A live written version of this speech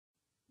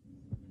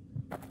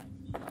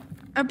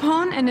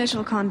Upon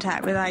initial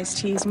contact with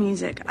Ice-T's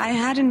music, I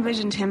had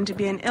envisioned him to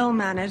be an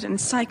ill-mannered and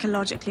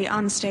psychologically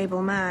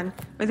unstable man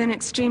with an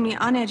extremely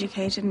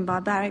uneducated and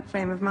barbaric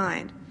frame of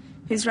mind,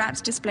 whose raps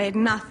displayed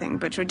nothing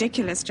but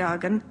ridiculous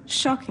jargon,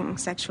 shocking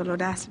sexual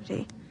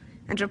audacity,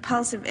 and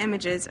repulsive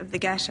images of the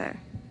ghetto.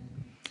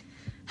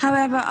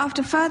 However,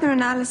 after further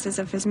analysis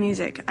of his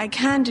music, I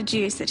can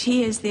deduce that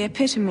he is the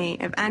epitome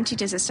of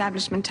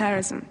anti-disestablishment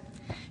terrorism,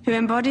 who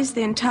embodies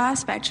the entire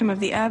spectrum of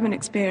the urban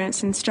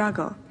experience and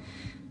struggle.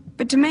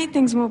 But to make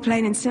things more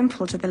plain and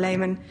simple to the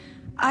layman,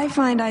 I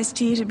find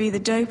Ice-T to be the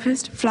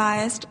dopest,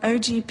 flyest,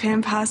 OG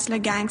pimp, hustler,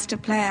 gangster,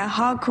 player,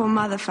 hardcore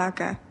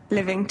motherfucker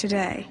living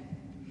today.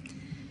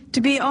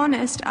 To be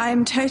honest, I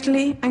am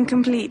totally and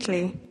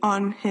completely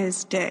on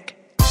his dick.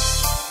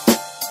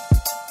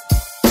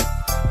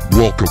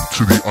 Welcome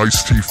to the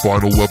Ice-T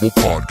Final Level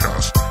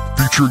Podcast,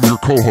 featuring your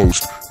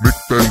co-host, Mick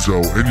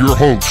Benzo, and your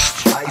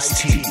host,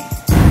 Ice-T.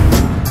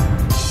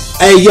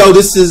 Hey, yo,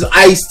 this is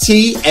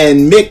Ice-T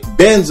and Mick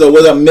Benzo.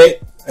 What up,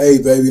 Mick?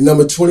 Hey, baby,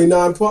 number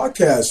 29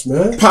 podcast,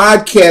 man.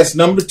 Podcast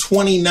number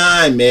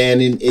 29, man,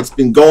 and it's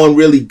been going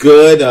really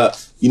good.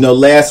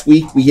 Last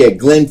week we had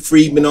Glenn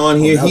Friedman on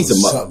here.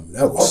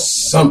 That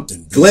was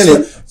something.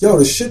 Glenn, yo,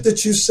 the shit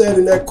that you said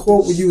in that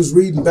quote when you was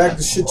reading back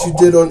the shit you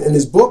did in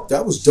his book,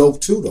 that was dope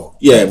too, though.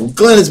 Yeah, well,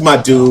 Glenn is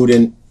my dude,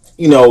 and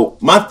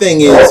my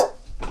thing is,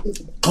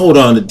 hold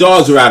on, the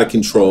dogs are out of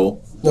control.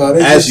 No,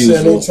 they as just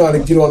saying usual. they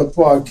trying to get on the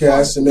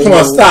podcast, and they come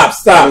on, stop,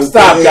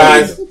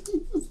 guys,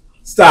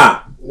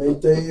 stop. It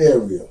ain't their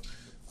area.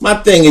 My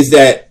thing is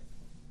that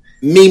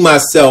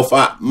myself,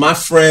 my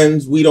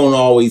friends, we don't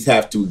always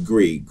have to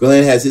agree.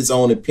 Glenn has his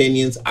own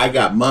opinions. I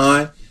got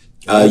mine.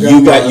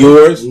 You got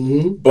yours.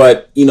 Mm-hmm.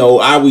 But,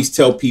 I always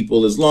tell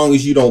people, as long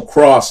as you don't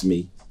cross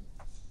me,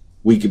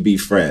 we could be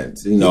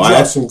friends. I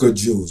got some good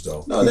Jews,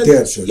 though. No,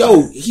 damn sure.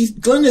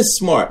 Glenn is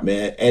smart,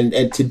 man.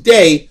 And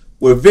today,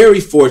 we're very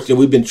fortunate.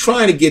 We've been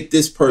trying to get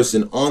this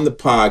person on the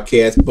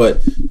podcast,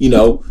 but,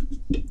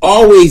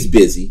 always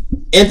busy,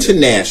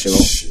 international.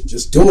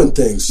 Just doing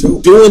things, too.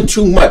 Doing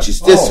too much. It's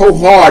just so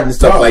hard and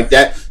stuff like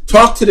that.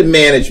 Talk to the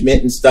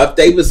management and stuff.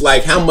 They was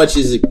like, how much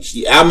is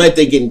it? How much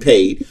they getting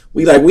paid?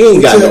 We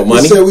ain't got no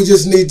money. We said we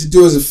just need to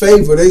do as a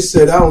favor. They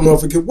said, I don't know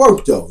if it could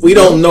work, though. We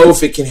don't know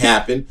if it can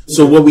happen.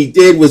 So what we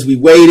did was we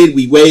waited.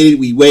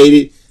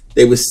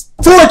 They was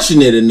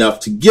fortunate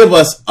enough to give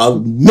us a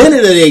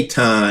minute of their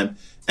time.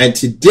 And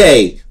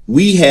today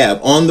we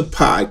have on the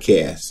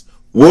podcast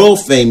world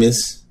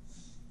famous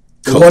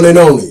Coco. The one and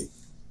only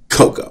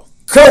Coco.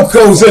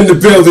 Coco's in the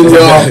building,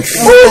 y'all.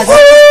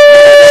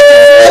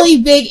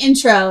 Really big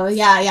intro.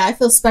 Yeah, I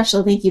feel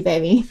special. Thank you,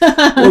 baby.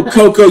 Well,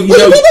 Coco, people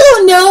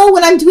don't know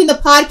when I'm doing the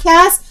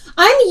podcast,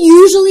 I'm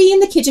usually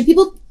in the kitchen.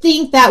 People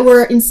think that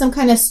we're in some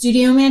kind of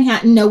studio in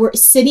Manhattan. No, we're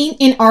sitting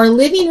in our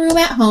living room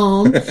at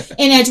home in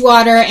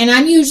Edgewater, and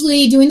I'm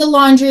usually doing the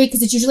laundry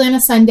because it's usually on a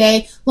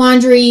Sunday.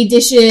 Laundry,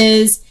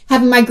 dishes,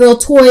 having my girl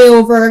Toy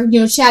over,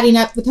 chatting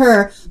up with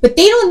her. But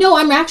they don't know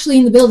I'm actually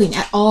in the building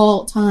at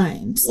all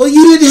times. Well,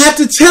 you didn't have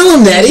to tell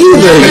them that either. You know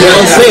what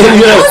I'm saying?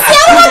 I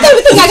don't want them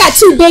to think I got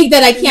too big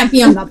that I can't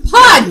be on the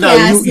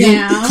podcast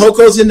now.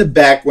 Coco's in the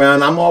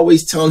background. I'm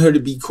always telling her to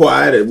be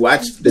quiet and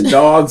watch. The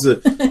dogs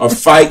are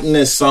fighting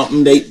or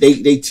something.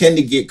 They tend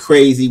to get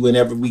crazy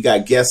whenever we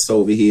got guests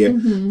over here.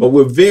 Mm-hmm. But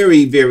we're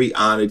very, very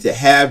honored to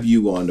have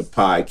you on the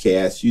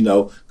podcast,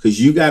 because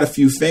you got a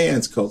few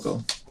fans,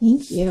 Coco.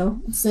 Thank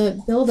you. It's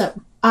a build-up.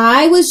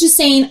 I was just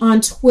saying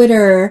on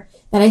Twitter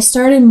that I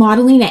started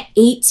modeling at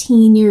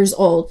 18 years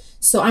old.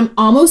 So I'm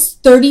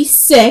almost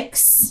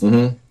 36,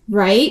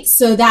 right?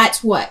 So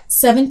that's what,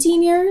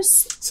 17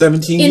 years?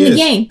 17 years. In the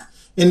game.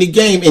 In the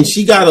game. And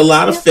she got a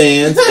lot of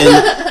fans. And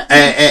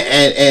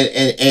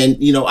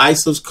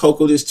Ice loves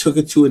Coco just took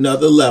it to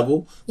another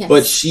level. Yes.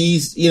 But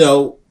she's,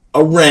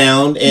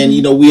 around. And,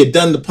 we had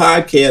done the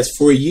podcast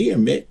for a year,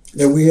 Mick.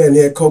 And we hadn't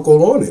had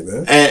Coco on it,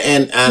 man.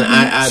 And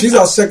she's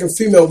our second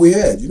female we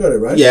had. You know that,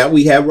 right? Yeah,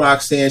 we had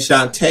Roxanne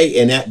Shante,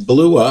 and that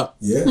blew up.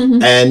 Yeah.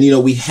 Mm-hmm.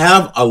 And, we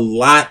have a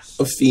lot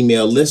of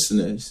female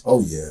listeners.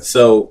 Oh, yeah.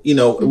 So,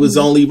 it was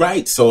only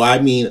right. So,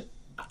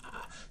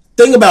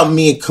 thing about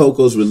me and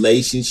Coco's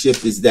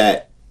relationship is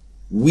that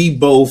we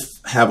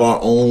both have our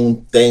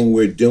own thing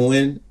we're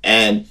doing.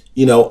 And,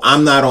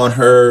 I'm not on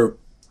her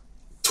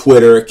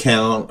Twitter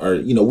account,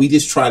 or we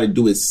just try to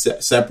do it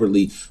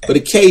separately, but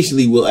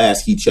occasionally we'll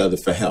ask each other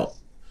for help.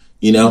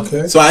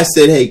 Okay. So I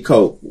said, hey,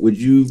 Coke, would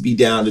you be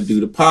down to do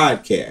the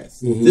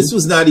podcast? Mm-hmm. This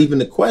was not even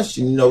a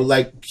question,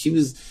 she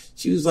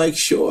was like,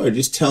 sure,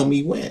 just tell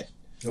me when.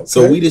 Okay.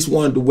 So we just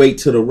wanted to wait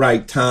till the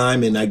right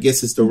time, and I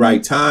guess it's the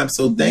right time.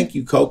 So thank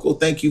you, Coco.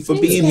 Thank you for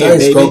being here,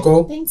 baby.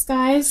 Coco. Thanks,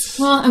 guys.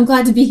 Well, I'm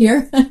glad to be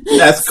here.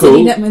 That's cool.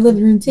 Sitting at my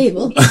living room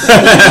table. All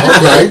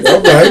right.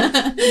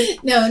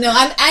 No.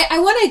 I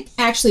want to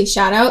actually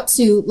shout out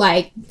to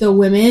the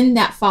women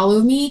that follow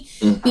me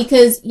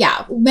because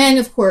men,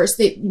 of course,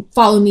 they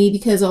follow me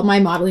because of my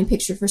modeling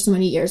picture for so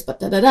many years.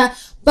 But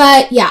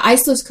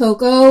Ice Loves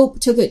Coco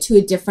took it to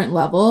a different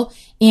level,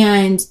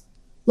 and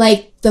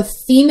the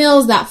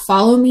females that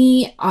follow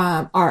me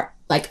are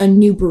like a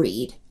new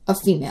breed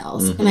of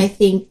females. And I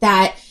think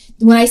that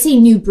when I say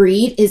new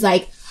breed is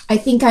like, I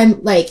think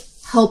I'm like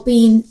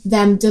helping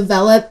them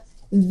develop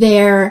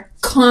their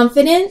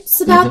confidence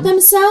about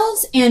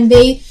themselves. And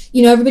they,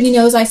 you know, everybody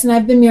knows Ice and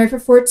I've been married for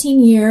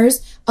 14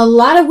 years. A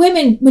lot of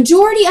women,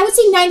 majority, I would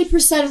say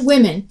 90% of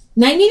women,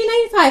 90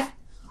 to 95,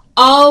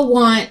 all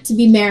want to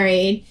be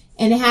married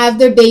and have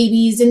their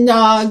babies and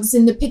dogs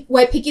and the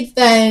white picket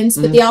fence,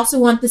 but they also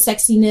want the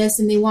sexiness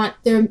and they want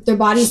their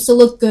bodies to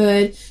look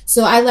good.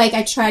 So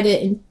I try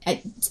to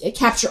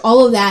capture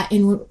all of that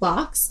in one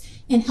box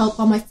and help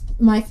all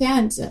my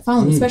fans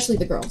follow me, especially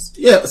the girls.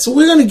 Yeah, so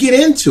we're going to get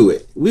into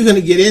it.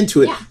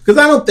 Because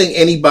I don't think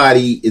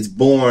anybody is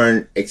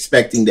born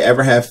expecting to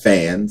ever have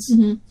fans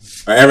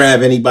or ever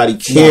have anybody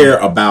care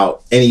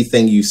about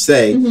anything you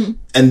say.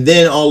 And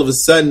then all of a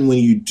sudden, when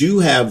you do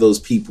have those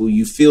people,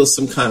 you feel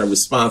some kind of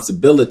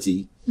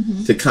responsibility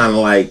to kind of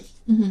like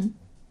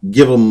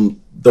give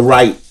them the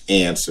right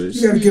answers.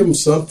 You got to give them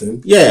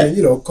something. Yeah. I mean,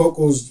 you know,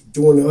 Coco's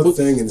doing her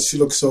thing, and she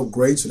looks so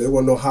great, so they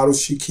want to know, how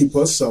does she keep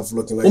herself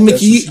looking like that? Well,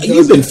 Mickey,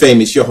 you've been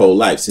famous your whole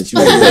life since you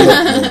were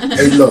man.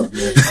 Hey, look,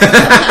 man.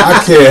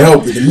 I can't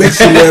help it. The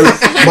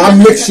Micktionary, my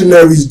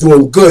Micktionary's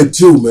doing good,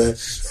 too, man.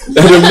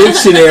 The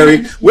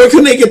Micktionary. Where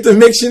can they get the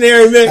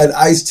Micktionary, man? At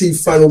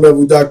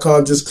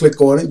icetfinallevel.com. Just click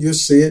on it. You'll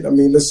see it. I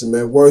mean, listen,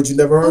 man, words you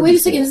never heard Oh, wait a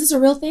before. second. Is this a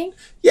real thing?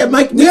 Yeah,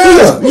 Mickey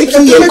Oh,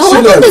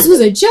 I thought this was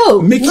a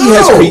joke. Mickey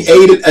has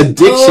created a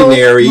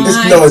dictionary.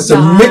 It's a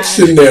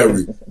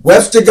Micktionary.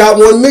 Webster got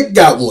one, Mick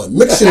got one.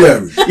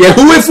 Micktionary. Yeah,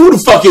 who the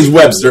fuck is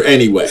Webster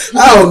anyway?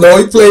 I don't know.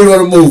 He played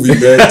on a movie,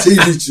 man.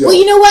 TV show. Well,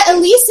 you know what? At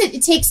least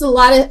it takes a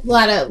lot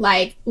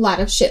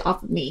of shit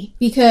off of me,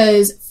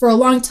 because for a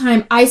long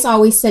time, Ice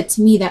always said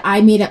to me that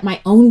I made up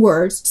my own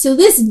words. To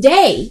this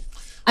day,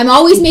 I'm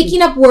always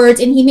making up words,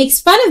 and he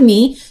makes fun of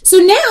me. So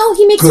now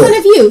he makes fun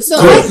of you. So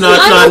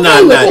I'm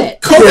okay with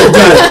it.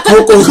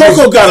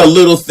 Coco got a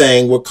little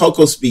thing where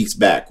Coco speaks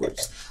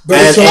backwards. But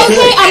it's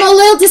okay. I'm a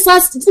little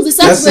dyslexic.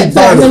 That's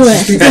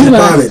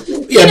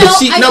Ebonics. Yeah,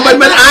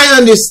 but I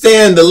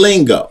understand the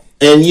lingo,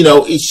 and you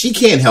know she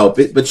can't help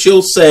it. But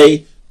she'll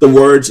say the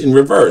words in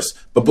reverse.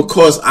 But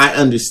because I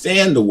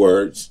understand the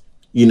words,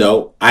 you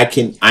know,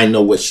 I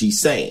know what she's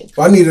saying.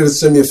 I needed to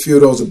send me a few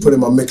of those and put in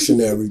my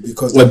Micktionary,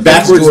 because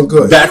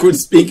backwards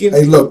speaking.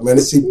 Hey, look, man,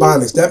 it's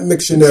Ebonics. That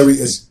Micktionary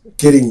is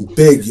getting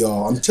big,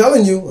 y'all. I'm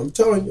telling you.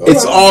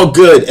 It's all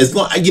good. As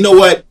long, you know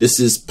what? This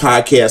is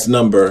podcast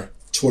number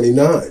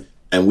 29.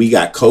 And we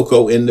got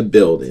Coco in the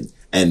building.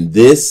 And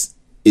this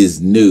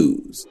is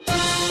news.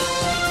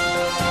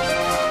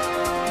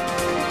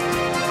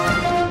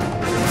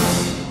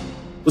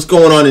 What's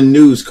going on in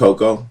news,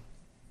 Coco?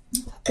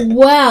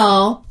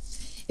 Well,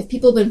 if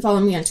people have been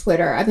following me on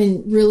Twitter, I've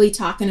been really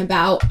talking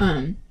about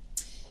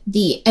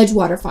the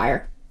Edgewater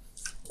fire.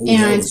 Ooh,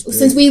 and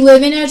since we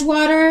live in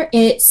Edgewater,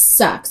 it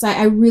sucks.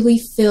 I really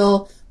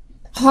feel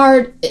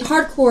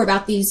hardcore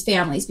about these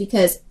families,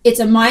 because it's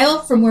a mile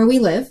from where we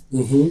live.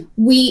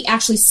 We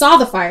actually saw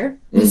the fire.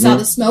 We saw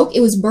the smoke.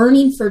 It was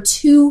burning for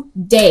 2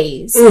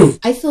 days.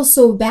 I feel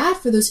so bad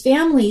for those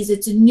families.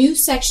 It's a new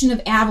section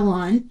of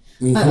Avalon,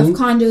 of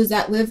condos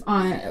that live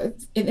on,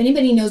 if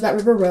anybody knows about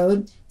River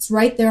Road, it's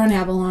right there on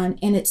Avalon,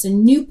 and it's a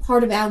new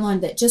part of Avalon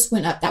that just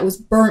went up, that was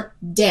burnt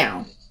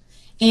down.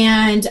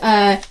 And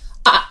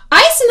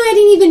Ice and I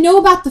didn't even know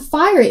about the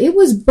fire. It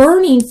was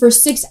burning for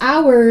 6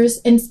 hours,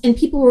 and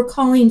people were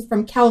calling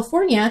from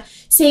California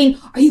saying,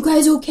 "Are you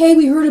guys okay?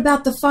 We heard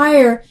about the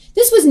fire."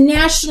 This was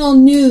national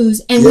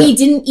news, and we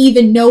didn't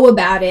even know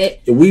about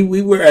it. We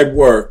were at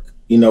work.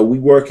 You know, we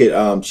work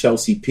at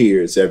Chelsea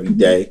Piers every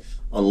day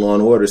on Law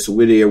and Order, so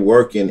we're there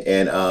working,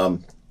 and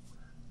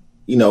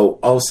you know,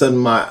 all of a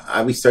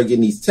sudden we start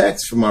getting these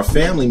texts from our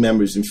family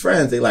members and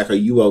friends. They like, "Are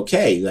you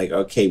okay?" Like,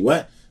 "Okay,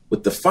 what?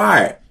 With the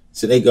fire?"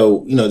 So they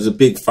go, you know, there's a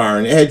big fire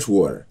in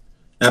Edgewater.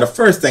 Now, the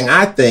first thing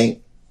I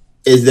think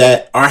is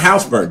that our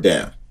house burnt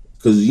down,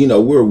 because, you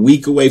know, we're a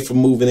week away from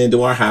moving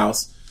into our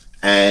house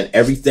and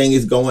everything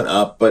is going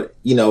up. But,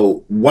 you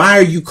know, why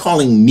are you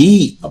calling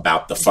me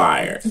about the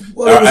fire?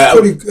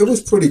 Well, it was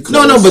pretty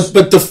close. No,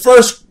 but the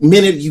first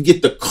minute you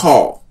get the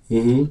call,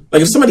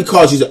 like if somebody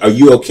calls you, "Are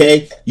you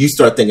okay?" You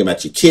start thinking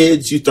about your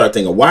kids. You start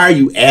thinking, "Why are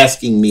you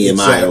asking me, am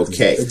I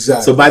okay?"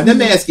 Exactly. So by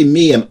them asking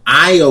me, "Am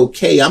I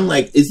okay?" I'm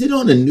like, is it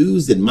on the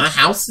news that my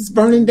house is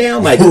burning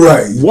down? Like,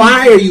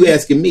 why are you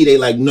asking me? They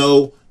like,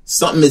 "No,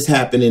 something is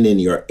happening in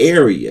your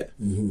area."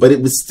 But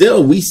it was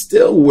we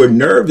still were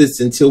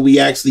nervous until we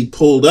actually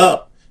pulled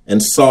up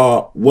and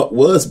saw what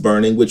was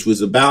burning, which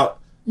was about,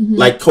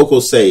 like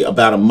Coco say,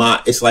 about a mile.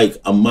 It's like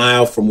a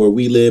mile from where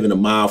we live and a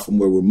mile from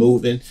where we're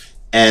moving.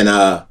 And,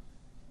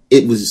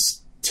 it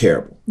was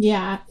terrible.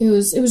 Yeah,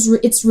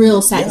 it's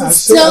real sad. Yeah,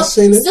 still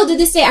to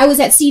this day, I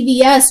was at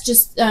CVS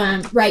just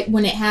right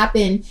when it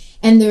happened,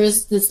 and there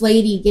was this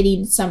lady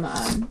getting some,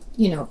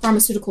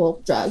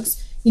 pharmaceutical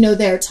drugs. You know,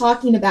 they're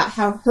talking about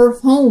how her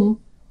home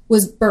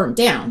was burnt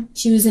down.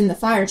 She was in the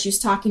fire. She was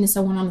talking to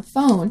someone on the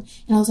phone.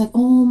 And I was like,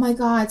 oh my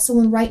God,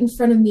 someone right in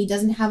front of me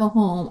doesn't have a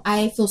home.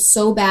 I feel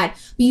so bad.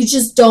 But you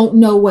just don't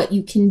know what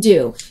you can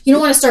do. You don't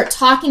want to start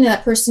talking to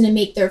that person and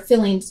make their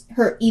feelings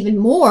hurt even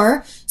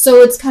more.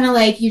 So it's kind of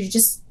like you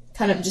just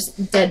kind of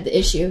just dead the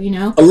issue, you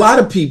know? A lot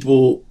of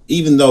people,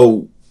 even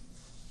though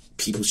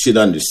people should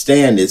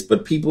understand this,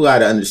 but people got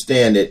to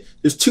understand that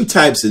there's two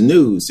types of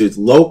news. There's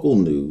local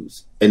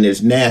news and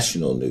there's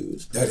national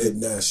news. That is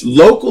national.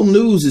 Local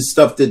news is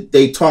stuff that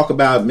they talk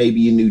about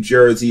maybe in New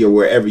Jersey or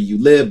wherever you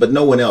live, but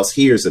no one else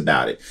hears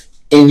about it.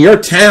 In your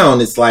town,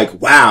 it's like,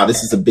 wow,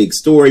 this is a big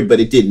story, but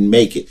it didn't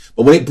make it.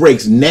 But when it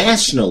breaks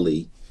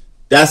nationally,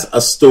 that's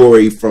a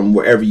story from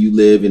wherever you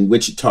live in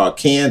Wichita,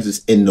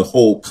 Kansas, and the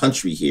whole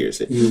country hears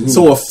it. Mm-hmm.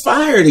 So a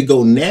fire to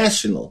go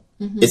national,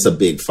 it's a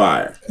big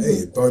fire. Hey,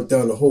 it burnt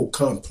down the whole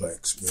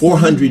complex. Man.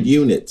 400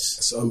 units.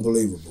 That's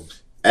unbelievable.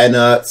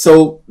 And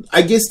so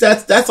I guess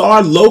that's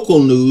our local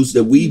news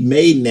that we've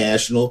made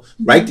national.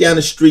 Right down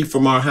the street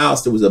from our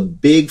house, there was a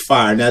big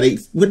fire. Now,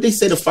 what did they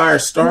say the fire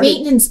started?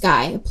 Maintenance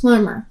guy, a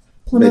plumber.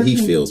 But he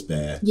feels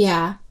bad.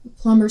 Yeah, the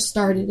plumber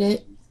started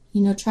it.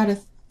 Try to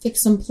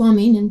fix some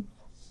plumbing and,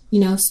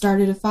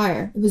 started a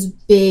fire. It was a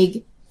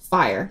big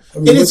fire. I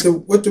mean,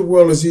 what the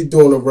world is he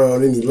doing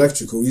around in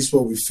electrical? He's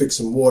supposed to be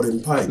fixing water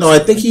and pipes. No, I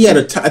think he had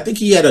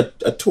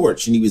a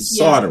torch and he was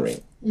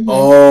soldering. Mm-hmm.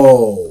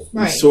 Oh,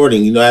 right.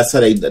 Sorting, that's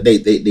how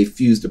they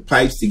fuse the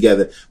pipes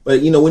together.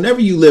 But whenever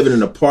you live in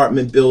an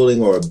apartment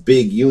building or a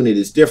big unit,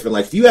 it's different.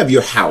 Like if you have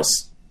your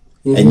house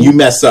and you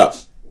mess up,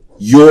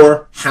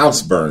 your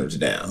house burns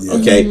down. Yeah.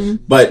 Okay,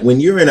 but when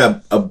you're in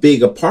a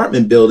big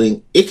apartment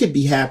building, it could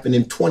be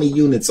happening 20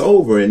 units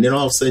over, and then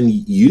all of a sudden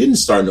you didn't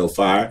start no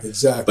fire,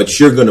 exactly, but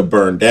you're going to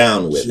burn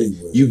down with it.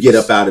 You get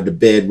up out of the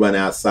bed, run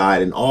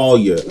outside, and all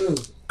your,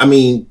 I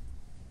mean.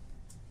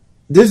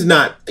 There's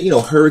not,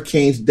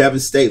 hurricanes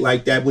devastate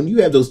like that. When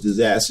you have those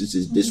disasters,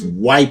 it just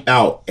wipe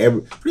out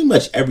pretty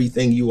much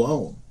everything you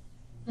own.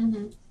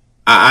 Mm-hmm.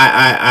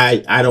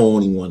 I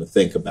don't even want to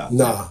think about that.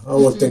 Nah, I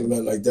don't want to think about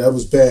nothing like that. That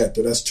was bad,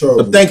 though. That's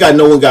terrible. But thank God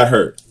no one got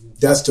hurt.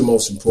 That's the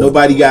most important.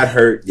 Nobody got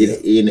hurt.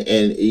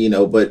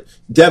 But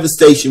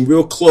devastation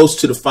real close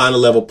to the Final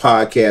Level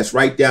podcast,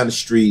 right down the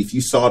street. If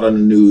you saw it on the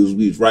news,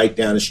 we was right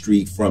down the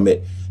street from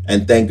it.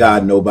 And thank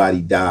God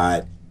nobody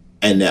died.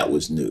 And that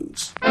was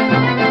news.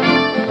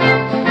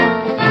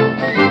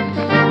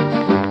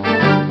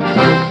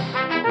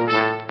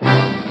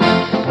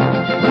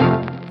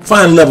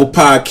 Final Level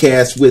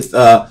podcast with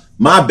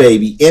my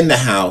baby in the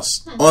house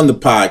on the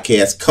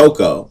podcast,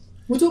 Coco.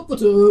 What's up?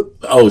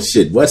 Oh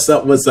shit! What's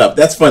up?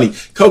 That's funny.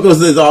 Coco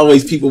says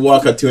always people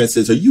walk up to her and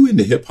says, "Are you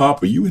into hip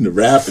hop? Are you into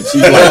rap?" And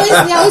she's like,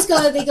 they always go,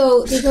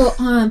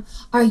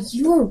 are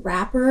you a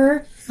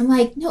rapper? I'm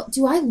like, no.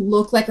 Do I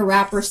look like a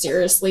rapper?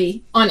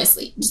 Seriously,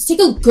 honestly, just take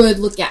a good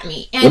look at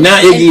me. And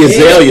now Iggy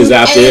Azalea's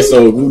out there,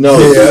 so who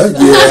knows? Yeah.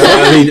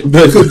 I mean,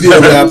 but could be a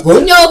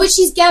rapper. No, but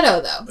she's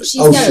ghetto though.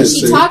 She's ghetto.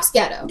 She talks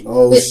ghetto.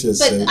 But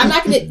I'm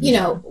not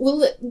gonna.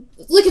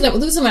 Look at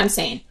what I'm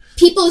saying.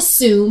 People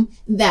assume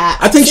that...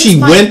 I think she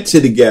went to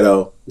the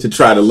ghetto to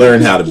try to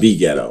learn how to be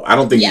ghetto. I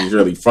don't think she's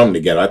really from the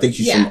ghetto. I think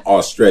she's from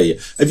Australia.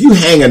 If you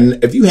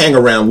hang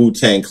around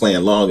Wu-Tang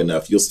Clan long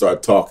enough, you'll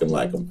start talking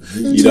like them.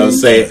 You know what I'm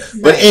saying?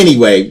 Right. But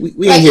anyway,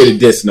 we ain't here to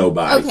diss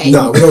nobody. Okay.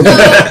 No,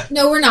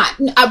 we're not.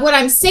 What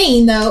I'm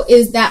saying, though,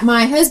 is that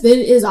my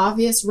husband is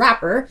obvious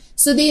rapper,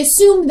 so they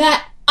assume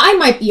that I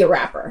might be a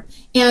rapper.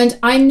 And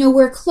I'm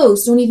nowhere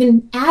close. Don't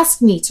even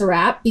ask me to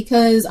rap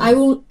because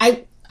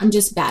I'm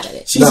just bad at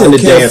it. She's in the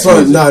dance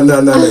music.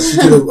 No. She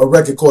did a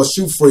record called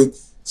Shoe Freak.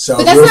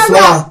 But that's not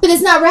rap. But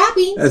it's not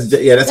rapping.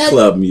 That's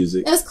club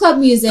music. That's club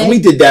music. And we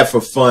did that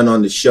for fun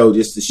on the show,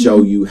 just to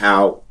show you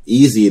how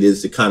easy it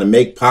is to kind of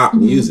make pop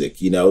music.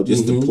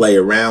 Just to play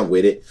around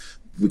with it.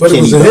 But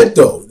it was a hit,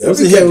 though. It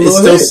was a hit. It's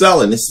still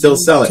selling. It's still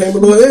selling. It became a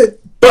little hit.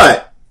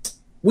 But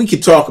we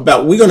could talk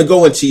about. We're going to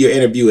go into your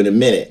interview in a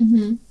minute.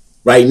 Mm-hmm.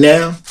 Right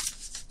now,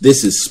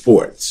 this is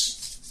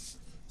sports.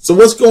 So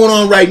what's going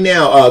on right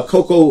now,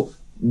 Coco?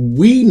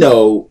 We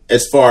know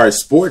as far as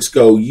sports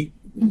go, you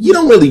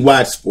don't really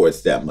watch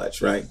sports that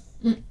much, right?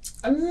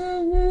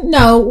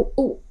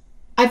 No.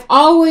 I've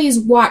always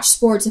watched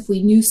sports if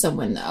we knew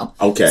someone, though.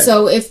 Okay.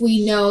 So if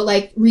we know,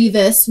 like,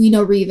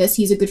 Revis,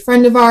 he's a good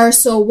friend of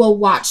ours, so we'll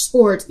watch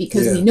sports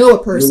because we know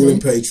a person. New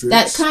England Patriots.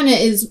 That kind of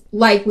is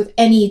like with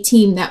any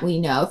team that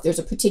we know. If there's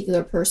a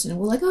particular person,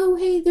 we're like, oh,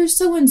 hey, there's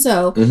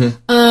so-and-so.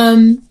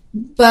 Mm-hmm.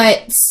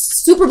 But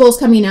Super Bowl's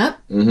coming up,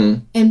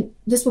 and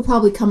this will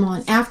probably come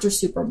on after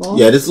Super Bowl.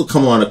 Yeah, this will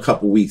come on a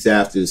couple weeks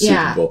after the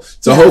Super Bowl.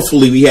 So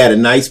hopefully we had a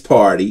nice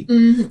party.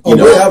 Mm-hmm. We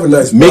have a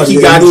nice party.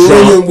 Mickey got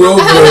drunk.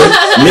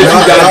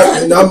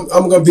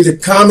 I'm going to be the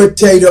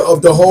commentator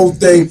of the whole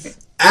thing.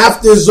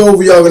 After it's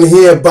over, y'all going to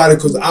hear about it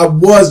because I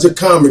was the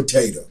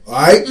commentator. All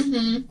right?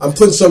 Mm-hmm. I'm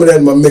putting some of that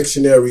in my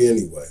Micktionary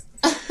anyway.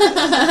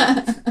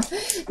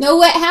 No,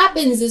 what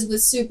happens is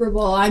with Super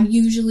Bowl, I'm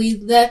usually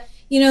the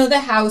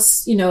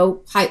house,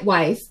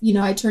 wife.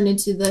 I turn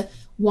into the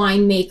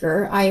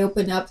winemaker. I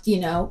open up,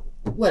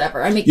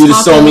 whatever. I make tacos. You the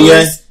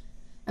sommelier?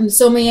 I'm the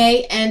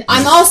sommelier, and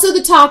I'm also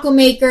the taco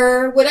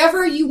maker.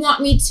 Whatever you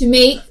want me to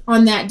make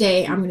on that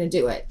day, I'm going to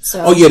do it.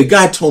 So. Oh, yeah, the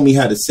guy told me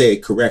how to say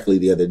it correctly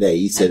the other day.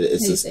 He said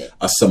it's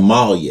a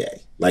sommelier,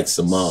 like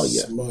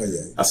Somalia.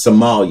 A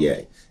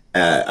sommelier.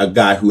 A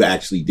guy who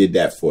actually did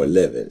that for a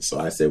living. So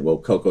I said, well,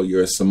 Coco,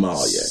 you're a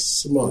sommelier.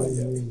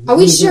 Are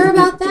we sure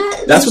about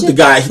that? That's what the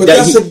guy,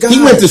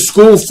 he went to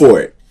school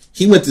for it.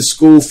 He went to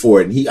school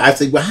for it. And I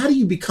said, well, how do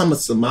you become a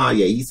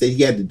sommelier? He said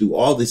he had to do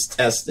all this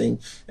testing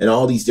and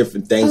all these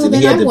different things. And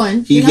he had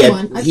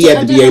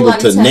to be able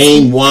to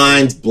name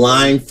wines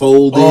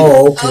blindfolded.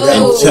 Oh,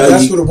 okay.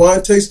 That's what a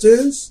wine taster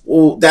is?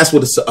 Well, that's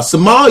what a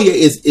sommelier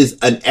is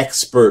an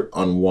expert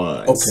on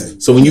wines. Okay.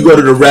 So when you go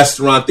to the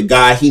restaurant, the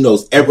guy, he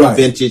knows every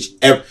vintage.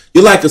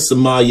 You're like a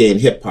sommelier in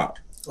hip hop.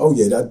 Oh,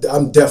 yeah,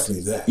 I'm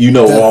definitely that. You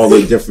know all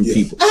the different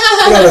people.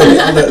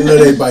 Let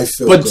everybody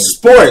feel But good.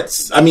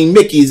 sports, I mean,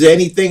 Mickey, is there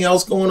anything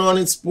else going on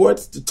in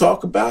sports to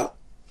talk about?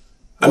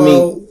 I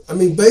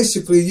mean,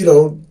 basically,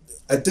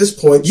 at this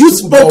point... You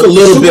spoke a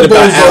little bit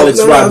about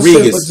Alex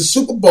Rodriguez. But the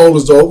Super Bowl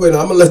is over, and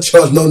I'm going to let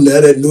y'all know now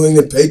that New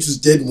England Patriots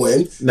did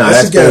win.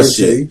 That's a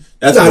guarantee.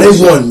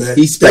 They won, man.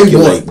 He's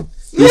speculating.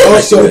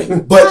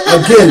 But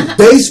again,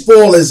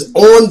 baseball is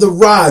on the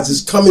rise.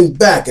 It's coming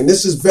back. And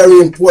this is very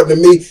important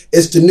to me.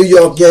 It's the New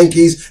York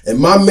Yankees. And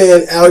my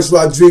man, Alex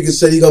Rodriguez,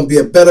 said he's going to be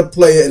a better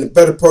player and a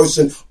better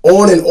person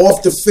on and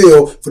off the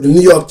field for the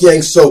New York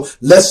Yankees. So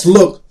let's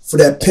look for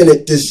that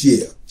pennant this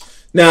year.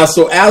 Now,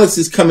 so Alex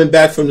is coming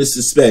back from the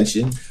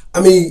suspension.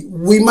 I mean,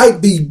 we might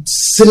be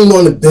sitting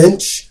on the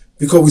bench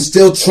because we're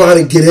still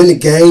trying to get in the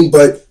game.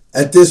 But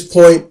at this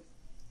point,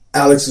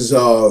 Alex has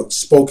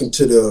spoken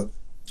to the...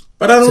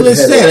 But I don't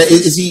understand.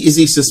 Is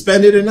he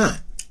suspended or not?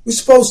 We're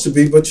supposed to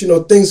be, but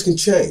things can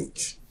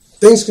change.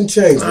 Things can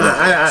change.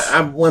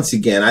 I once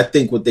again, I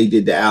think what they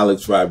did to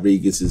Alex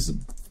Rodriguez is a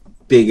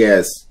big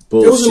ass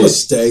bullshit. It was a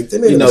mistake. They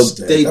made a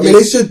mistake.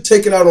 They should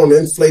take it out on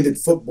inflated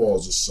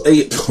footballs or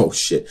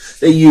something.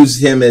 They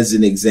use him as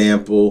an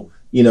example.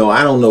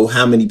 I don't know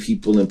how many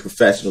people in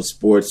professional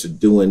sports are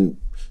doing,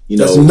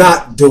 that's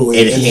not doing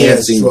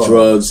enhancing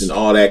drugs and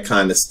all that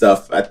kind of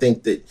stuff. I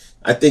think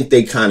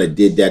they kind of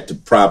did that to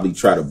probably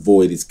try to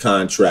void his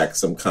contract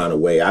some kind of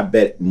way. I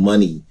bet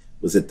money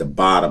was at the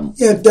bottom.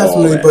 Yeah,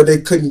 definitely, but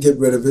they couldn't get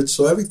rid of it.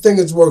 So everything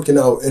is working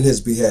out in his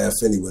behalf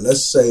anyway.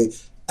 Let's say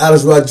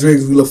Alex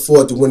Rodriguez, we look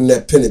forward to winning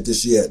that pennant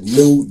this year at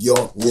New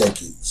York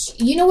Yankees.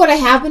 You know what I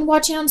have been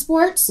watching on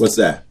sports? What's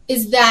that?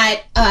 Is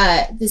that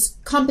this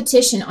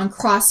competition on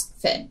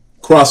CrossFit.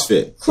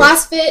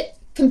 CrossFit.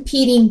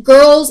 Competing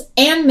girls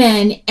and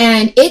men,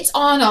 and it's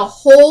on a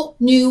whole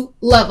new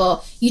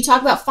level. You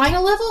talk about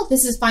final level,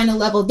 this is final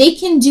level. They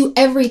can do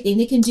everything.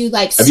 They can do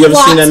like Have you ever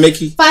seen that,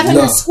 Mickey?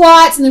 500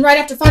 squats, and then right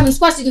after 500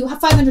 squats they do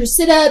 500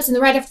 sit-ups, and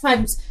then right after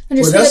 500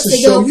 sit-ups that's a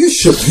show you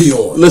should be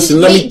on.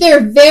 Listen, they're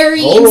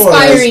very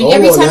inspiring.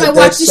 Every time I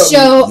watch the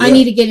show, I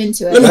need to get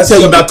into it. Let me tell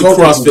you about the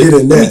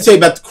CrossFit. Let me tell you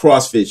about the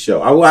CrossFit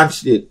show. I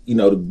watched it,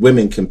 the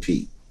women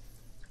compete.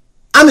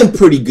 I'm in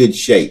pretty good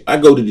shape. I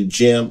go to the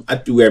gym. I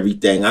do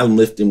everything. I'm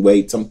lifting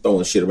weights. I'm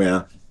throwing shit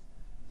around.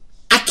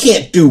 I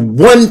can't do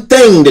one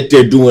thing that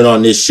they're doing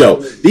on this show.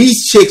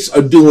 These chicks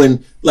are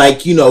doing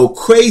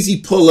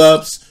crazy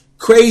pull-ups,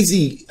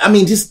 crazy. I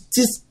mean,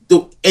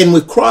 and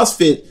with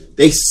CrossFit,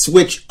 they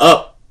switch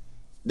up.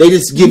 They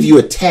just give you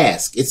a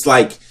task. It's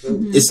like,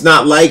 it's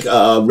not like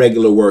a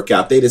regular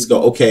workout. They just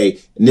go, okay,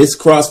 in this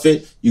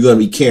CrossFit, you're going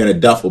to be carrying a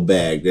duffel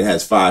bag that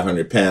has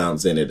 500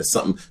 pounds in it or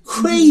something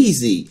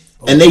crazy.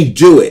 And they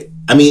do it.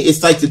 I mean,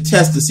 it's like the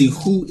test to see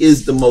who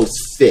is the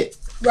most fit.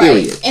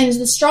 Period. Right. And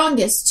the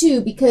strongest,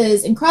 too,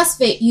 because in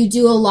CrossFit, you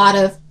do a lot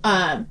of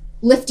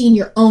lifting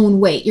your own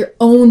weight, your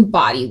own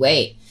body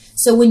weight.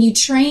 So when you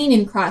train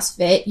in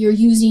CrossFit, you're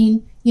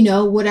using,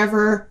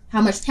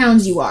 how much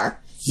pounds you are.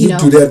 You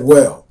do that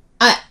well.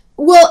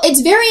 Well, it's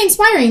very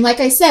inspiring.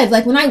 Like I said,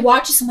 like when I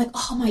watch this, I'm like,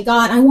 oh my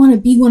God, I want to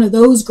be one of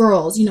those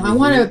girls. I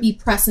want to be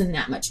pressing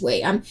that much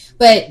weight.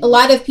 But a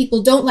lot of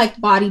people don't like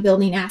the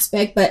bodybuilding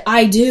aspect, but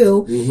I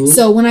do.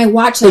 So when I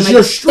watch them,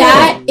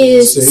 that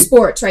is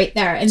sports right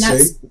there. And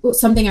that's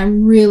something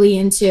I'm really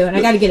into. And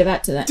I got to get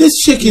back to that. This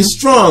chick is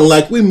strong.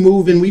 Like we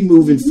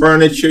moving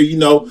furniture,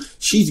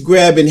 she's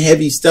grabbing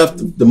heavy stuff.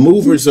 The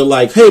movers are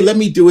like, hey, let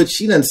me do it.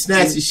 She done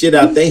snatched the shit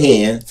out their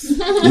hand,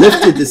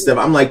 lifted this stuff.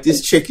 I'm like,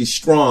 this chick is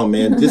strong,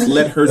 man. Just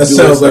let her do it. That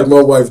sounds like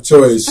my wife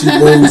Toya.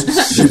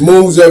 She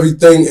moves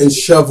everything and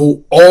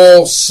shovel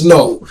all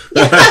snow.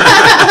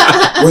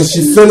 When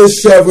she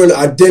finished shoveling,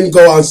 I didn't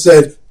go out and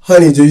said,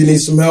 honey, do you need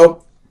some help?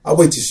 I'll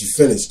wait till she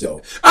finished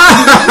though.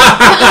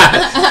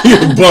 You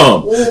a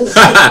bum.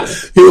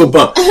 You a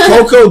bum.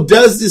 Coco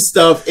does this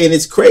stuff and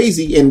it's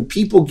crazy and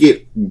people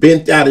get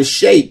bent out of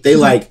shape. They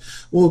like,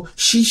 well,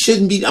 she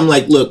shouldn't be. I'm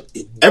like, look,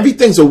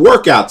 everything's a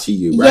workout to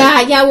you,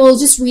 right? Yeah. Well,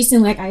 just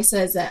recently, like I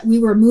said, that we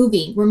were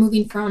moving. We're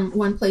moving from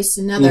one place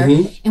to another,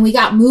 and we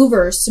got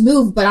movers to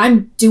move, but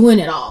I'm doing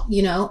it all,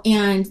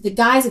 And the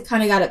guys had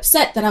kind of got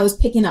upset that I was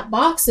picking up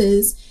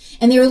boxes,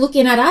 and they were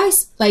looking at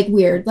Ice like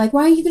weird, like,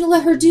 why are you going to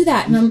let her do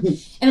that? And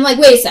I'm like,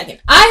 wait a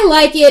second, I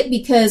like it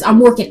because I'm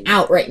working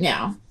out right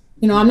now.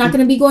 You know, I'm not going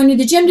to be going to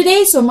the gym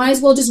today, so I might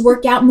as well just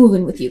work out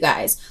moving with you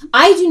guys.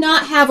 I do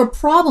not have a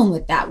problem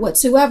with that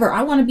whatsoever.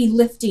 I want to be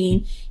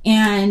lifting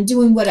and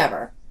doing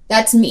whatever.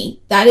 That's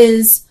me. That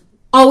has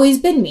always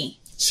been me.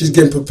 She's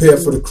getting prepared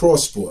for the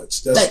cross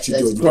sports. That's what you're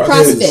doing.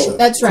 CrossFit.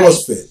 That's right.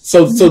 CrossFit.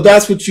 So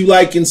that's what you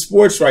like in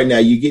sports right now.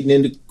 You're getting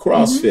into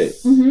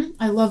CrossFit.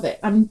 I love it.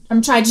 I'm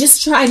trying.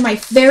 Just tried my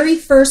very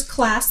first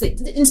class. That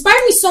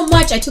inspired me so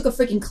much. I took a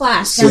freaking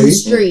class down the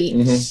street,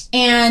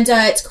 and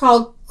it's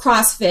called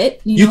CrossFit.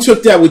 You know?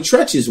 Took that with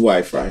Tretch's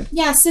wife, right?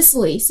 Yeah,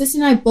 Cicely.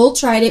 Cicely and I both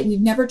tried it. We've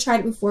never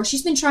tried it before.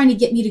 She's been trying to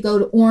get me to go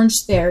to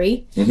Orange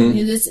Theory. You know,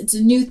 it's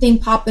a new thing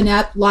popping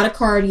up. A lot of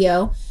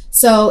cardio.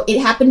 So it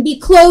happened to be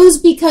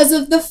closed because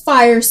of the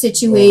fire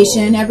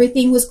situation.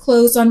 Everything was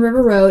closed on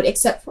River Road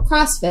except for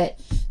CrossFit.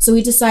 So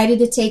we decided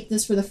to take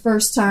this for the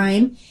first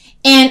time.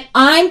 And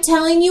I'm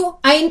telling you,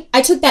 I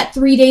took that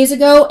 3 days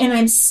ago and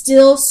I'm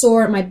still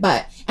sore at my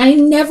butt. And I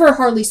never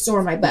hardly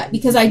sore my butt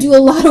because I do a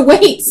lot of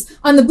weights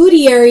on the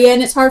booty area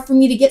and it's hard for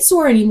me to get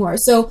sore anymore.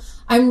 So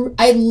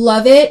I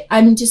love it.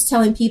 I'm just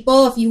telling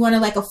people, if you want to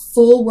like a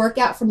full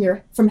workout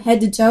from head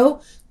to toe,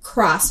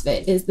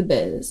 CrossFit is the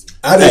biz.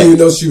 I didn't even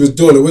know she was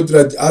doing it. What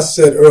did I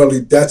said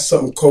earlier, that's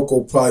something Coco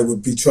probably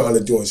would be trying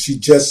to do. And she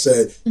just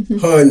said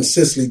her and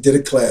Cicely did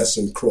a class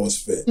in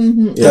CrossFit.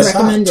 That's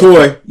hot.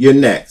 Toy, you're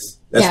next.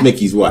 That's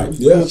Mickey's wife.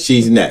 Yeah.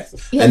 She's next.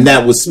 Yeah. And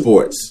that was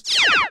sports.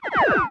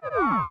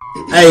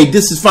 Hey,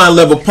 this is Final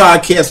Level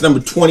Podcast number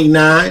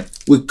 29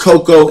 with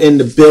Coco in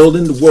the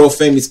building, the world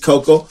famous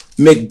Coco,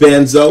 Mick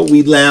Benzo.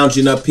 We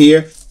lounging up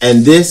here,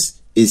 and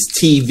this is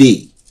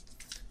TV.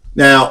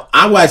 Now,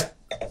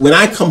 when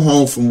I come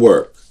home from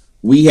work,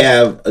 we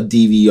have a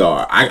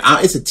DVR.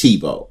 It's a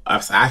TiVo.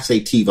 I say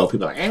TiVo.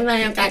 People are like,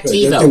 I got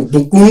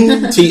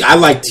TiVo. I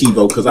like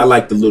TiVo because I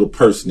like the little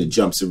person that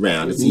jumps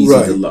around. It's easy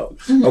to load.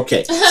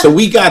 Okay, so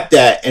we got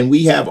that, and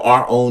we have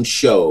our own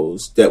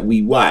shows that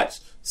we watch.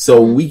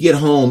 So we get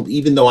home,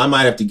 even though I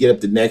might have to get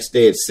up the next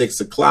day at 6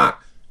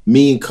 o'clock,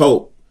 me and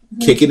Coke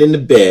kick it in the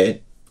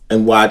bed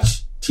and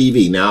watch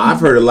TV. Now,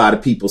 I've heard a lot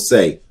of people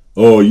say,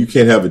 oh, you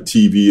can't have a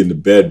TV in the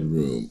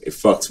bedroom. It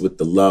fucks with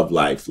the love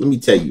life. Let me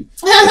tell you,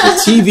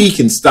 if the TV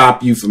can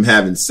stop you from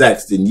having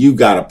sex, then you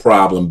got a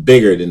problem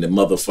bigger than the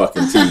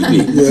motherfucking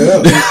TV.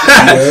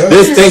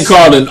 This thing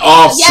called an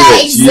off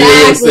switch. Exactly. You know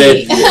what I'm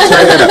saying?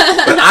 Turn it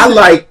up. But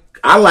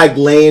I like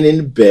laying in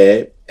the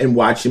bed and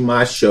watching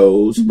my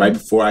shows right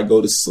before I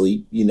go to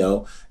sleep, you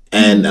know,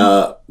 and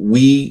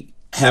we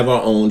have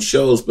our own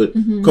shows. But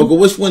Coco,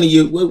 what's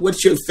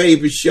your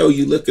favorite show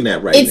you looking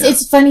at right now?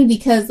 It's funny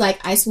because like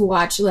I will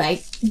watch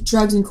like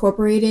Drugs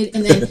Incorporated,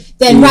 and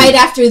then right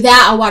after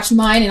that I'll watch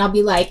mine, and I'll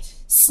be like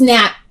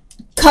Snap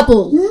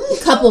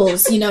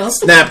couples, you know,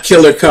 Snap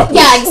Killer Couples.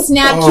 Yeah,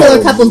 Snap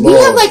Killer Couples. Lord.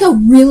 We have like a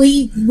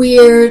really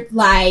weird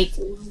like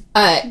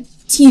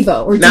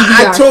TiVo or DVR. Now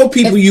I told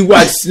people you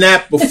watched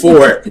Snap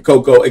before.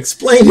 Coco,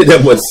 explain to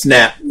them what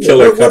Snap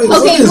Killer Couples.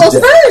 Okay, well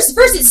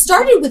first it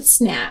started with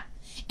Snap.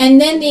 And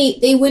then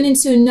they went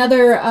into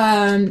another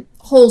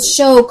whole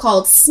show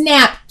called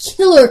Snap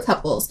Killer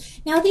Couples.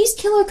 Now, these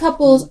killer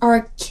couples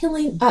are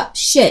killing up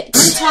shit.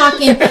 I'm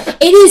talking,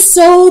 it is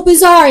so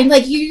bizarre. And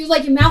like you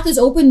like your mouth is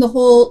open the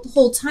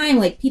whole time.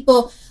 Like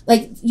people,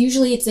 like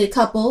usually it's a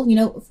couple, you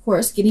know, of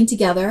course, getting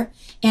together.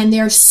 And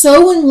they're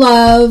so in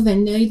love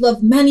and they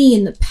love money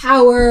and the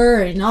power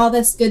and all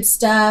this good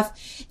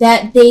stuff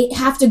that they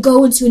have to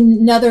go into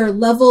another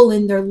level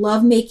in their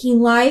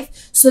lovemaking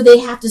life. So they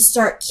have to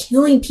start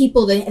killing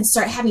people and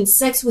start having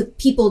sex with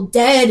people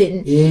dead.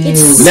 And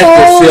it's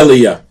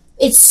necrophilia.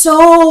 It's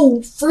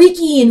so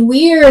freaky and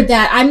weird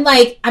that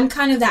I'm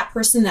kind of that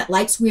person that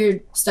likes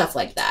weird stuff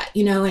like that,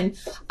 you know, and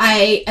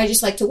I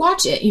just like to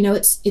watch it. You know,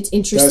 it's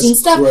interesting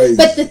stuff. Crazy.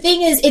 But the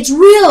thing is, it's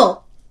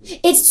real.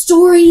 It's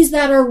stories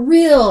that are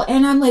real.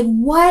 And I'm like,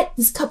 what?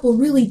 This couple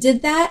really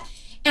did that?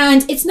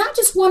 And it's not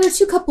just one or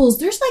two couples.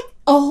 There's like,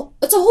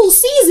 it's a whole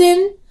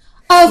season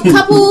of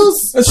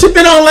couples. She's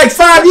been on like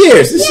 5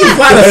 years. It's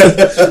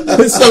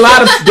a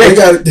lot of.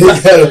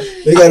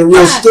 They got a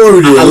real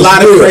story to it. A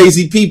lot of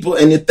crazy people.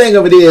 And the thing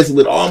of it is,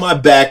 with all my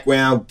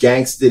background,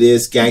 gangster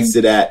this,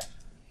 gangster that,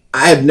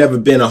 I have never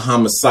been a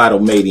homicidal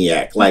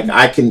maniac. Like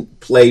I can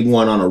play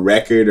one on a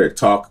record or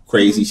talk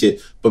crazy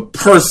shit, but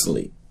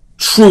personally,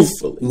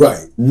 truthfully,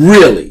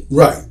 really,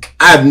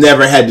 I've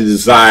never had the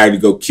desire to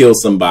go kill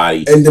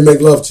somebody and to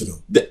make love to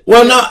them.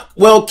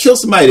 Kill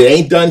somebody that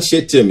ain't done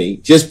shit to me.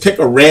 Just pick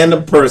a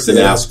random person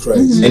out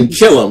and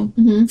kill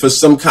them for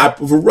some type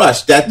of a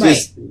rush. That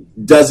just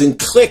doesn't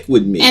click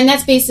with me. And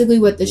that's basically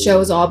what the show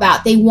is all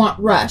about. They want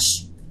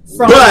rush.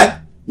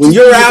 But when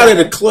you're out at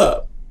a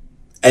club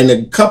and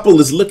the couple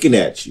is looking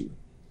at you,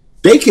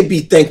 they could be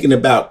thinking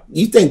about,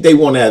 you think they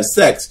want to have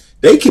sex,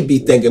 they could be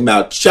thinking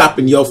about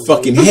chopping your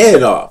fucking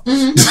head off.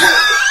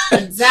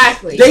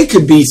 Exactly. They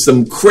could be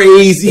some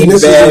crazy and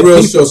this bad is a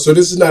real people. show, so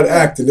this is not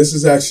acting. This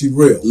is actually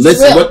real.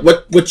 Listen,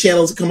 what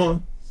channels come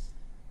on?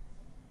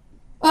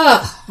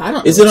 I don't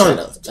know. Is it on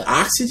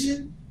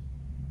Oxygen?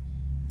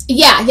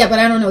 Yeah, but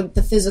I don't know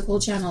the physical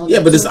channel.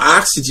 Yeah, but it's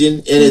Oxygen,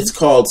 and it's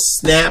called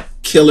Snap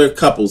Killer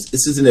Couples.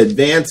 This is an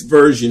advanced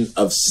version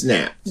of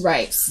Snap.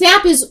 Right.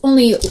 Snap is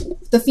only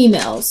the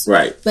females.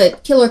 Right.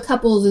 But Killer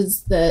Couples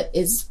is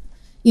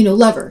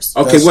lovers.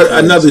 Okay, That's what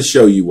crazy. another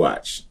show you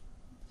watch?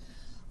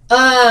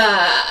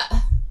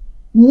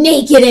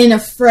 Naked and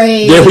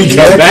Afraid. There we go.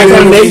 Back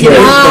on Naked and Afraid.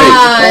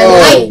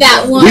 I like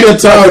that one. We don't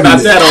talk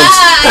about that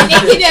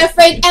Naked and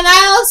Afraid. And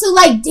I also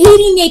like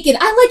Dating Naked.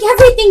 I like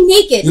everything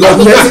naked. You like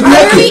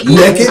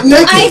naked.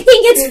 I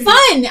think it's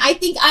fun.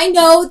 I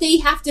know they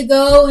have to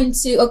go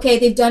into, okay,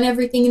 they've done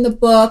everything in the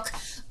book.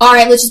 All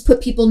right, let's just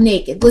put people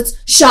naked. Let's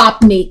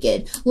shop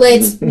naked.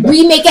 Let's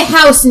remake a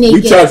house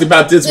naked. We talked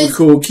about this with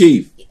Cool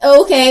Keith.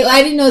 Okay,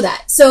 I didn't know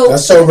that. So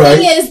That's the all right.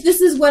 thing is,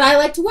 this is what I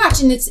like to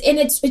watch, and it's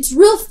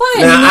real fun.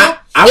 Now,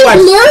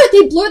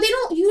 They blur. They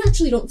don't. You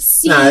actually don't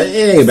see. Nah, it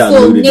ain't about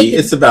full nudity. naked.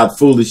 It's about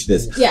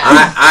foolishness. Yeah.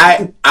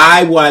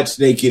 I watch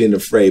Naked and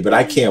Afraid, but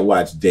I can't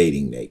watch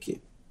Dating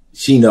Naked.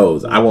 She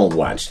knows I won't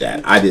watch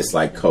that. I just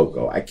like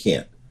Coco. I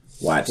can't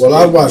watch. Well, I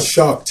Dating watch Naked.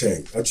 Shark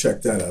Tank. I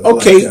check that out.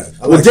 Okay,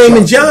 well,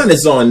 Damon Shark John Tank.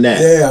 is on that.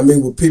 Yeah, I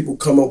mean, when people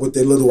come up with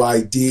their little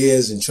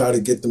ideas and try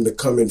to get them to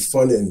come in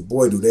funny, and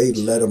boy, do they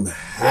let them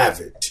have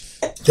it.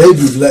 They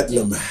be letting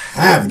them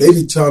have it. They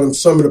be telling them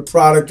some of the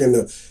product and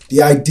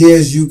the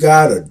ideas you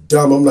got are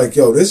dumb. I'm like,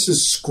 yo, this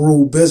is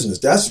screw business.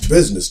 That's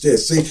business there.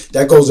 See,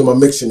 that goes in my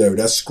Micktionary.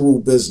 That's screw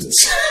business.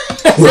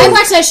 I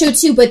watch that show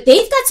too, but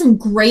they've got some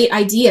great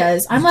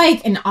ideas. I'm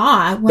like in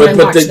awe when I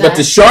watch that. But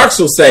the sharks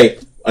will say,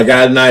 I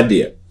got an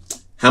idea.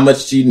 How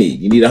much do you need?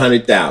 You need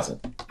 100,000.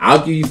 I'll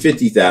give you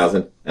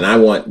 50,000, and I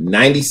want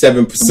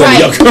 97% of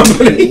your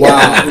company. Wow,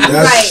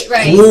 that's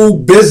Right. screw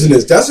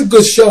business. That's a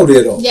good show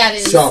there, though. Yeah,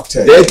 it is. Shark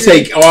Tank. They'll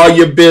take all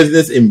your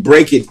business and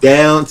break it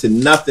down to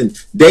nothing.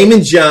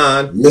 Damon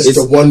John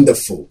Mr.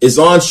 Wonderful. is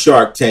on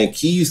Shark Tank.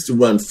 He used to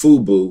run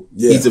FUBU.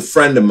 Yeah. He's a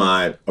friend of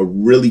mine, a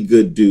really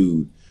good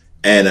dude,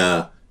 and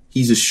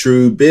he's a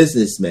shrewd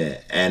businessman.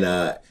 And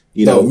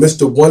No,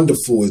 Mr.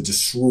 Wonderful is the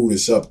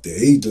shrewdest up there.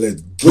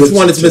 which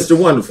one is Mr.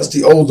 Wonderful? That's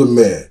the older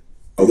man.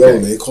 Okay.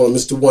 They call him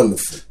Mr.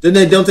 Wonderful.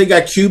 Don't they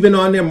got Cuban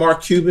on there?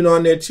 Mark Cuban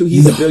on there too.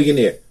 He's a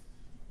billionaire.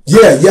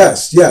 Yeah,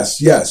 yes.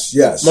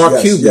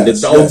 Mark Cuban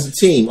that owns the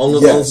team,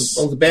 owns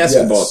the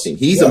basketball team.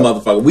 He's a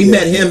motherfucker. We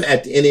met him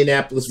at the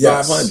Indianapolis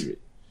 500.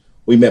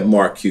 We met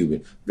Mark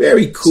Cuban.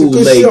 Very cool,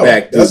 laid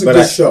back dude. That's a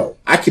good show.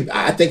 I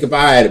think if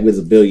I was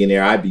a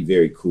billionaire, I'd be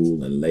very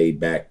cool and laid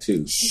back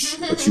too.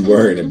 What you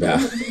worried about?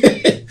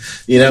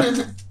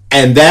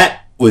 And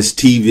that was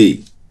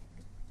TV.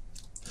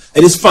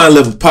 And this Final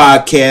Level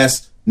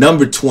Podcast,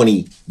 number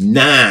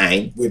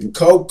 29. With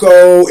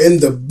Coco in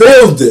the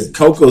building.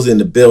 Coco's in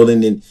the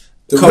building. And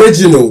The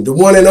original, the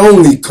one and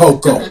only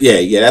Coco.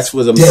 Yeah, that's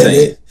what I'm Damn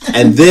saying. it.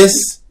 And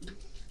this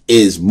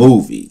is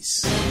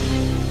movies.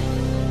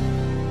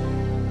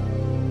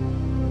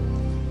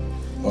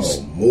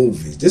 Oh,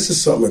 movies. This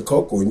is something in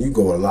Coco, and you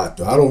go a lot,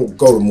 though. I don't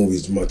go to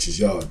movies as much as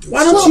y'all do.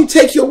 Why don't you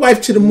take your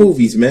wife to the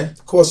movies, man?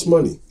 It costs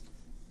money.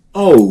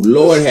 Oh,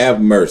 Lord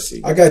have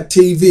mercy. I got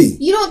TV.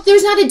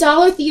 There's not a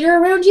dollar theater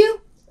around you?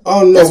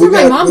 Oh, no. That's where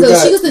my mom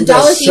goes. She goes to the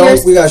dollar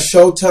theaters. We got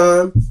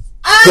Showtime. We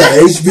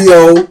got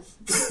HBO.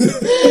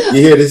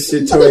 You hear this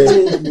shit, Tori?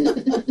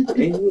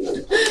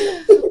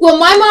 Well,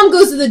 my mom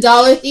goes to the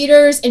dollar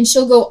theaters, and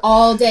she'll go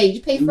all day.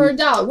 You pay for $1.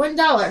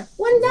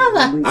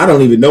 $1. I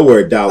don't even know where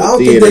a dollar I don't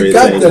theater think they is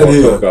got that anymore,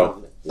 here. Coco.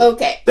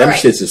 Okay. Them all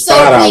right. shits is So,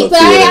 $5 but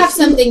I theaters. have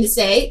something to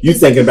say. You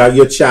thinking about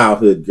your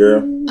childhood,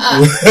 girl.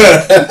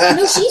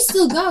 No, she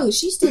still goes.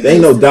 She still There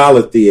ain't goes. no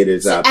dollar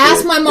theaters out there.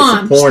 Ask my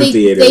mom. It's a porn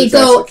theater. They if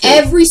that's go the case.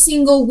 every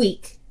single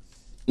week.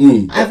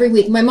 Every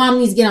week. My mom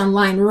needs to get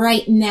online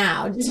right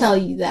now to tell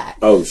you that.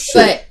 Oh,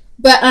 shit.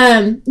 But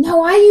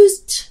no,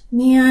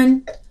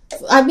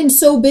 I've been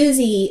so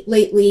busy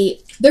lately.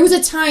 There was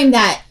a time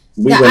that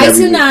Ice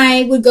and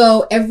I would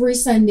go every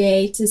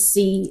Sunday to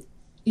see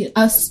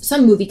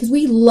some movie because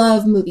we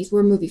love movies.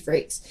 We're movie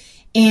freaks.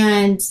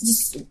 And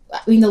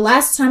the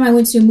last time I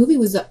went to a movie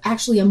was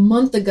actually a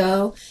month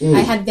ago. I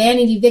had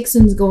Vanity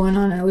Vixens going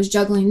on, and I was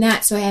juggling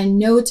that, so I had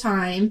no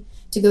time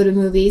to go to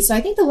movies. So I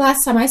think the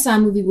last time I saw a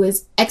movie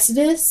was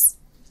Exodus.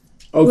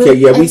 Okay,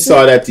 yeah, we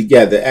saw that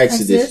together.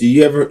 Exodus.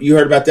 You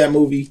heard about that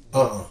movie?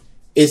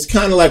 It's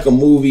kind of like a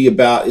movie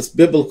it's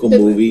biblical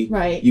movie.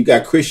 Right. You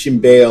got Christian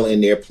Bale in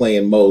there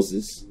playing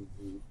Moses.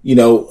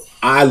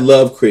 I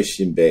love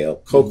Christian Bale.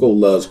 Coco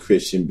loves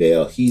Christian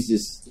Bale. He's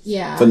just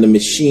from The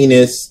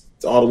Machinist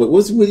all the way.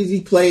 What did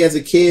he play as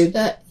a kid?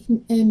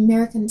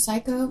 American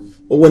Psycho.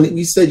 Well, when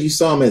you said you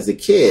saw him as a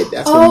kid,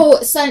 that's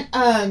Sun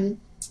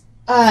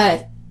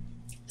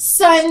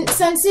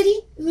City.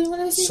 What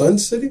I was saying? Sun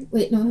City?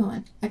 Wait, no, hold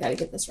on. I gotta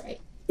get this right.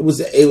 It was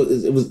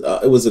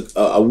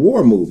a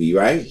war movie,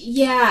 right?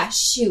 Yeah,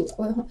 shoot.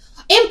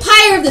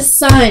 Empire of the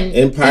Sun.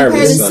 Empire of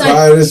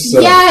the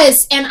Sun.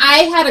 Yes, and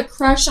I had a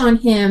crush on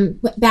him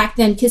back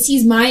then because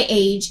he's my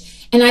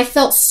age, and I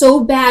felt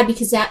so bad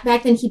because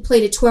back then he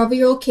played a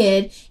 12-year-old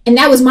kid, and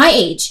that was my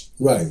age.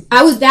 Right.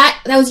 I was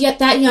that was yet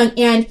that young,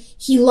 and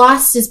he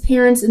lost his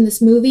parents in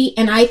this movie,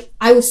 and I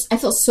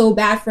felt so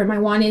bad for him. I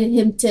wanted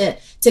him to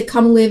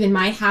come live in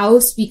my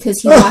house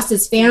because he lost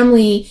his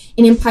family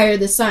in Empire of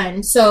the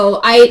Sun.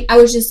 So I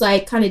was just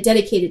like kind of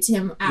dedicated to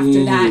him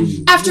after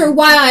that. After a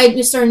while, I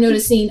just started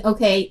noticing,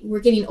 okay,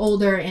 we're getting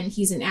older, and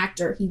he's an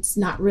actor. He's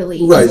not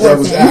really right. That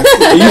was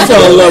acting. You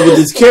fell in love with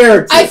his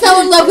character. I fell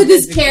in love with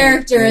his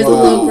character as a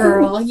little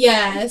girl.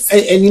 Yes,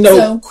 and you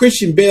know,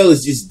 Christian Bale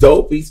is just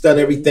dope. He's done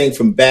everything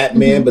from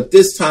Batman, but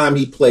this time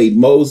he played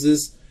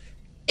Moses.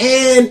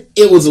 And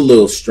it was a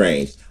little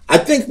strange. I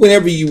think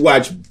whenever you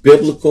watch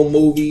biblical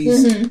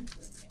movies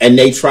and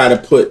they try to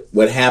put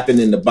what happened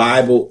in the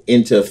Bible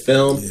into a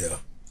film, a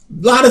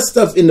lot of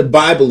stuff in the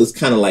Bible is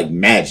kind of like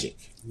magic.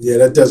 Yeah,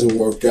 that doesn't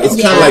work out.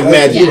 It's kind of like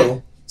magic. You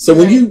know? So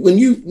when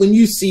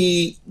you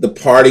see the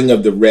parting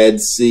of the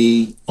Red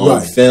Sea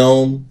on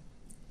film,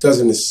 it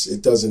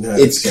doesn't have.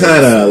 It's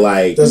kind of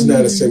like doesn't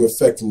have the same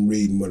effect from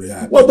reading what it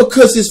happened. Well,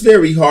 because it's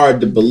very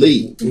hard to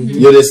believe.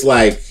 You're just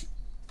like,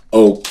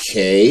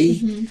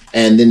 okay,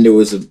 and then there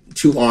was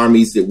two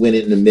armies that went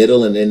in the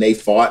middle, and then they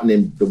fought, and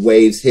then the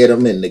waves hit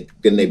them, and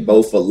then they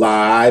both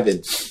alive,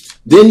 and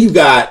then you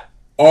got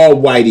all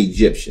white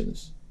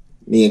Egyptians.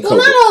 Me and Coco.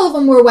 Well, not all of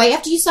them were white.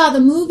 After you saw the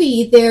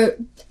movie, the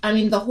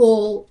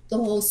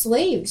whole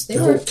slaves. They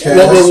were.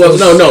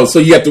 No. So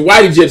you got the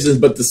white Egyptians,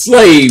 but the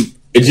slave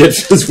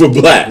Egyptians were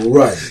black.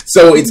 Right.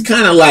 So it's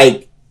kind of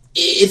like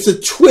it's a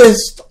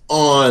twist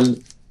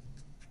on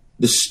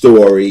the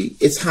story.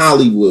 It's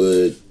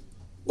Hollywood.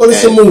 Well,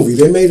 it's a movie.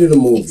 They made it a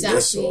movie. Exactly.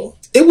 That's all.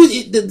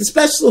 The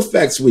special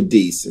effects were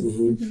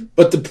decent,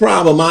 but the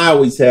problem I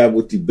always have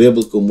with the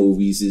biblical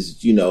movies is,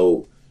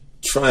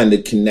 trying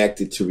to connect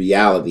it to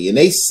reality, and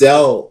they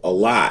sell a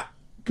lot,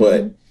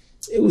 but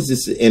it was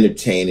just an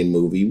entertaining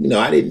movie.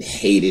 I didn't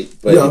hate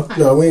it, but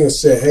no, we ain't gonna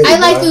say hate. I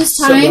like those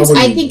times.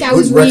 I think I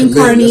was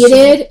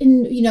reincarnated,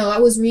 and I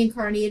was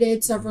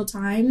reincarnated several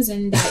times,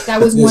 and that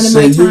was one of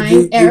my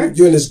times.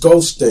 You're in this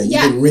ghost thing.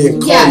 Yeah, you've been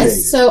reincarnated.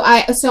 Yes. So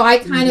I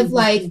kind of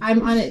like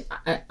I'm on it.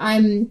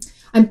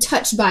 I'm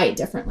touched by it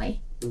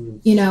differently.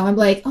 I'm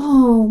like,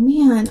 oh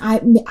man, I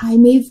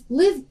may have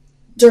lived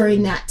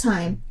during that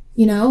time.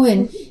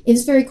 And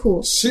it's very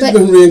cool. She's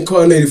been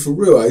reincarnated for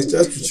real. That's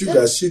what you got.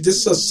 This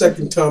is her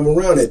second time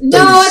around at 36. No,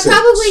 I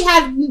probably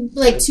had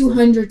like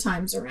 200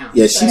 times around.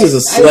 Yeah, she was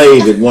a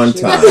slave at one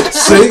time.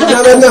 See,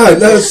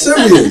 no,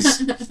 serious.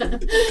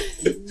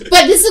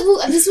 But this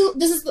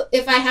is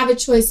if I have a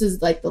choice, this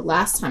is like the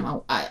last time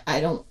I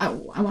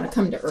want to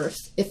come to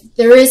Earth. If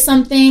there is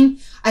something,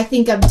 I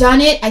think I've done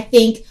it. I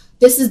think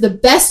this is the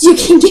best you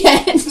can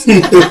get.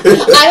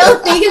 I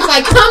don't think if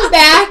I come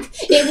back,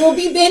 it will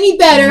be any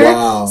better.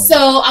 Wow.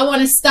 So I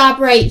want to stop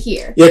right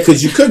here. Yeah,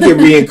 because you could get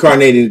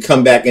reincarnated and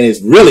come back and it's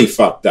really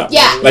fucked up.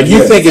 Yeah. Like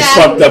you think it's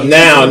fucked up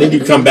now, and then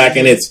you come back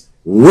and it's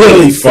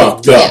really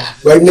fucked up. Yeah.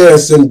 Right now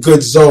it's in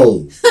good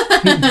zone.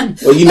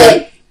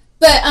 Well,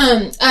 But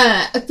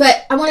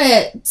I want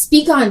to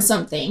speak on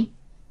something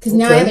because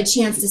now I have a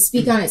chance to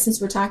speak on it since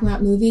we're talking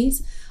about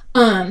movies.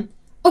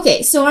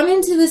 Okay, so I'm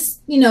into this,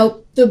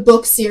 the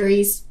book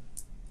series,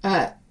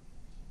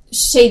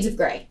 Shades of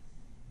Grey.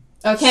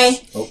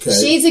 Okay?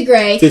 Shades of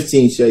Grey.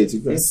 15 Shades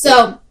of Grey.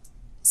 So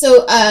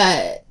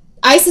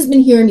Ice has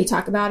been hearing me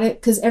talk about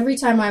it because every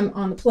time I'm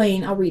on the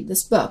plane, I'll read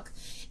this book.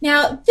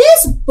 Now,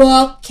 this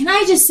book, can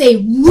I just say,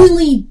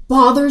 really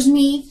bothers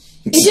me.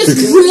 It just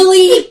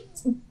really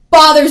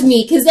bothers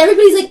me because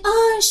everybody's like,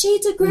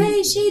 Shades of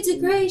Grey, Shades of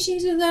Grey,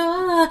 Shades of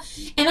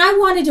Grey, and I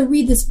wanted to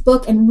read this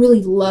book and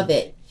really love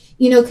it.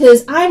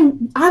 Because I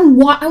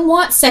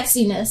want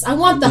sexiness. I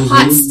want the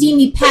hot,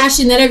 steamy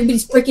passion that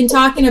everybody's freaking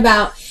talking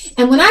about.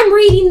 And when I'm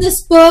reading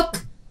this book,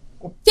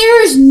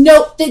 there's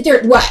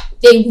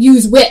they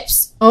use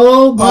whips.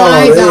 Oh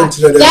my God.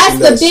 That's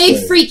the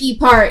big freaky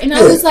part. And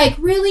I was like,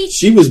 really?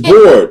 She was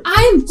bored.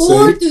 I'm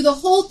bored through the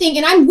whole thing.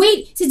 And I'm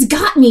waiting. It's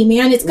got me,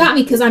 man. It's got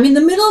me because I'm in the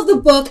middle of the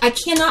book. I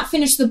cannot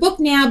finish the book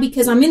now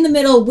because I'm in the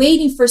middle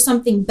waiting for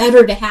something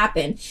better to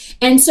happen.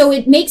 And so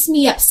it makes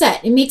me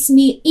upset. It makes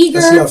me eager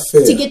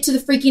to get to the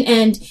freaking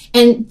end.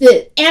 And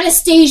the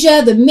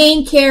Anastasia, the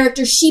main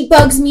character, she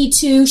bugs me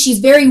too. She's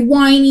very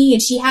whiny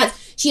and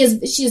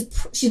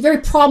she's very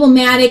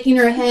problematic in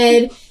her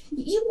head.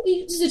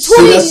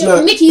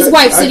 Mickey's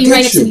wife sitting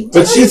right next to me.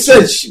 But she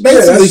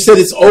basically said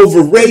it's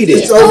overrated.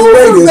 It's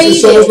overrated.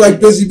 It's almost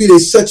like Busy Bee. They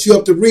set you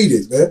up to read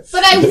it, man.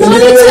 But I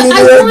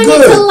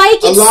wanted to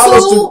like it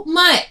so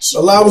much.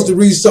 Allow us to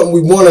read something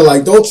we want to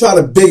like. Don't try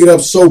to big it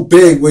up so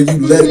big where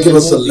you give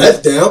us a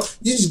letdown.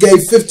 You just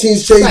gave 15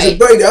 Shades of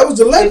Grey. That was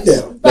a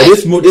letdown. But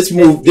this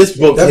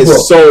book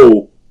has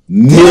sold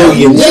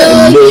millions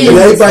and millions. And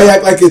everybody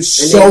act like it's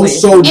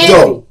so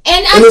dope.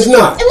 And it's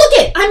not. And look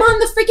it, I'm on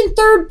the freaking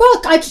third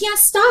book. I can't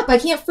stop. I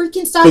can't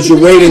freaking stop. Because you're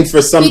waiting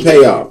for some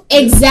payoff.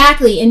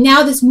 Exactly. And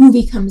now this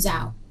movie comes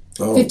out.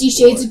 50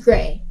 Shades of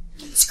Grey.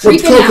 It's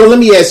creeping out. Coco, let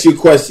me ask you a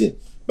question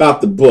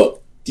about the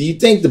book. Do you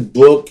think the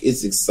book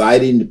is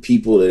exciting to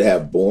people that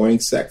have boring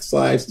sex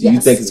lives? Do you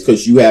think it's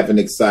because you have an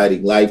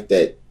exciting life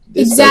that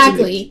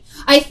Exactly.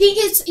 I think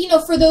it's,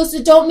 for those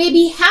that don't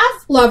maybe have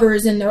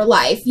lovers in their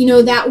life,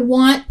 that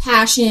want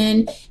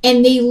passion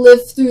and they live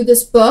through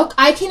this book,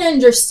 I can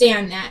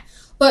understand that.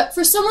 But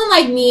for someone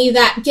like me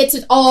that gets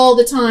it all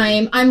the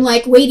time, I'm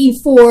like waiting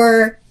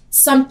for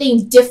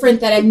something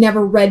different that I've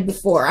never read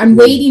before. I'm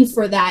waiting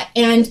for that.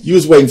 And you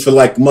was waiting for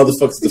like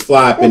motherfuckers to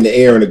fly up in the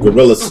air in a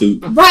gorilla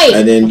suit. Right.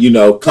 And then,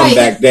 come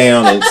back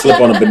down and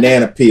slip on a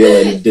banana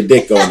peel and the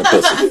dick go in the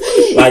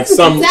pussy. Like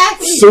some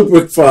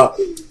super fuck.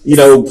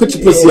 Put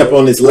your pussy up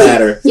on this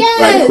ladder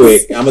right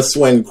quick. I'm going to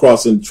swing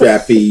across some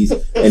trapeze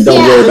and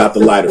don't worry about the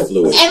lighter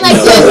fluid. And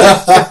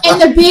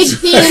and the big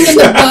thing in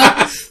the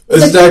book.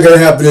 It's not going to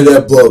happen in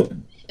that book.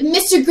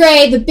 Mr.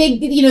 Gray, the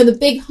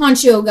big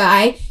honcho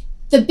guy,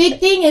 the big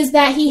thing is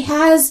that he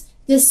has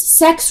this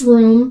sex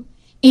room,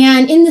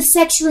 and in the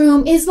sex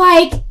room is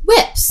like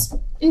whips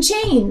and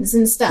chains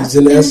and stuff. He's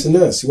in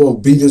SNS. He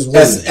won't beat his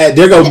woman.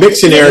 There go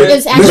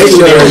Micktionary.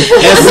 Micktionary.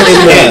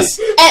 S&S.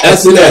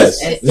 S&S.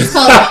 It's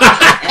called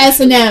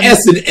S&M.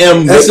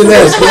 S&M.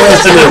 SNS.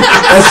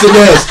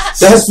 SNS.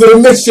 That's for the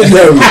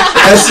Micktionary.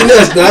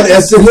 SNS, not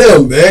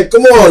S&M, man.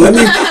 Come on,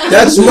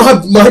 that's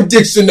my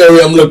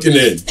dictionary I'm looking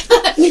in.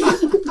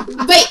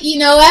 But you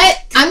know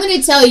what? I'm going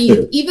to tell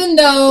you, even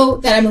though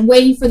that I've been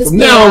waiting for this. From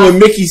now on, when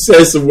Mickey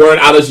says the word,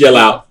 I'll just yell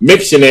out,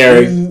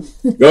 Micktionary.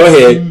 Go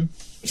ahead.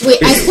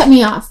 Wait, Ice cut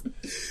me off.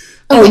 Okay.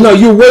 Oh, no,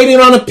 you're waiting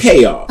on a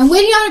payoff. I'm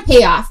waiting on a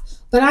payoff,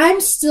 but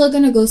I'm still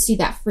going to go see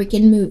that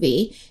freaking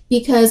movie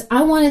because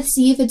I want to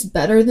see if it's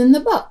better than the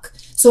book.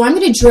 So I'm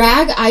going to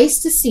drag Ice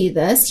to see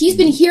this. He's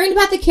been hearing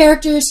about the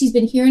characters. He's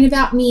been hearing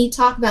about me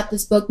talk about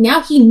this book.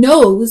 Now he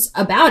knows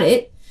about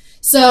it.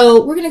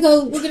 So we're going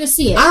to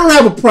see it. I don't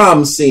have a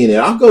problem seeing it.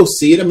 I'll go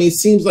see it. I mean, it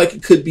seems like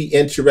it could be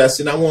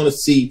interesting. I want to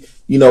see,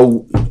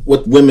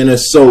 what women are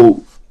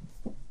so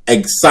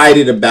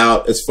excited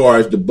about as far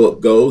as the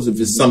book goes. If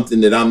it's something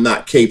that I'm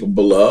not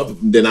capable of,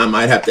 then I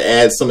might have to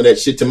add some of that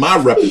shit to my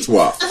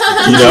repertoire.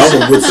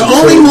 The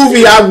only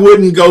movie I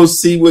wouldn't go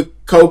see with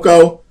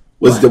Coco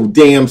was the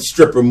damn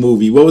stripper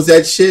movie. What was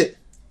that shit?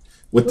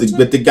 With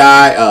the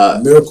guy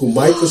Miracle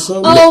Mike or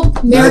something? Oh,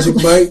 Magic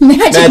Mike?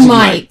 Magic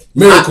Mike.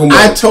 Miracle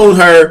Mike. I told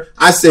her,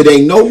 I said,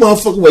 ain't no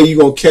motherfucking way you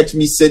gonna catch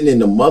me sitting in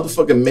the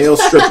motherfucking male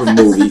stripper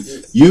movie.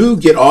 You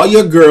get all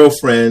your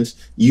girlfriends,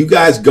 you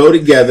guys go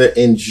together,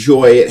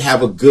 enjoy it,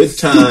 have a good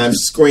time,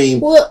 scream.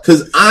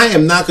 Because I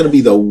am not going to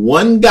be the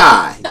one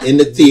guy in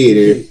the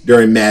theater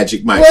during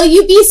Magic Mike. Well,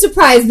 you'd be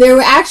surprised. There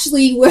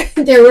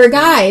were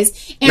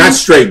guys. And, not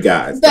straight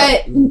guys.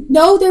 But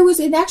no, there's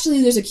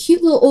a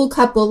cute little old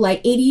couple,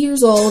 like 80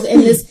 years old,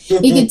 and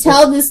you could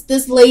tell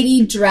this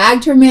lady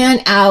dragged her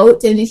man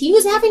out, and he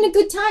was having a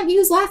good time. He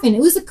was laughing.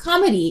 It was a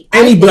comedy.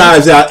 Any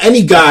guys out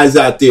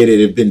there that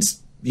have been,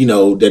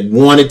 that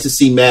wanted to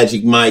see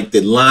Magic Mike,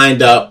 that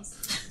lined up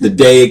the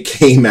day it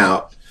came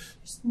out.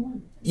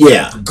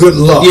 Yeah. Good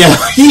luck.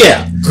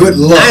 Yeah. Good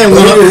luck.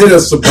 Hit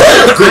us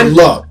about good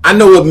luck. I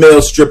know what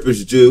male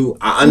strippers do.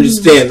 I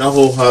understand the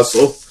whole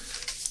hustle.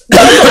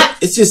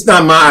 It's just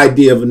not my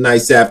idea of a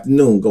nice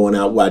afternoon going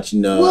out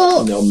watching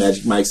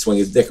Magic Mike swing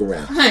his dick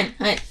around. Hun.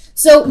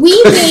 So we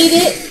made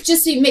it,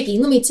 just so Mickey,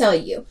 let me tell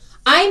you.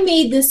 I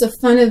made this a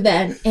fun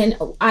event, and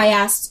I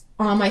asked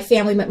my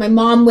family, my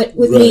mom went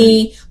with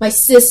me, my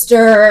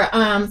sister,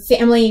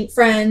 family,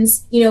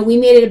 friends. We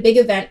made it a big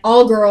event,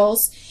 all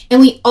girls,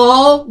 and we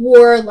all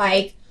wore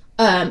like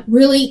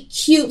really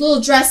cute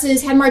little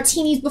dresses, had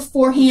martinis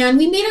beforehand.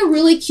 We made a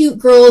really cute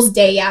girls'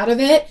 day out of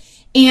it,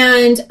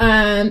 and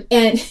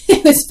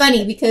it was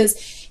funny because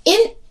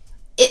the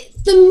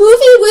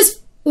movie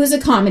was a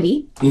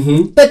comedy,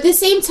 but at the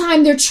same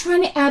time they're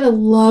trying to add a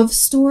love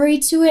story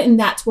to it, and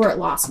that's where it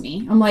lost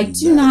me. I'm like,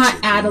 do not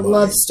add a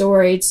love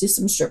story to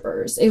some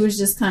strippers. It was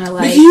just kind of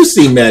like, you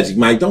see Magic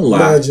Mike, don't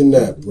lie. Imagine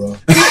that, bro.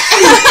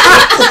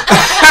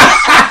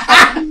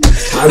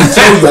 I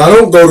tell you, I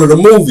don't go to the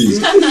movies.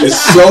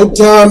 It's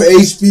Showtime,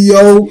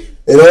 HBO,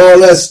 and all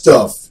that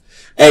stuff.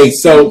 Hey,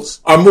 so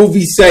our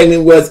movie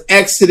segment was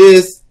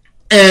Exodus,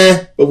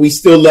 but we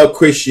still love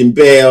Christian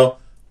Bale.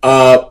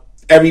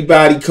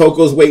 Everybody,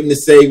 Coco's waiting to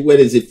say,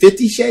 what is it,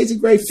 50 Shades of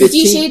Grey?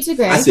 50 Shades of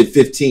Grey. I said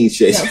 15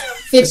 Shades. No,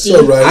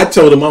 50. Right. I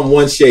told him I'm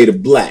one shade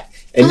of black.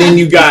 And then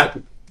we got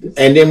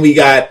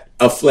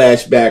a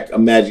flashback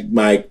of Magic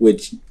Mike,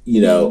 which,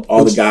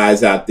 all the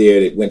guys out there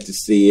that went to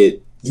see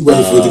it. You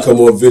waiting for it to come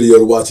on video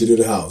to watch it in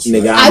the house.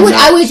 Right?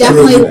 I would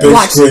definitely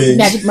watch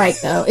Magic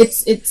Mike though.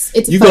 It's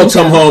you gonna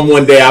come home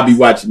one day, I'll be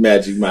watching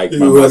Magic Mike by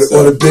myself.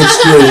 On a big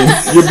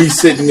screen. You'll be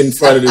sitting in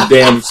front of the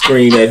damn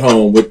screen at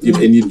home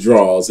in your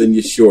drawers and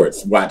your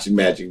shorts watching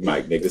Magic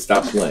Mike, nigga.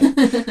 Stop playing.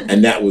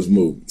 And that was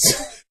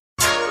movies.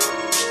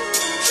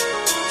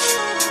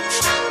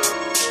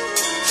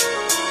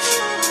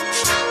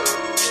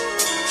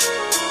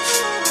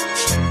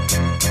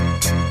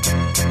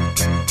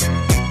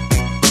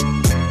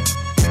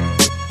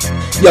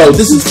 Yo,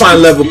 this is Final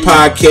Level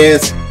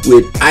Podcast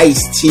with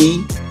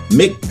Ice-T,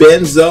 Mick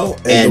Benzo,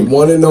 and the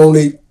one and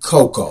only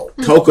Coco.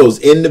 Coco's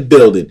in the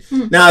building.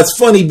 Now, it's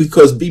funny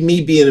because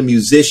me being a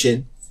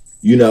musician,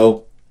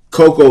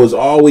 Coco is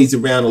always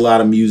around a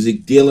lot of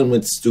music, dealing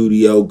with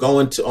studio,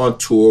 going on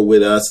tour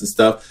with us and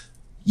stuff.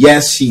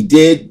 Yes, she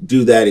did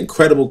do that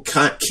incredible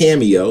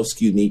cameo,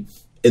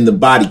 in the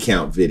Body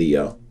Count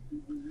video.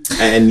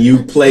 And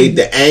you played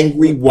the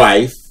angry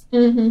wife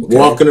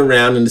walking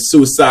around in the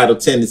Suicidal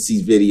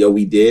Tendencies video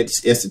we did.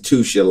 It's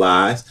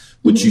institutionalized,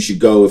 which you should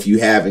go, if you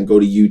haven't, go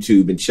to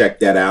YouTube and check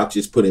that out.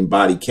 Just put in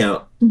Body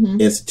Count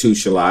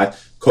institutionalized.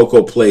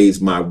 Coco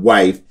plays my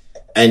wife,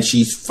 and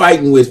she's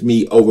fighting with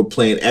me over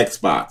playing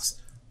Xbox.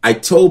 I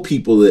told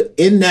people that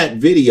in that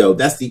video,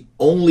 that's the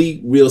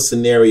only real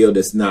scenario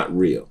that's not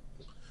real.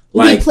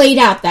 Like, we played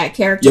out that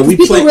character. Yeah,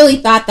 people really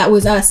thought that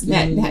was us.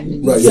 Right, y'all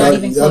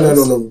not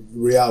on the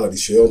reality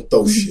show.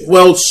 Don't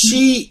throw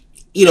shit.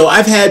 Well,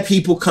 I've had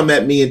people come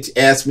at me and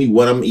ask me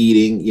what I'm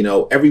eating.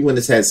 Everyone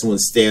has had someone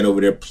stand over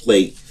their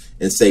plate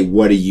and say,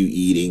 "What are you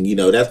eating?"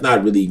 That's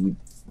not really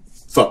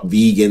fuck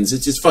vegans.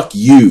 It's just fuck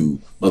you,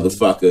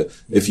 motherfucker,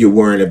 if you're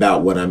worrying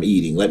about what I'm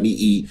eating. Let me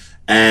eat.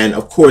 And,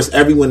 of course,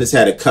 everyone has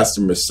had a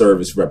customer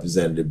service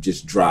representative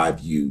just drive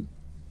you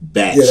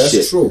bad shit. Yeah,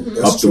 that's true.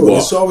 That's true.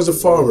 It's always a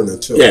foreigner,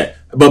 too. Yeah.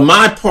 But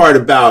my part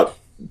about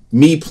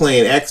me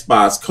playing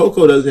Xbox,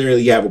 Coco doesn't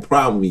really have a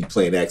problem with me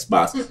playing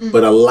Xbox,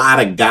 but a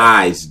lot of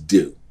guys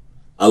do.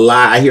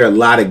 I hear a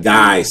lot of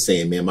guys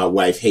saying, man, my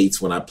wife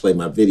hates when I play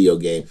my video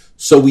game.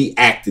 So we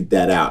acted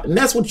that out. And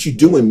that's what you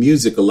do in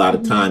music a lot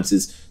of times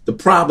is the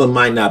problem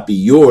might not be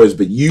yours,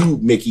 but you,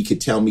 Mickey,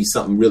 could tell me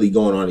something really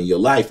going on in your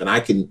life, and I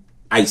can,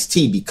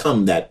 Ice-T,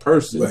 become that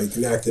person. Right, you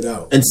can act it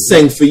out. And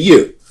sing for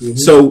you.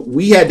 So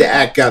we had to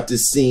act out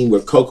this scene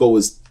where Coco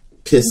was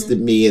pissed at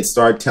me and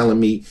started telling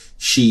me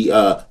she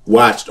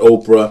watched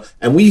Oprah.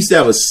 And we used to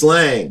have a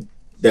slang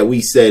that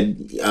we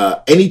said,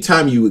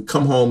 anytime you would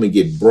come home and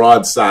get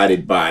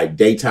broadsided by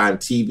daytime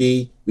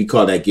TV, we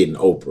call that getting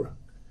Oprah.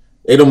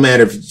 It don't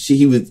matter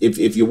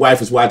if your wife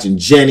was watching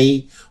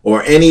Jenny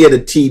or any of the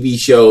TV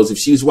shows, if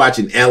she was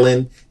watching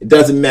Ellen, it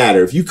doesn't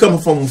matter. If you come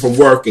home from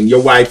work and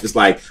your wife is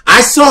like,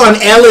 I saw on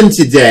Ellen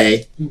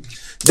today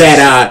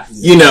that,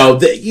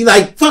 you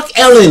like, fuck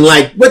Ellen,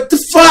 like, what the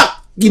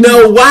fuck?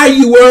 Why are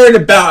you worried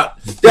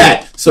about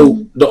that?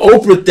 So the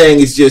Oprah thing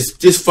is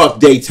just fuck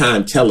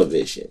daytime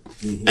television.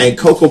 And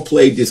Coco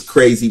played this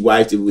crazy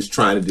wife that was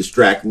trying to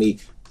distract me.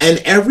 And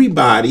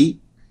everybody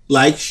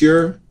likes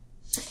your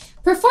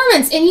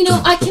performance. And,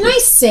 can I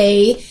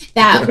say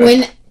that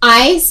when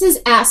Ice has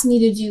asked me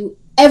to do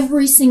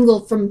every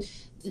single from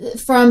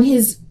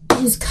his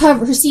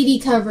cover, her CD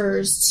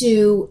covers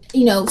to,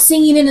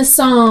 singing in a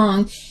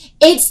song,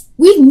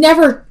 we've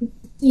never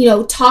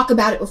talk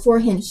about it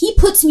beforehand. He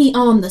puts me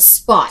on the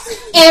spot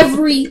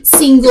every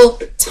single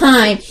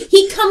time.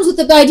 He comes with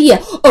the idea,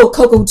 oh,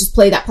 Coco, just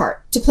play that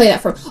part, to play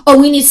that for him. Oh,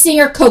 we need a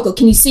singer, Coco,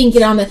 can you sing,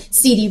 get on the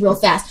CD real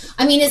fast?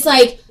 I mean, it's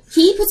like,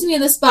 he puts me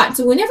on the spot.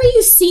 So whenever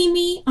you see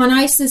me on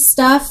Ice's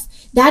stuff,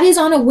 that is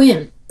on a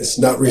whim. It's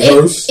not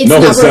rehearsed? It's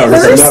not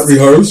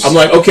rehearsed. I'm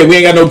like, okay, we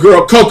ain't got no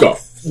girl, Coco.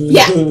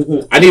 Yeah.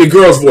 I need a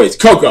girl's voice,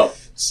 Coco.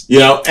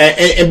 But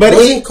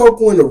wasn't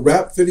Coco in a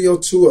rap video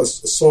too, a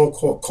song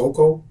called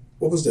Coco?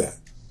 What was that?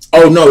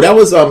 Oh no, that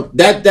was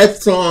that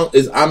song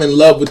is I'm in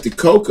love with the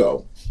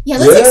Coco. Yeah,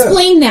 let's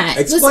explain that.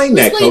 Explain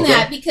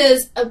that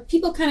because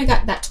people kind of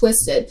got that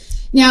twisted.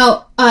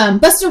 Now,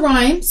 Busta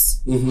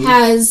Rhymes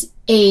has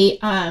a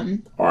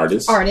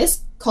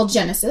artist called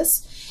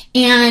Genesis,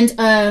 and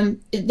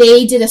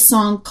they did a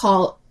song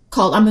called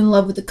 "I'm in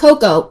Love with the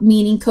Coco,"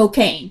 meaning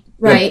cocaine,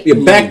 right?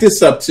 Yeah, back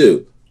this up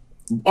too.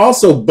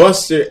 Also,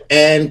 Buster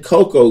and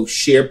Coco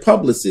share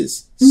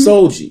publicists.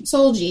 Soulji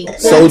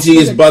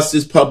is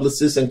Buster's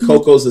publicist and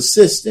Coco's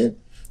assistant.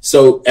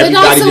 So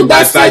everybody that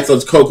buys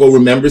titles, Coco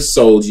remembers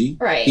Soulji.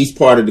 Right. He's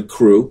part of the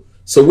crew.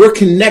 So we're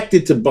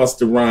connected to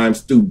Busta Rhymes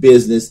through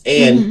business,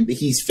 and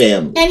he's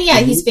family. And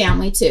he's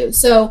family too.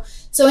 So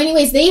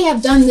anyways, they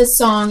have done this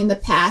song in the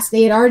past.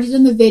 They had already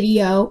done the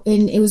video,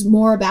 and it was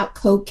more about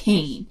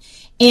cocaine.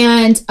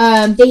 And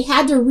they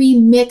had to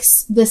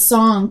remix the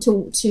song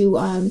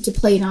to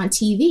play it on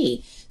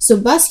TV. So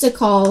Busta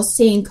calls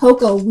saying,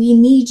 Coco, we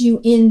need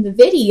you in the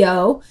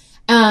video.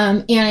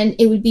 And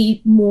it would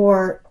be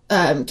more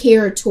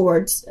catered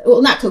towards,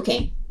 well, not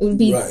cocaine. It would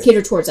be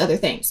catered towards other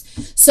things.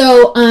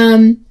 So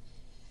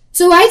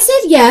I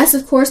said yes,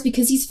 of course,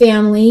 because he's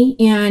family,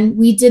 and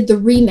we did the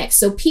remix.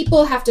 So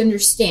people have to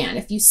understand,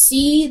 if you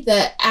see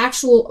the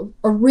actual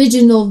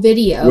original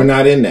video, we're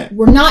not in that.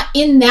 We're not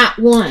in that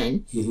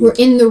one. We're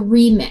in the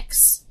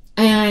remix.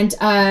 And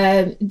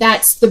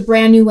that's the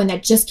brand new one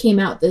that just came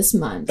out this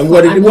month. And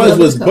what it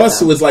was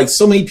Busta was like,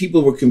 so many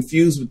people were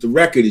confused with the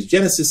record. Is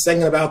Genesis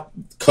singing about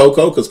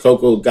Coco? Because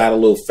Coco got a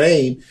little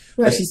fame.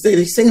 Right. And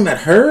he's singing about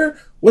her?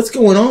 What's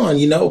going on,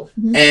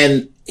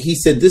 And he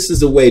said, this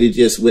is a way to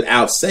just,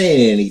 without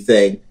saying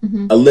anything,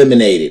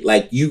 eliminate it.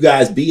 Like, you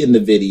guys be in the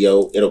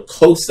video. It'll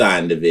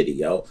co-sign the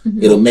video.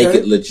 It'll make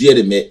it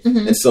legitimate.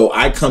 And so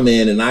I come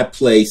in and I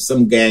play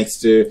some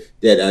gangster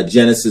that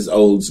Genesis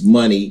owes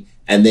money.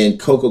 And then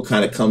Coco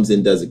kind of comes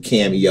in, does a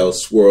cameo,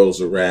 swirls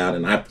around,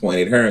 and I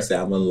point at her and say,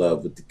 I'm in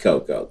love with the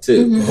Coco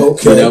too.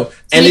 Okay.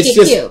 And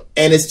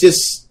it's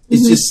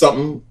just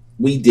something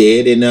we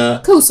did,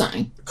 and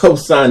co-sign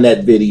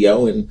that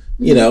video, and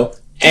you know,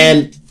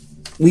 and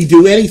we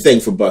do anything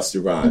for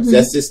Busta Rhymes.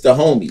 That's just the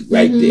homie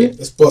right there.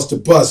 That's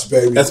Busta Bus,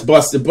 baby. That's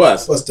Busta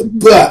Bus. Busta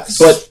Bus.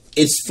 But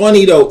it's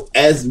funny though,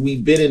 as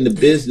we've been in the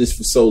business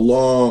for so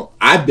long,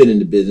 I've been in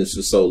the business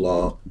for so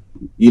long,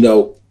 you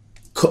know,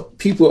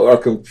 people are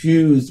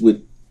confused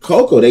with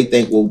Coco. They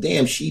think, well,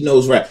 damn, she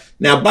knows rap.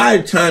 Now, by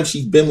the time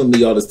she's been with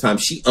me all this time,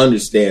 she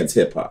understands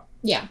hip hop.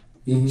 Yeah.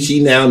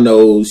 She now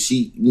knows.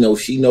 She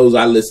knows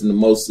I listen to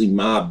mostly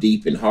Mobb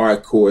Deep and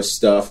hardcore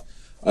stuff.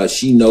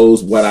 She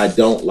knows what I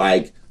don't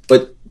like.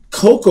 But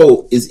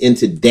Coco is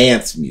into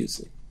dance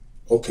music.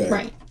 Okay.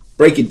 Right.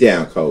 Break it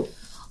down, Coco.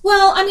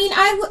 Well, I mean,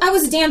 I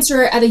was a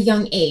dancer at a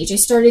young age. I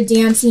started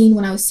dancing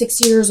when I was 6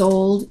 years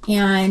old,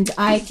 and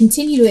I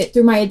continued it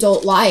through my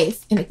adult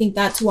life. And I think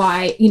that's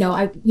why,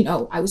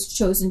 I was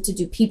chosen to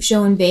do Peep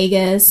Show in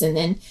Vegas and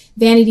then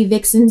Vanity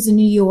Vixens in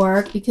New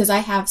York, because I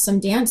have some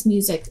dance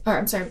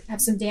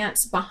have some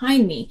dance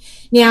behind me.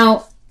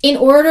 Now, in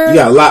order... You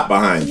got a lot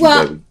behind you,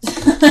 baby.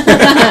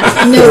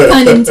 No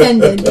pun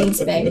intended.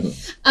 Thanks, babe.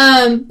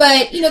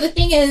 But, the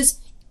thing is,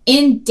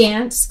 in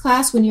dance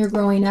class, when you're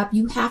growing up,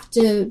 you have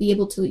to be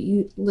able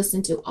to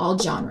listen to all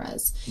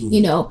genres,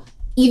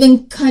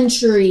 even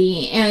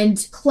country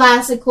and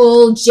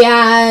classical,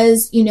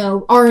 jazz,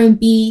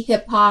 R&B,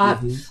 hip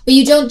hop, but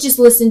you don't just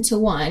listen to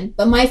one.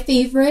 But my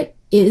favorite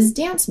is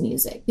dance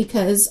music,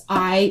 because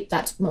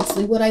that's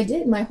mostly what I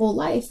did my whole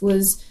life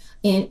was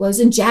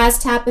in jazz,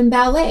 tap, and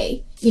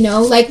ballet.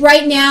 Like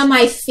right now,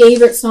 my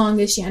favorite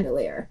song is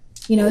Chandelier.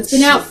 It's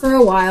been out for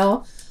a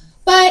while.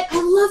 But I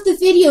love the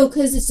video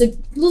because it's a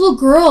little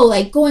girl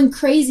like going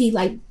crazy,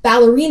 like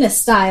ballerina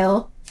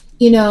style,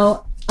 in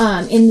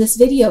this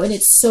video, and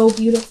it's so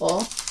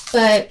beautiful.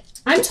 But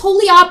I'm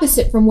totally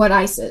opposite from what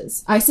Ice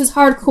is. Ice is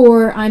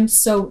hardcore. I'm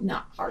so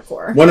not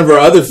hardcore. One of her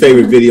other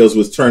favorite videos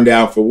was Turned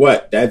Down for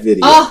What? That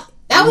video. Oh,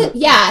 that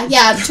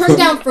was Turned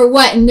Down for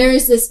What? And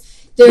there's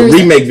the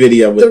remake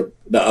video with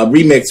the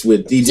remix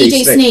with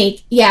DJ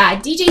Snake. Yeah,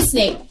 DJ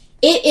Snake.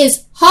 It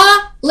is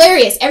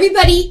hilarious.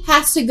 Everybody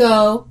has to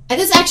go.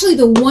 And this is actually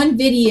the one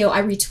video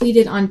I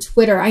retweeted on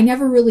Twitter. I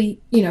never really,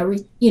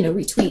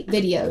 retweet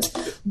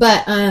videos.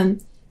 But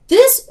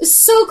this is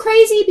so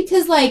crazy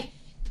because, like,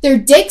 their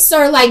dicks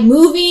are, like,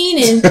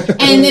 moving and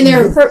then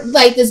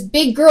this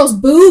big girl's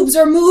boobs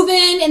are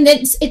moving, and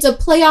then it's a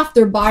play off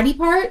their body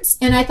parts.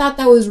 And I thought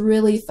that was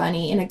really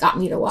funny, and it got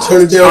me to watch.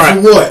 Turn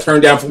down for what?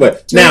 Turn down for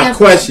what? Now,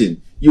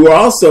 question. You were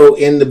also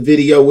in the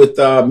video with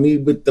me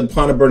with the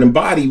Upon a Burning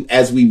Body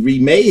as we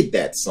remade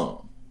that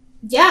song.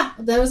 Yeah,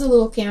 that was a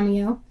little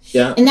cameo.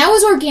 Yeah. And that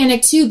was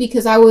organic, too,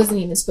 because I wasn't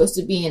even supposed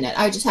to be in it.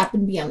 I just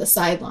happened to be on the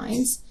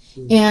sidelines.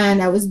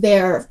 And I was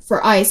there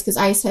for Ice, because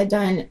Ice had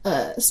done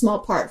a small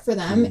part for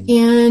them.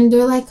 And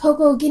they're like,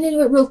 Coco, get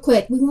into it real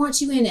quick. We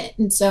want you in it.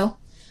 And so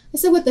I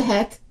said, what the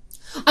heck?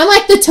 I'm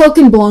like the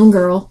token blonde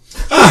girl.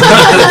 She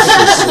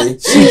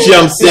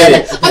jumps in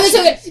it. I'm the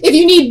token. If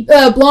you need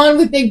blonde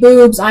with big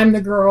boobs, I'm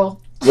the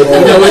girl. Well,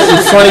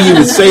 it's funny you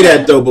would say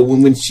that, though, but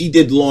when she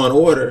did Law and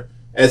Order,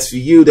 as for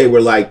you, they were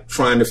like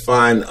trying to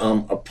find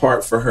a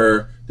part for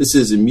her. This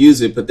isn't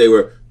music, but they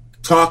were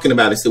talking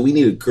about it. So we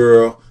need a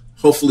girl,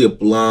 hopefully a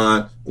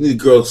blonde. We need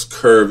a girl who's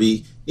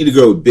curvy. We need a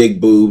girl with big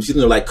boobs,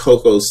 like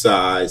Coco's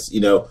size,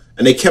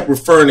 And they kept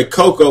referring to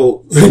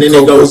Coco, and then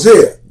they go,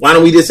 why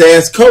don't we just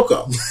ask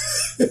Coco?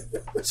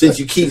 Since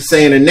you keep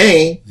saying her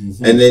name,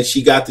 and then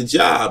she got the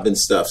job and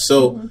stuff.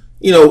 So,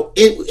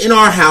 in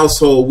our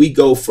household, we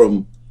go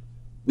from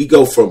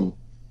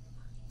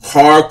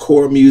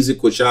hardcore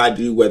music, which I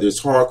do, whether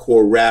it's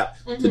hardcore rap,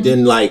 to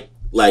then like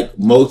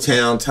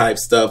Motown type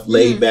stuff,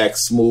 laid back,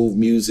 smooth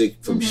music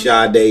from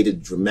Sade to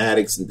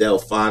Dramatics and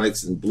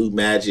Delphonics and Blue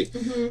Magic.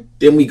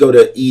 Then we go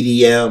to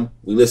EDM.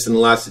 We listen to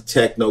lots of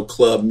techno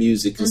club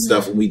music and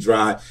stuff when we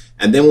drive.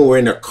 And then when we're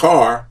in our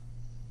car,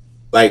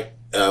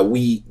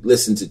 we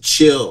listen to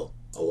chill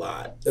a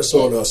lot. That's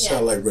on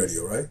satellite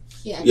radio, right?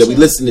 Yeah, we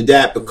listen to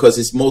that because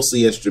it's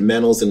mostly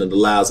instrumentals and it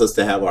allows us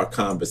to have our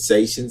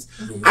conversations.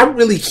 I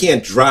really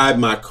can't drive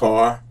my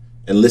car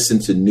and listen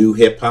to new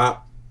hip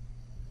hop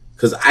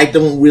because I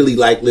don't really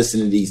like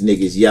listening to these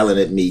niggas yelling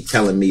at me,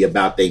 telling me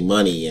about their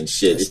money and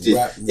shit.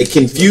 It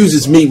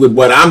confuses me with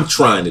what I'm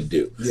trying to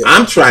do. Yeah.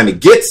 I'm trying to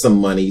get some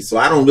money, so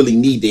I don't really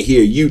need to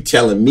hear you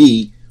telling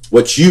me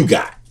what you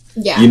got.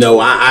 Yeah,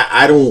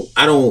 I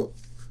don't.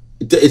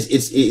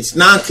 It's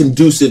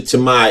non-conducive to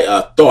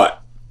my thought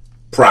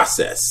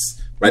process.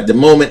 Right, the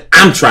moment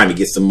I'm trying to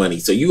get some money,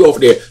 so you over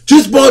there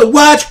just bought a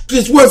watch,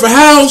 just worth a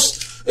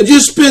house, and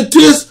just spent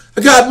this.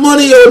 I got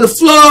money on the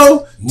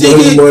floor.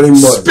 Money.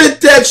 Spent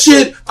that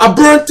shit. I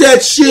burnt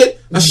that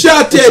shit. I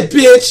shot that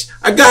bitch.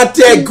 I got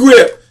that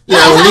grip. Yeah,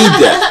 I don't need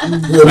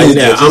that right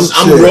now.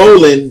 I'm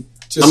rolling.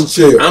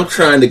 I'm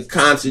trying to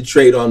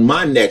concentrate on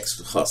my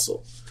next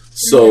hustle,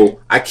 so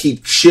I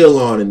keep chill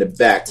on in the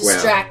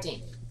background.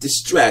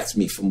 Distracts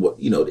me from what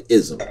the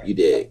ism. You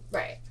dig?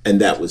 Right.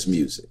 And that was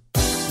music.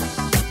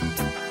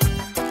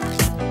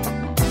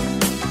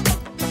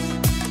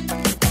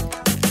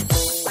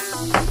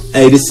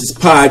 Hey, this is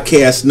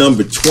podcast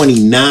number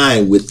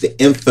 29 with the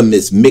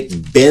infamous Mick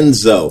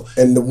Benzo.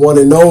 And the one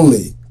and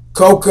only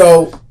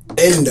Coco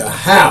in the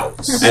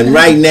house. And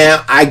right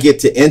now, I get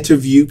to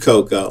interview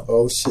Coco.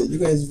 Oh, shit. You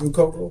going to interview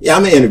Coco? Yeah,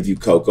 I'm going to interview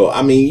Coco.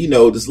 I mean, you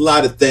know, there's a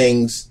lot of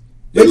things.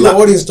 Maybe the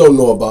audience don't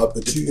know about,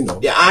 but you know.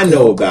 Yeah, I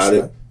know about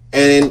it.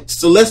 And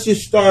so let's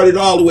just start it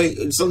all the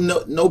way. So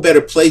no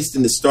better place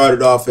than to start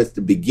it off at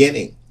the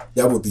beginning.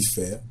 That would be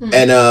fair.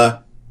 And,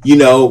 you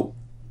know,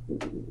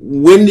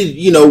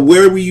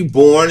 where were you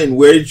born and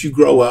where did you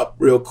grow up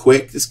real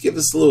quick? Just give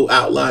us a little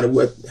outline of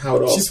how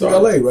it all She's started.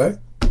 from LA, right?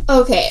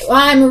 Okay, well,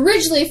 I'm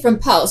originally from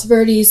Palos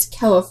Verdes,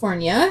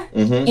 California,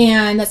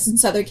 and that's in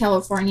Southern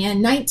California,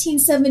 in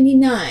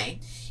 1979.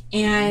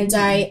 And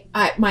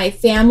my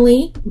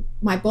family,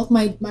 both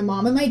my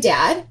mom and my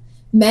dad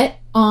met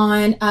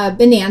on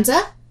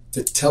Bonanza.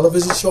 The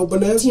television show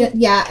Bonanza?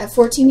 Yeah, at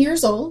 14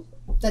 years old.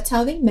 That's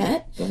how they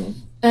met.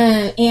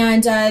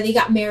 And they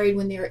got married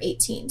when they were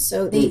 18.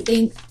 So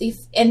they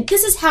and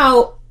this is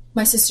how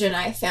my sister and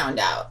I found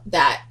out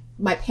that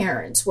my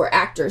parents were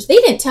actors. They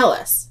didn't tell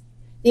us.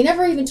 They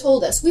never even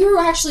told us. We were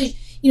actually,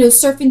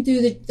 surfing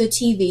through the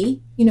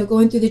TV,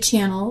 going through the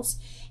channels,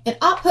 and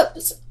up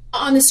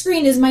on the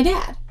screen is my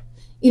dad,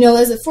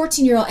 as a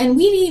 14-year-old, and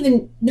we didn't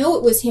even know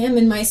it was him.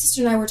 And my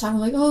sister and I were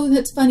talking like, "Oh,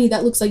 that's funny.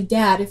 That looks like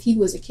Dad. If he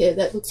was a kid,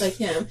 that looks like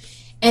him."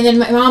 And then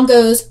my mom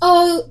goes,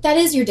 "Oh, that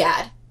is your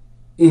dad."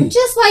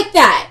 Just like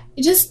that.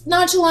 Just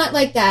nonchalant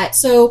like that.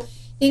 So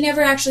they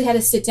never actually had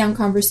a sit-down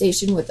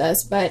conversation with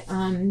us, but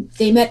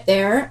they met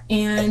there.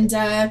 And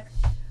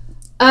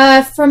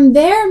from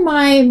there,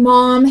 my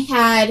mom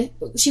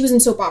she was in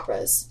soap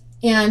operas.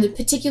 And at a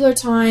particular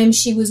time,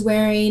 she was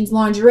wearing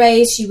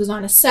lingerie. She was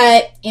on a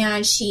set,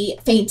 and she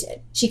fainted.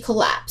 She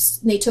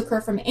collapsed. And they took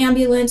her from an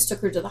ambulance,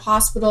 took her to the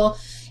hospital.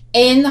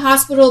 In the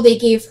hospital, they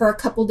gave her a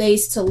couple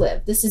days to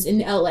live. This is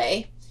in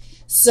L.A.,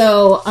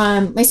 So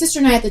my sister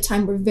and I at the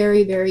time were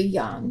very, very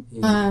young.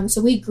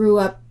 So we grew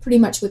up pretty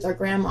much with our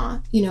grandma,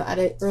 at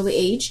an early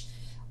age.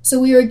 So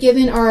we were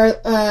given our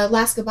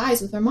last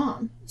goodbyes with our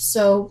mom.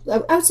 So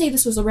I would say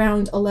this was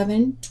around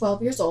 11,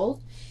 12 years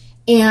old.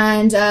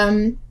 And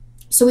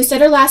so we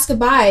said our last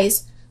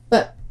goodbyes,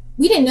 but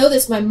we didn't know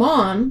this. My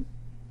mom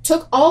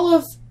took all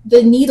of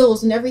the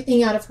needles and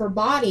everything out of her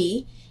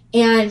body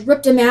and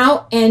ripped them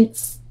out and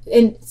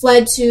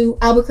fled to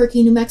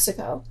Albuquerque, New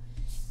Mexico.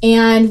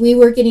 And we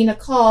were getting a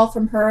call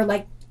from her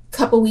like a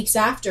couple weeks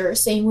after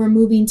saying we're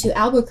moving to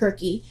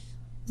Albuquerque.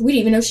 We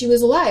didn't even know she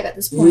was alive at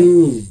this point.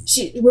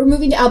 We're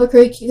moving to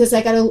Albuquerque because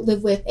I got to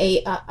live with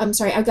I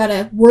got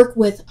to work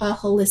with a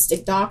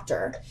holistic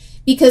doctor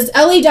because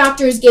LA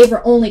doctors gave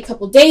her only a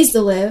couple days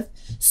to live.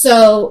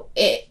 So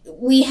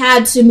we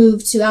had to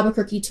move to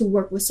Albuquerque to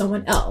work with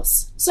someone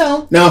else.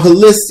 So now,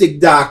 holistic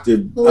doctor.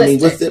 I mean,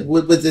 what's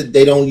it?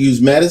 They don't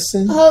use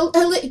medicine.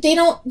 They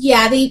don't.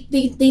 Yeah,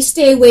 they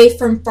stay away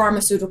from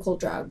pharmaceutical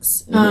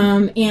drugs.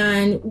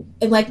 And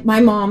like my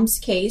mom's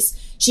case,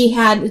 she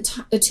had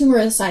a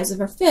tumor the size of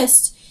her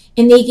fist,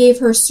 and they gave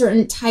her a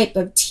certain type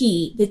of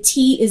tea. The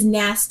tea is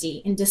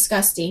nasty and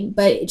disgusting,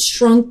 but it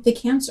shrunk the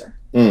cancer.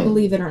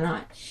 Believe it or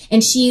not.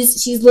 And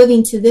she's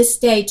living to this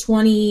day,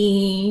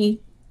 30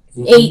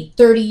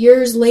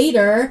 years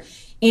later,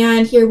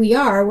 and here we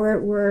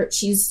are.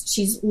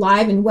 She's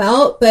live and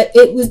well, but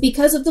it was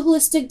because of the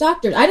holistic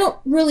doctor. I don't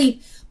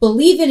really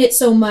believe in it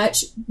so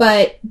much,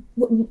 but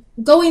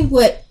going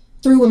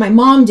through what my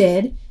mom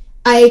did,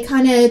 I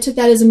kind of took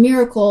that as a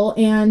miracle,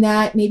 and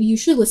that maybe you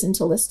should listen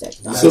to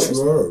holistic.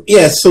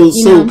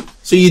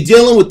 So you're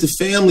dealing with the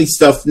family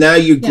stuff. Now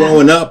you're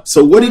growing up.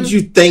 So what did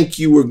you think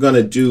you were going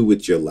to do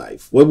with your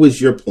life? What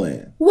was your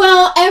plan?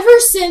 Well, ever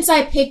since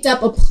I picked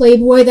up a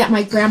Playboy that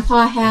my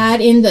grandpa had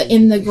in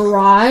the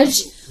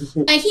garage,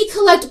 and he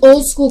collect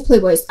old school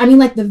Playboys. I mean,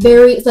 like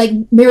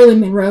Marilyn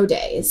Monroe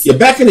days. Yeah,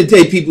 back in the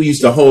day, people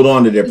used to hold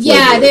on to their Playboys.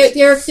 Yeah,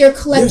 they're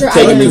collector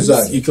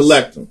items. You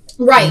collect them.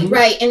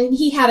 Right. And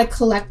he had a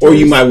collector. Or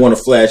you might want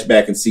to flash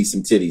back and see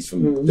some titties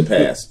from the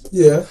past.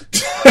 Yeah.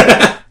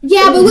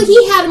 Yeah, but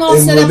he had them all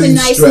set up and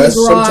nice in the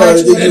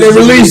garage. And they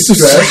release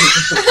stress.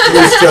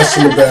 Stress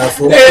in the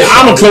bathroom. Hey,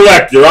 I'm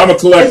a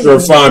collector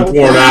of fine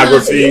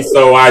pornography,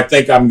 so I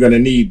think I'm going to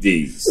need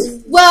these.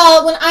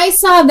 Well, when I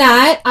saw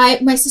that,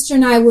 my sister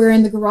and I were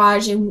in the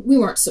garage, and we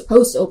weren't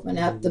supposed to open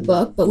up the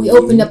book, but we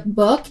opened up the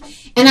book,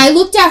 and I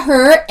looked at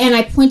her, and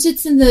I pointed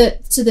to the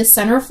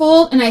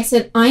centerfold, and I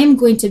said, "I am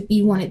going to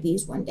be one of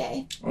these one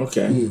day."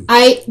 Okay.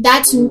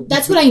 That's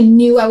what I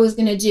knew I was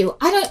going to do.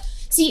 I don't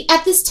see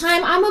at this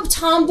time. I'm a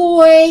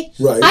tomboy.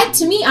 Right.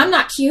 To me, I'm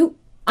not cute.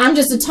 I'm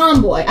just a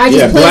tomboy.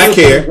 Black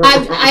hair.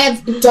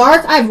 I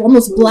have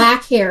almost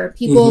black hair.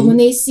 People, when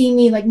they see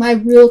me, like my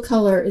real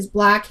color is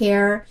black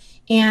hair.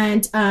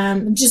 And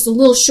I'm just a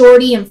little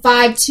shorty and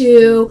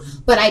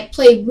 5'2", but I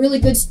played really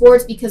good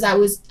sports because I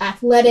was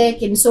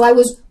athletic, and so I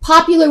was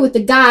popular with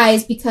the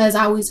guys because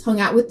I always hung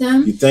out with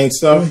them. You think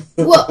so?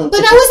 Well, but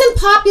I wasn't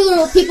popular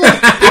with people.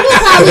 People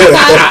probably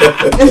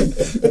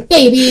thought,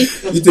 baby. You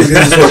think they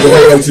just want to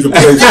hold on to the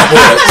play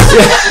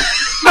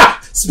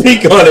sports?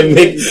 Speak on it,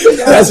 Mick.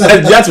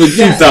 That's what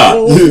you thought.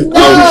 No.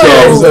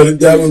 Okay.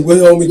 That was with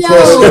homie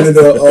Cross under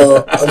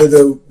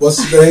the what's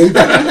his name?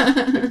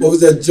 What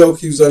was that joke?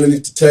 He was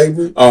underneath the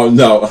table. Oh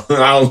no,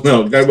 I don't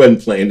know. I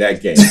wasn't playing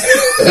that game.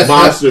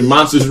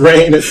 Monsters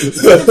reign.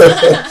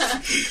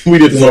 We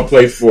just want to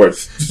play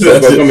sports. So,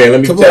 come here,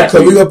 let me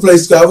tackle you. We're gonna play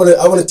Scott.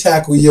 I want to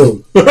tackle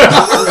you.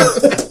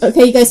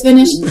 Okay, you guys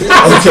finished?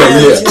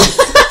 Okay, yeah.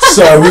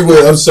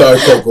 Sorry, I'm sorry,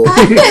 Coco.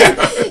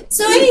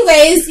 So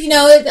anyways,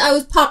 I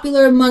was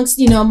popular amongst,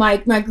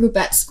 my group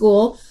at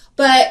school.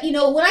 But, when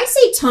I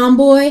say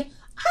tomboy,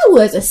 I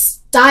was a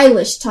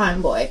stylish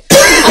tomboy.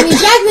 I mean,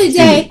 back in the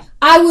day,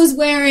 I was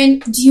wearing,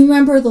 do you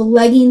remember the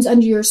leggings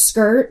under your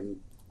skirt?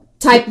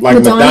 Type like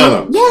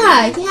Madonna.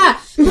 Yeah.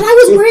 But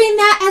I was wearing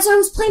that as I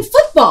was playing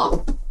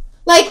football.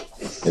 Like,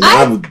 and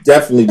I would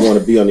definitely want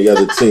to be on the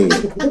other team.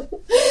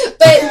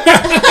 But,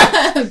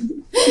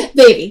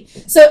 baby.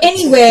 So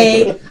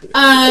anyway,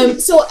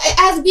 so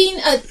as being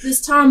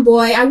this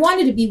tomboy, I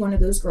wanted to be one of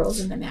those girls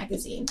in the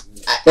magazine.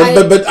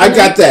 But I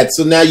got that.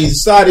 So now you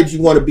decided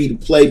you want to be the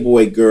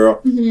Playboy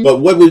girl. Mm-hmm. But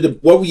what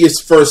were your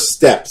first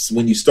steps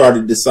when you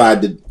started to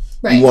decide that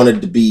you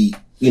wanted to be,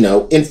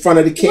 in front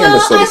of the camera?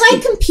 Well, I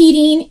like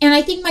competing, and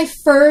I think my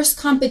first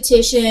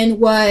competition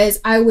was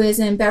I was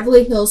in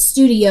Beverly Hills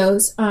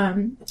Studios.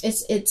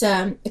 It's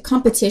a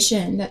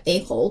competition that they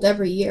hold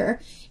every year,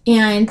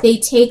 and they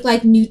take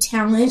like new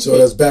talent. So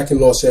that's back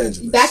in Los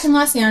Angeles. Back in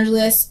Los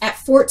Angeles at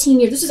 14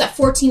 years. This was at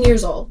 14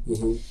 years old.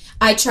 Mm-hmm.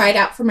 I tried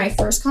out for my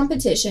first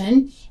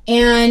competition,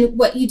 and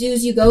what you do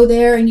is you go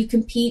there and you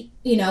compete.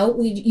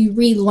 You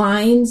read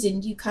lines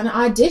and you kind of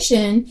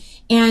audition,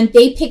 and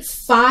they pick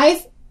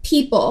 5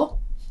 people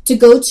to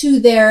go to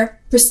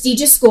their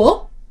prestigious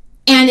school,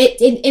 and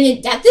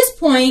it at this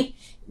point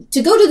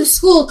to go to the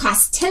school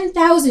cost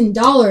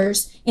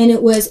 $10,000, and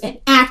it was an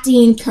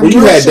acting commercial.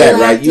 Well, you had that,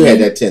 acting. right? You had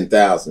that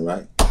 $10,000,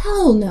 right?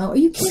 Hell no! Are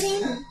you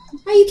kidding?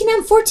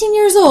 I'm 14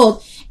 years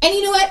old, and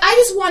you know what? I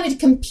just wanted to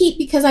compete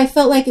because I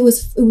felt like it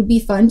would be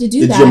fun to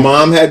do that. Did your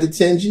mom have the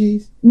 10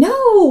 G's?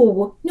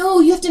 No.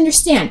 You have to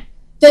understand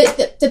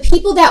the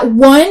people that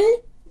won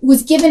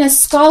was given a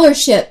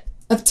scholarship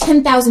of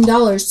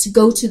 $10,000 to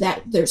go to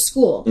their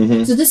school.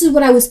 Mm-hmm. So this is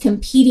what I was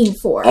competing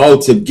for. Oh,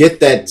 to get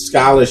that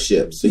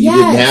scholarship. So you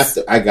didn't have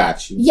to. I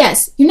got you.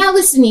 Yes. You're not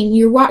listening.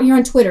 You're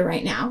on Twitter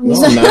right now.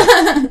 No, I'm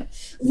not.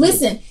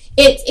 Listen,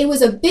 it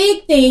was a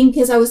big thing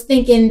because I was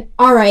thinking,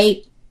 all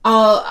right,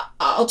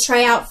 I'll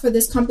try out for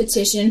this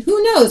competition.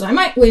 Who knows? I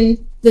might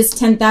win this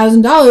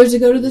 $10,000 to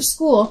go to the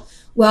school.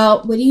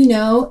 Well, what do you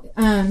know?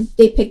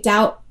 They picked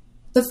out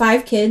the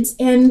 5 kids,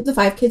 and the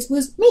 5 kids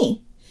was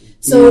me.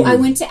 So I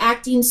went to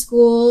acting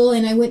school,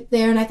 and I went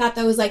there, and I thought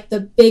that was like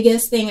the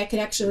biggest thing I could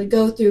actually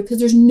go through because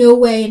there's no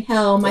way in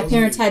hell my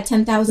parents had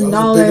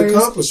 $10,000. Big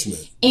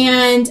accomplishment.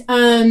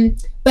 And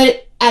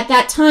but at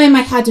that time,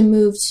 I had to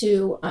move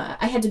to.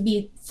 I had to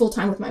be full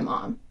time with my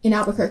mom in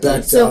Albuquerque.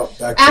 Back to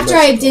after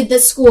I did the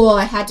school,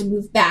 I had to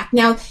move back.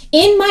 Now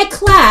in my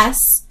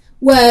class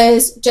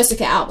was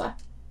Jessica Alba.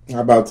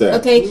 How about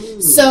that? Okay,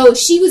 so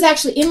she was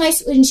actually in my.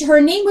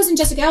 Her name wasn't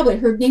Jessica Alba.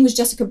 Her name was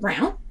Jessica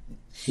Brown.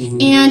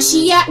 Mm-hmm.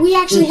 And we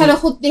actually had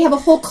they have a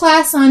whole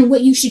class on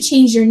what you should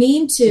change your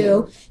name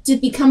to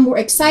become more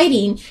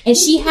exciting. And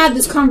she had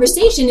this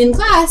conversation in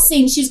class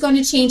saying she's going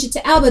to change it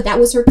to Alba. That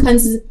was her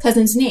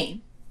cousin's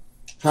name.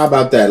 How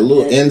about that? A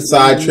little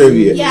inside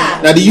trivia.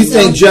 Yeah. Now, do you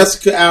think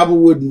Jessica Alba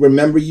would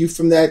remember you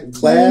from that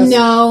class?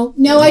 No,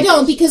 I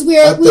don't, because we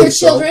were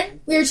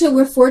children. So.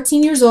 We're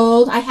 14 years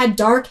old. I had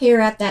dark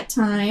hair at that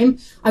time.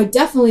 I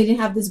definitely didn't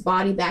have this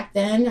body back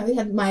then. I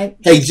had my.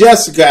 Hey,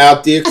 Jessica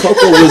out there,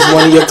 Coco was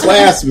one of your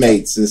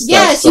classmates and stuff.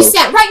 Yeah, she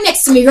sat right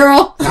next to me,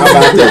 girl. How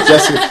about that,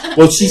 Jessica?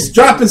 Well, she's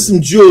dropping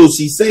some jewels.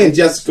 She's saying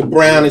Jessica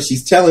Brown, and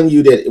she's telling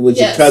you that it was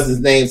your cousin's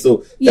name.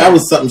 So that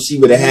was something she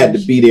would have had to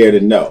be there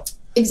to know.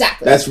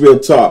 Exactly. That's real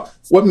talk.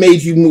 What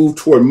made you move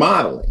toward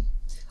modeling?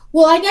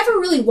 Well, I never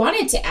really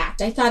wanted to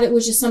act. I thought it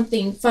was just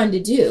something fun to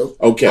do.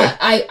 Okay.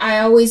 I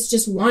always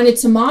just wanted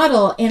to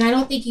model, and I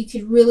don't think you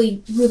could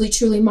really, really,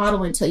 truly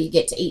model until you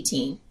get to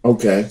 18.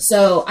 Okay.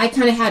 So I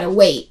kind of had to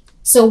wait.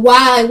 So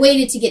while I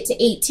waited to get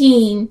to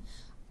 18,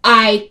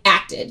 I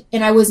acted,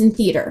 and I was in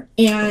theater.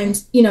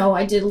 And,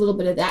 I did a little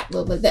bit of that, a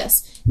little bit of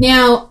this.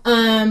 Now,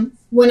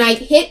 when I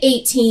hit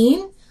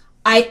 18...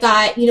 I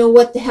thought,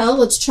 what the hell?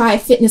 Let's try a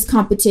fitness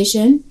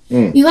competition.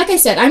 Like I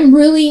said, I'm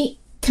really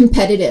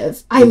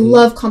competitive. I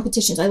love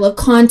competitions. I love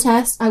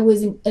contests. I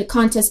was in a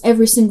contest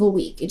every single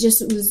week. It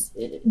was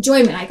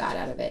enjoyment I got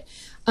out of it.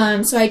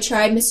 So I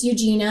tried Miss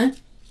Eugenia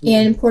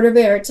in Puerto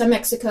Vallarta,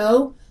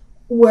 Mexico,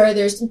 where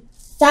there's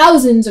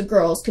thousands of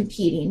girls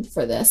competing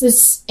for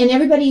this. And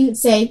everybody would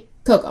say,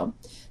 Coco,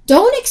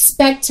 don't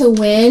expect to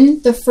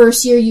win the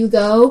first year you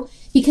go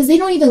because they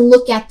don't even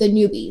look at the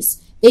newbies.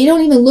 They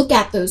don't even look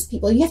at those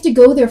people. You have to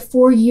go there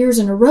 4 years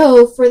in a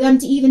row for them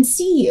to even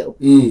see you.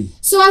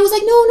 So I was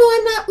like, no,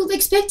 I'm not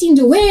expecting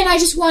to win. I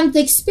just want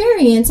the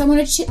experience. I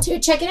want to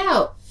check it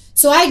out.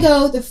 So I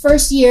go the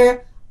first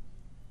year.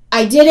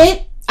 I did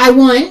it. I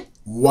won.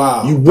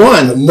 Wow. You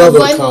won. Another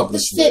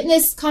accomplishment. The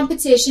fitness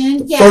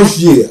competition. Yeah. First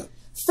year.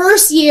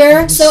 first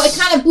year, so it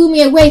kind of blew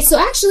me away. So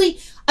actually,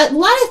 a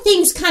lot of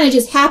things kind of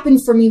just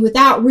happened for me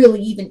without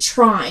really even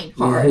trying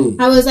hard.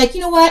 I was like,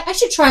 you know what? I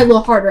should try a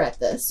little harder at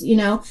this,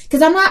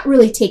 because I'm not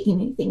really taking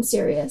anything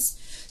serious.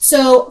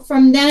 So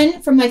from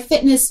my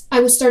fitness,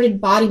 I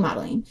started body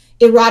modeling,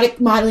 erotic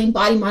modeling,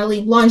 body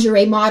modeling,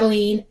 lingerie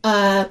modeling.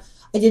 I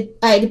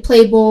did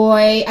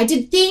Playboy. I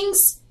did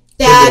things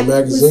that the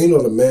magazine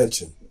or the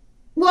mansion.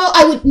 Well,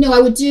 I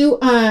would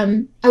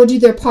do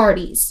their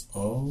parties.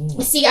 Oh.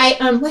 See,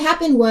 what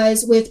happened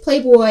was with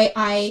Playboy,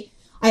 I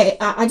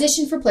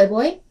auditioned for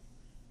Playboy,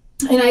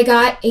 and I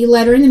got a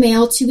letter in the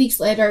mail 2 weeks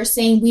later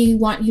saying, we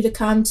want you to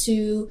come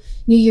to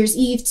New Year's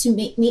Eve to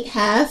meet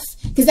Hef,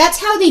 because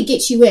that's how they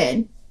get you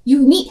in.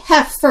 You meet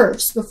Hef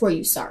first before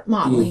you start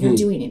modeling or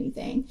doing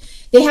anything.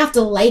 They have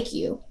to like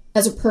you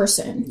as a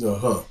person.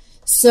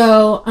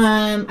 So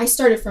I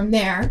started from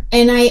there,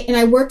 and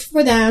I worked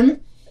for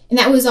them, and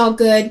that was all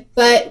good.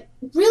 But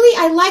really,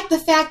 I like the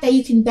fact that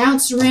you can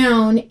bounce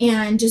around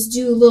and just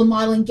do little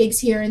modeling gigs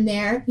here and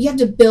there. You have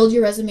to build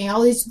your resume.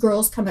 All these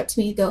girls come up to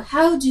me and go,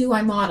 how do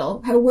I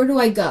model? Where do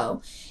I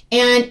go?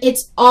 And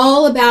it's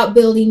all about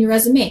building your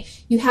resume.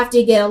 You have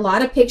to get a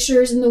lot of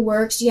pictures in the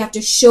works. You have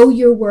to show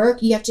your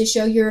work. You have to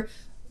show your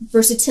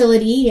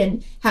versatility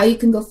and how you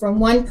can go from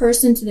one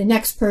person to the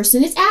next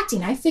person. It's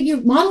acting. I figure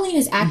modeling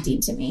is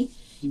acting to me.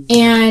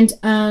 And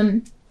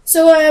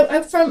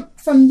so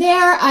from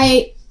there,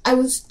 I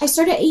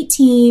started at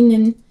 18,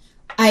 and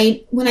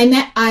when I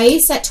met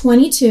Ice at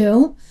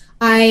 22,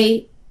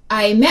 I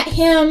met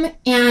him,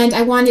 and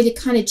I wanted to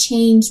kind of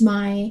change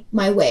my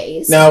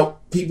ways. Now,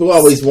 people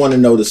always want to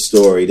know the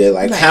story. They're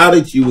like, how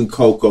did you and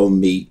Coco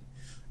meet?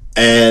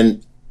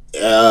 And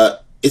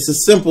it's a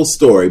simple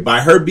story.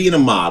 By her being a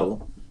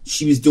model,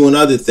 she was doing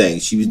other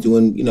things. She was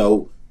doing,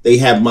 they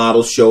have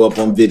models show up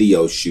on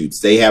video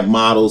shoots. They have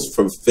models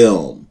for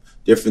film,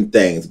 different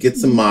things. Get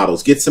some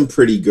models, get some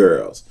pretty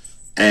girls.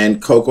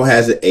 And Coco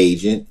has an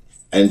agent,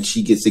 and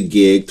she gets a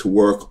gig to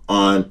work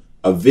on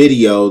a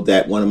video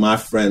that one of my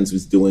friends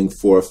was doing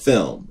for a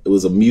film. It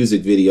was a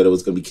music video that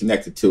was going to be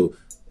connected to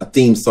a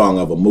theme song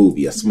of a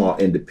movie, a small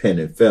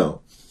independent film.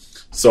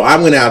 So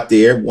I went out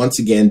there, once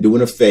again,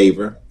 doing a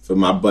favor for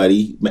my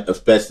buddy,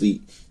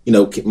 especially,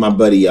 my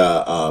buddy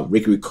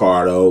Ricky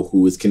Ricardo,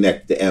 who is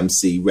connected to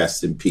MC,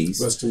 rest in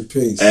peace. Rest in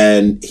peace.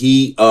 And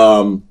he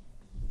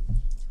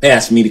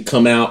asked me to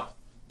come out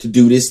to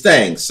do this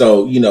thing.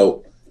 So,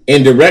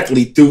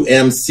 indirectly through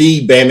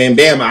MC, bam, bam,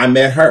 bam, I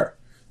met her.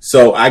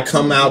 So I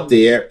come out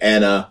there,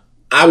 and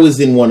I was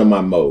in one of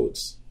my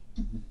modes.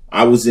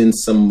 I was in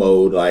some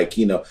mode like,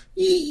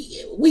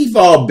 we've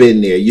all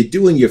been there. You're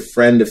doing your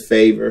friend a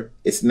favor.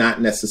 It's not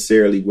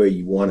necessarily where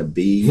you want to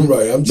be.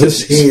 Right. I'm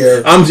just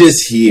here. I'm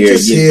just here.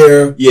 Just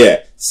here.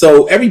 Yeah.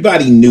 So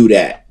everybody knew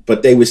that,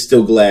 but they were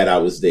still glad I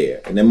was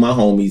there. And then my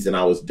homies and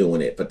I was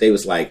doing it, but they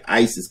was like,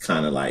 Ice is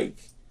kind of like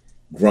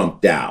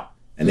grumped out,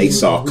 and they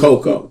saw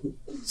Coco.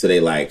 So they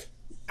like,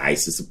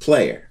 Ice is a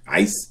player.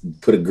 Ice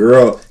put a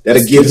girl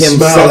that'll give him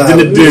something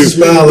to do.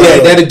 Yeah,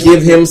 that'll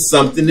give him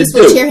something to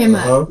do. Cheer him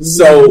up.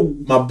 So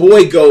my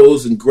boy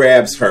goes and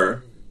grabs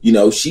her.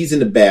 She's in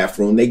the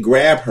bathroom. They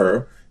grab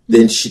her.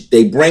 Then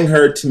they bring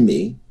her to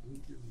me.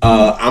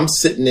 I'm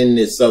sitting in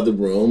this other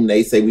room.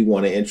 They say, we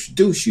want to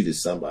introduce you to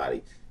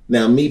somebody.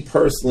 Now, me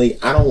personally,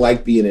 I don't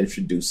like being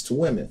introduced to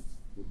women,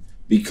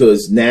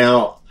 because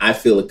now I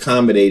feel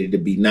accommodated to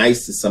be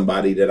nice to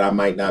somebody that I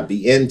might not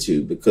be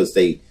into, because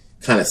they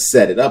kind of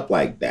set it up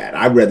like that.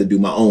 I'd rather do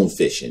my own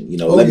fishing.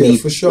 Let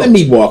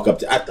me walk up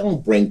to, I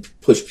don't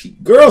push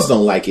people. Girls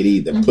don't like it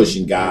either,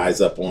 pushing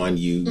guys up on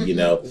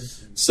you,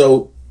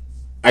 So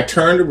I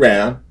turned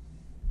around,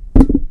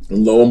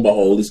 and lo and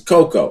behold, it's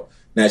Coco.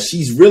 Now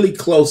she's really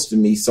close to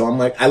me, so I'm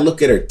like, I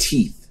look at her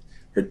teeth.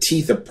 Her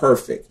teeth are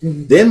perfect.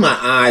 Then my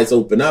eyes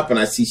open up, and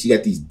I see she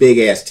got these big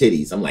ass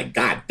titties. I'm like,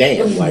 God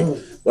damn, like,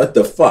 what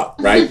the fuck,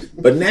 right?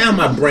 But now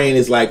my brain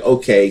is like,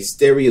 okay,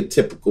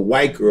 stereotypical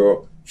white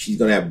girl. She's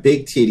going to have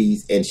big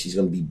titties, and she's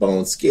going to be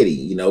bone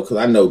skitty, because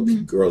I know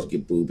girls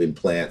get boob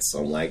implants. So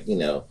I'm like,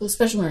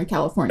 especially when we're in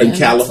California. In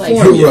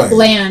California. Like,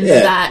 bland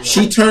that.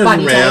 She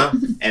turns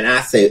around, and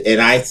I see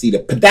the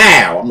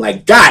padow. I'm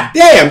like, God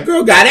damn,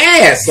 girl got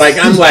ass. Like,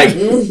 I'm like,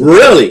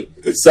 really?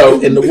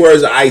 So in the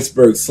words of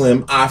Iceberg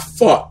Slim, I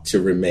fought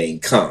to remain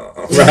calm.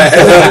 Right?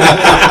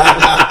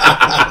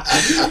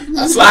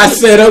 So I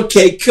said,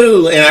 okay,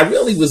 cool. And I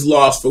really was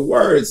lost for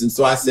words. And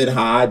so I said,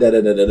 hi,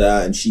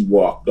 da-da-da-da-da, and she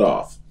walked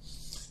off.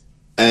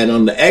 And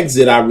on the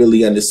exit, I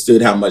really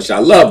understood how much I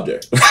loved her.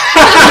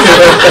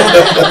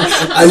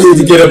 I need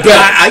to get her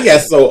back. I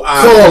guess so.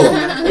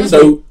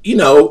 So,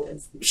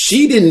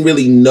 she didn't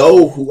really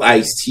know who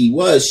Ice-T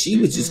was. She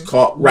was just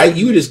called, right?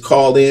 You were just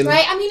called in.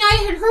 Right. I mean,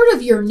 I had heard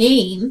of your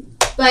name,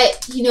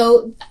 but,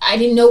 I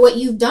didn't know what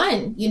you've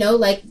done.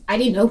 I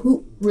didn't know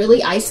who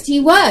really Ice-T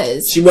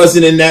was. She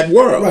wasn't in that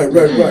world.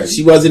 Right.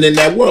 She wasn't in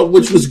that world,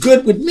 which was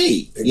good with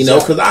me, because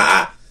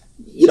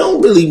you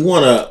don't really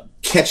want to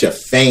catch a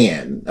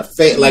fan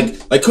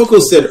like Coco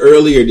said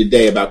earlier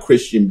today about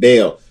Christian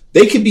Bale.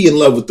 they could be in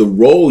love with the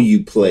role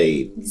you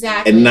played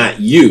and not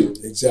you.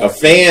 Exactly. A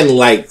fan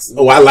likes,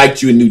 oh, I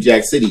liked you in New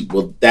Jack City.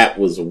 Well, that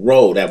was a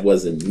role. That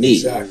wasn't me.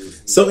 Exactly.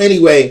 So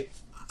anyway,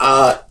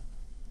 I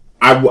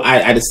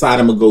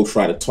decided I'm going to go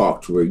try to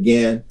talk to her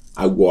again.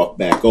 I walked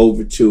back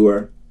over to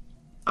her.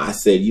 I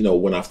said, you know,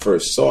 when I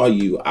first saw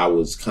you, I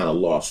was kind of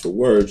lost for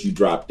words. You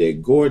dropped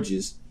dead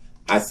gorgeous.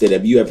 I said,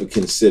 have you ever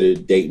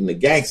considered dating a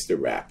gangster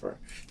rapper?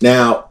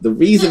 Now, the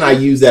reason I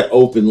use that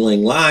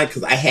opening line,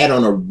 because I had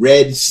on a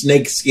red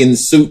snakeskin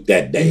suit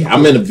that day.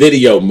 I'm in a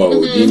video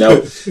mode, you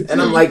know?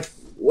 And I'm like,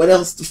 what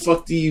else the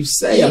fuck do you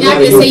say? You're not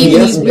going to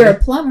say you're a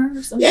plumber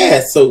or something.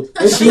 Yeah, so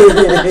she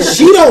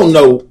don't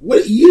know.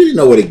 You didn't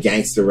know what a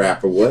gangster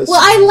rapper was.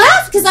 Well, I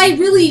laughed because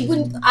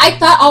I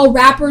thought all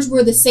rappers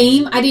were the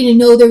same. I didn't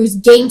know there was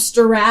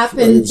gangster rap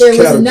and there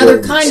was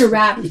another kind of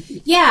rap.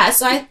 Yeah,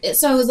 so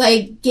I was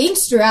like,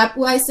 gangster rap?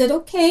 Well, I said,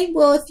 okay,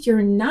 well, if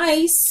you're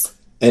nice.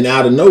 And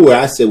out of nowhere,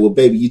 I said, well,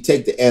 baby, you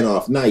take the N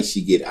off nice,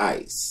 you get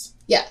ice.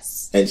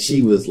 Yes. And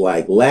she was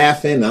like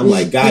laughing. I'm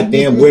like, God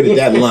damn, where did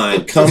that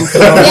line come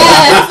from?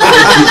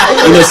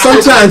 Yes. You know,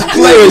 sometimes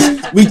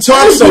players, we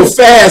talk so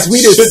fast,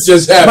 we just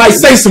might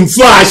say some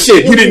fly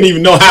shit. You didn't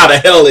even know how the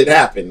hell it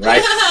happened,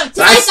 right?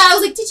 So I thought, I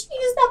was like, did you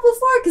use that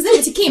before? Because then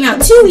it came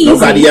out too easy.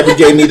 Nobody ever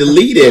gave me the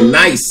lead in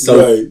nice.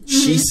 So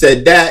she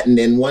said that, and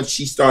then once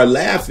she started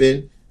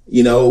laughing,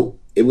 you know,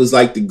 it was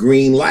like the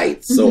green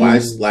light. So I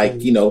was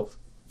like, you know,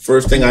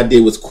 first thing I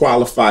did was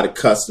qualify the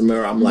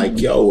customer. I'm like,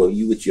 yo, are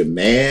you with your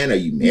man? Are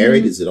you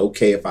married? Is it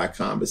okay if I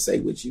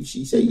conversate with you?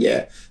 She said,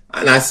 yeah.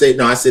 And I said,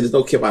 no, I said, it's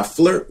okay if I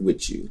flirt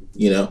with you,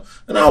 you know?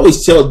 And I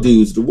always tell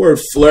dudes, the word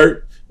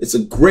flirt, it's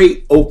a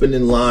great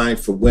opening line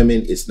for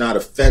women. It's not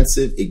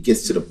offensive. It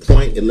gets to the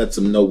point. It lets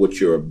them know what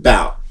you're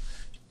about.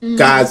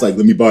 Guys like,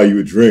 let me buy you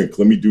a drink.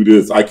 Let me do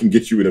this. I can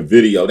get you in a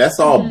video. That's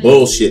all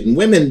bullshit. And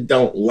women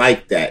don't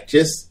like that.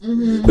 Just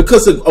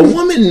because a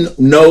woman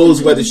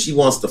knows whether she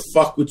wants to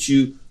fuck with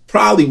you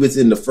probably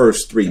within the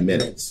first 3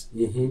 minutes.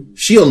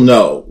 She'll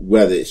know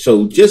whether,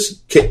 so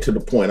just get to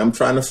the point. I'm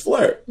trying to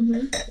flirt.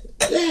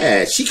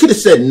 Yeah, she could have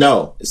said,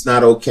 no, it's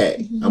not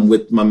okay. I'm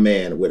with my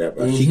man or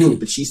whatever. She could,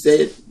 but she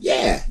said,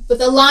 yeah. But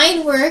the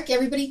line work,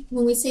 everybody,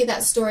 when we say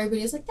that story,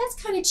 everybody's like, that's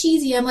kind of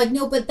cheesy. I'm like,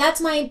 no, but that's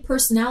my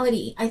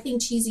personality. I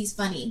think cheesy's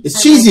funny.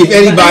 It's cheesy if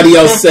anybody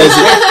else says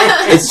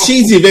it. It's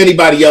cheesy if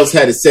anybody else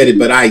had said it,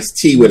 but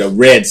Ice-T with a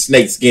red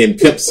snakeskin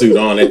pimp suit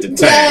on at the time.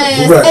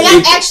 Yes. Right.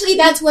 And actually,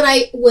 that's what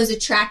I was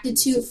attracted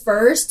to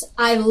first.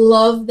 I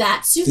love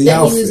that suit he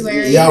was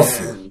wearing. The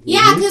outfit.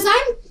 Yeah, because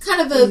I'm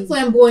kind of a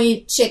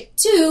flamboyant chick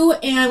too,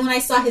 and when I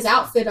saw his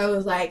outfit, I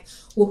was like,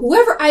 well,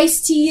 whoever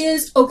Ice-T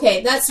is,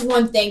 okay, that's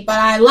one thing, but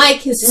I like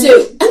his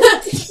suit. And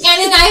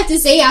then I have to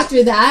say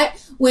after that,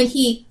 when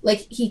he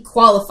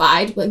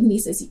qualified, when he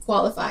says he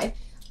qualified.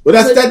 Well,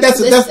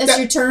 that's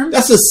your term?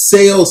 That's a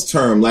sales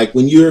term. Like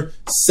when you're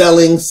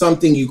selling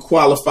something, you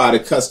qualify the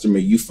customer.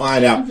 You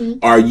find out,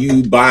 are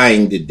you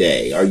buying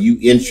today? Are you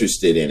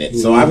interested in it?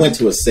 So I went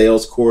to a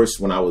sales course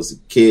when I was a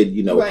kid,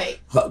 you know,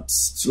 to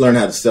learn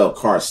how to sell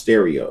car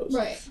stereos.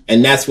 Right.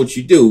 And that's what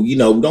you do. You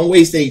know, don't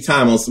waste any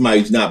time on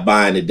somebody who's not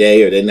buying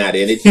today or they're not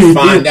in it. You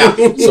find out.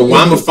 So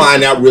I'm going to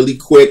find out really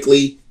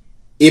quickly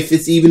if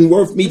it's even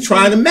worth me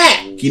trying to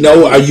mac. You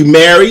know, are you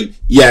married?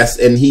 Yes,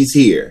 and he's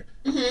here.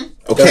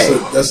 Okay,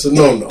 that's a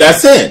no-no.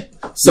 That's it.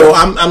 So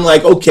I'm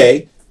like,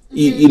 okay,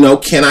 you know,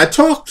 can I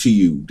talk to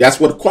you? That's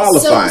what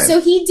qualifying. So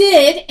he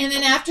did, and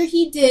then after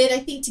he did, I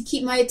think to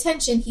keep my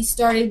attention, he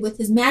started with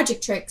his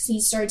magic tricks.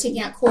 He started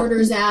taking out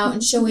quarters out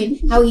and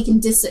showing how he can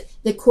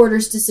the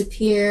quarters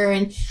disappear.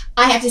 And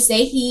I have to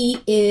say, he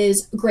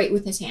is great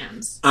with his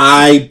hands.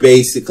 I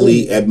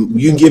basically,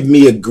 you give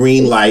me a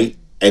green light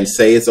and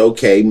say it's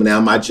okay. Now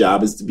my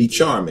job is to be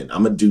charming.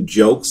 I'm going to do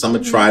jokes. I'm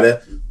going to try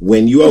to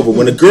win you over.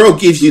 When a girl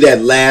gives you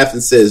that laugh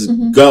and says,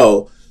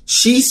 go,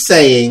 she's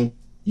saying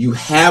you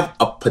have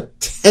a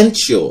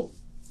potential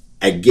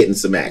at getting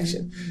some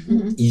action.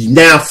 You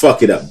now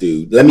fuck it up,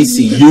 dude. Let me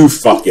see you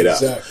fuck it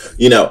up.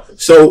 Exactly. You know,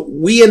 so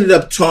we ended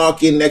up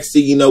talking. Next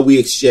thing you know, we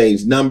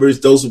exchanged numbers.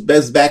 Those were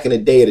best back in the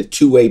day of the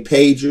two-way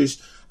pagers.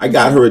 I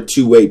got her a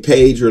two-way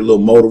pager, a little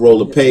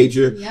Motorola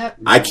pager. Yep.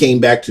 I came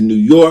back to New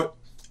York.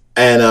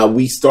 And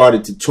we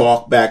started to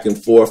talk back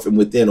and forth, and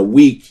within a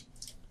week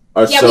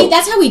or so...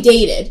 that's how we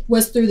dated,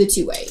 was through the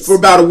two ways. For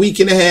about a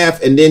week and a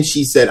half, and then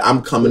she said,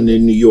 I'm coming to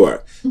New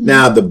York.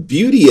 Now, the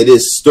beauty of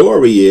this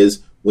story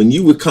is, when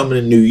you were coming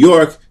to New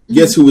York,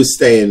 guess who was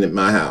staying at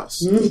my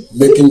house?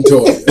 Mick and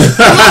Toya.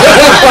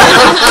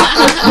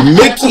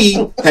 Mickey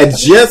had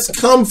just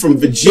come from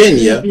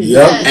Virginia,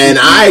 and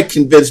I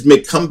convinced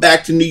Mick, come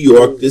back to New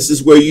York. This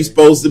is where you're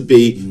supposed to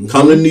be.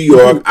 Come to New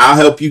York. I'll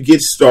help you get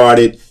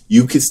started.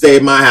 You could stay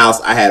at my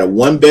house. I had a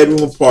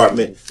 1-bedroom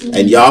apartment,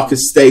 and y'all could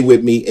stay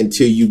with me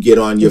until you get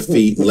on your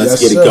feet, and let's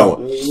get it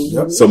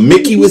going. So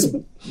Mickey was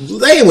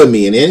laying with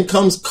me, and in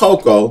comes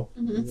Coco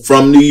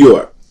from New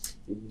York.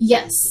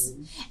 Yes.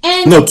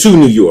 And no, to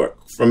New York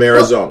from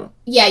Arizona.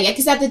 Yeah,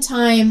 because at the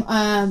time,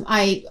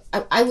 I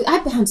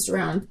bounced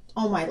around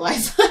all my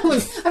life. I'm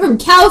from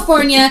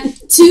California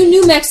to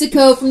New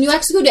Mexico, from New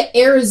Mexico to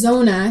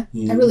Arizona.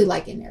 I really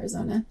like it in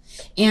Arizona.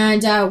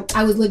 And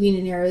I was living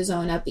in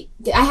Arizona.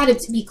 I had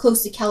to be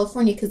close to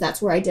California because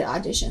that's where I did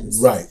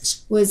auditions. Right.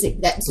 That's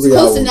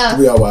close enough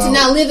to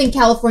not live in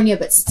California,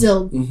 but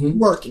still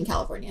work in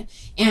California.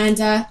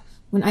 And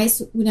when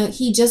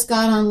he just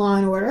got on Law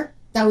and Order,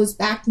 that was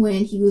back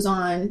when he was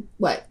on,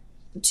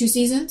 2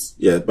 seasons?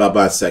 Yeah,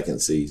 about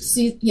second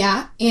season.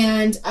 Yeah.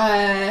 And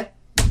I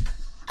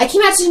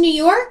came out to New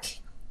York,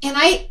 and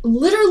I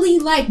literally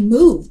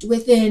moved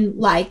within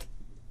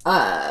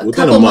a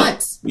couple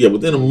months. Yeah,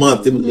 within a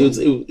month.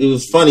 It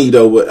was funny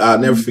though. But I'll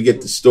never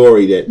forget the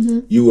story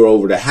that you were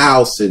over the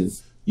house and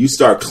you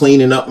start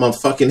cleaning up my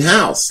fucking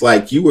house.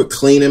 Like you were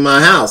cleaning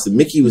my house, and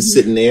Mickey was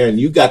sitting there, and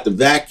you got the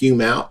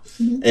vacuum out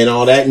and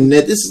all that. And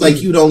this is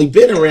like you'd only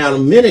been around a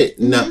minute.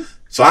 And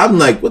so I'm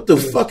like, what the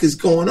fuck is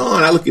going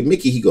on? I look at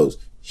Mickey. He goes,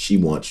 "She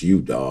wants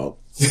you, dog."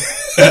 She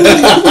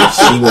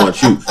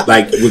wants you.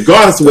 Like,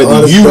 regardless of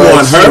whether you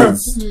want her,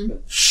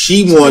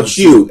 she wants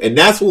you. And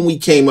that's when we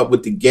came up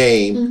with the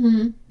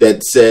game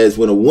that says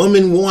when a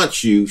woman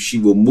wants you, she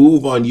will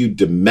move on you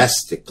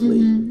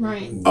domestically.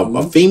 Right.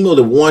 A female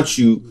that wants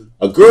you,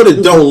 a girl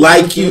that don't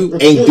like you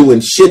ain't doing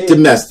shit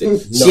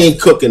domestic. She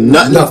ain't cooking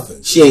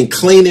nothing. She ain't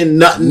cleaning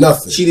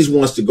nothing. She just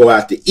wants to go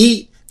out to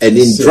eat and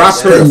then drop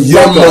her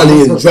your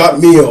money and drop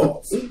me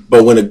off.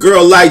 But when a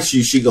girl likes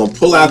you, she gonna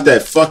pull out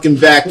that fucking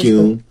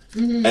vacuum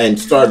and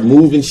start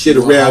moving shit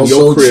around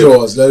your crib.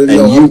 Chores. Let it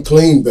know I'm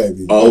clean,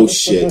 baby. Oh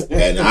shit!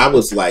 And I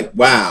was like,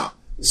 wow.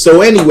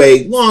 So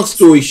anyway, long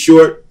story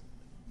short,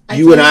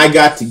 you and I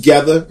got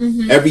together.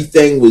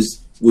 Everything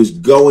was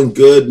going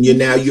good, and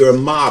you're a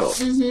model.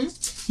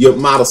 You're a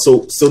model.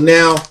 So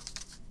now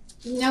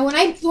when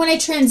I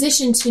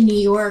transitioned to New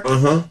York,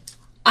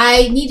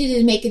 I needed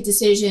to make a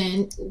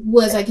decision.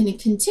 Was I going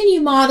to continue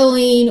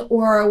modeling,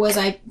 or was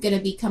I going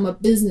to become a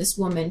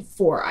businesswoman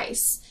for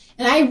Ice?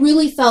 And I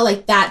really felt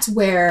like that's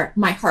where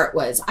my heart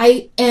was.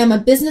 I am a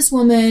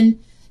businesswoman,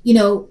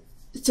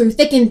 through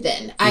thick and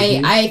thin.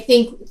 I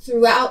think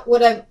throughout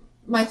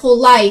my whole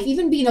life,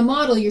 even being a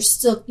model, you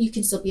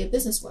can still be a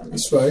businesswoman.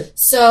 That's right.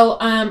 So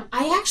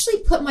I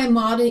actually put my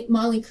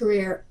modeling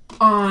career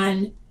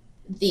on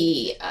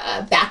the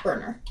back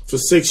burner. For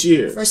 6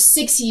 years. For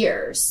 6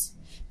 years.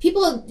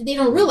 People, they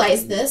don't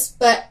realize this,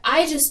 but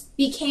I just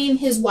became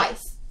his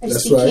wife.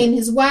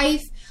 His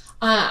wife.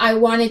 I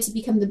wanted to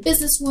become the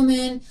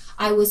businesswoman.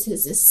 I was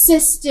his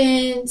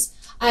assistant.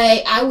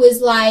 I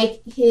was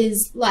like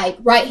his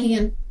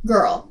right-hand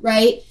girl,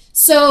 right?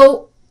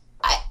 So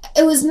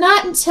it was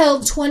not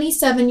until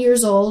 27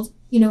 years old,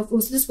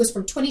 this was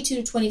from 22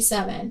 to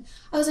 27.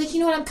 I was like,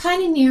 I'm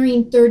kind of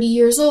nearing 30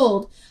 years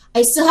old.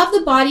 I still have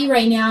the body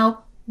right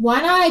now. Why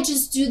not I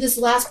just do this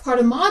last part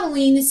of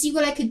modeling and see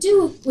what I could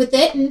do with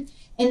it? And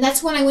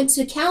that's when I went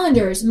to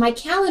calendars. And my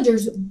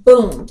calendars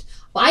boomed.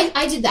 Well,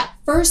 I did that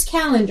first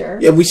calendar.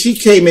 Yeah, when she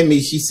came at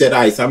me, she said,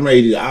 Ice, I'm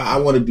ready. I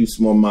want to do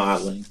some more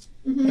modeling.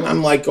 And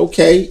I'm like,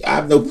 okay, I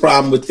have no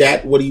problem with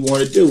that. What do you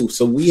want to do?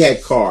 So we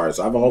had cars.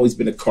 I've always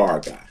been a car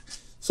guy.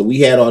 So we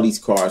had all these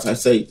cars. I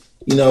say,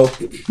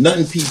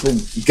 nothing people,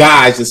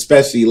 guys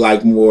especially,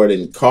 like more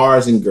than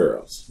cars and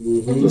girls.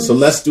 So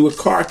let's do a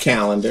car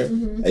calendar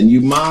and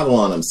you model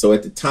on them. So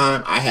at the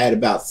time, I had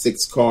about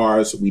 6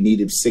 cars. We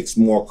needed 6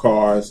 more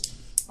cars.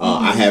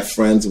 I have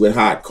friends with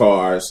hot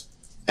cars.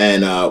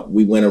 And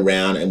we went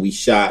around and we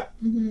shot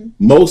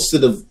most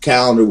of the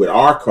calendar with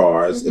our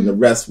cars and the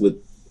rest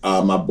with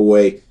my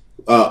boy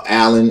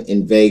Alan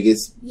in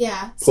Vegas.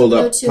 Yeah. Popped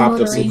up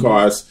some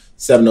cars,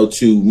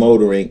 702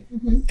 motoring.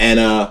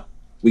 And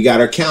we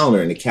got our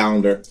calendar, and the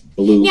calendar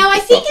blew. Now, I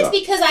think it's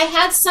because I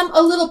had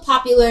a little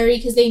popularity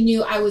because they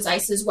knew I was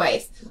Ice's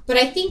wife. But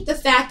I think the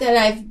fact that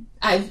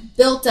I've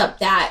built up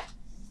that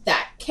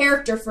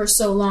character for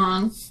so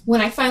long,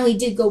 when I finally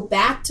did go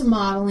back to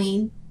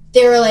modeling,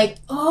 they were like,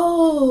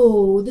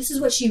 oh, this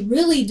is what she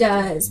really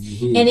does.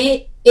 And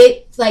it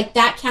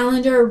that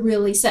calendar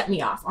really set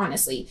me off,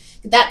 honestly.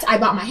 I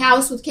bought my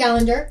house with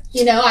calendar.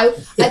 I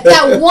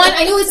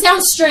know it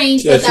sounds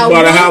strange, but she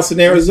bought a house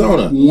in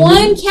Arizona.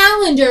 One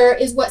calendar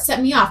is what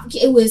set me off.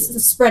 It was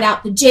spread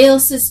out the jail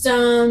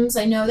systems.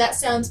 I know that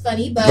sounds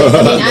funny, but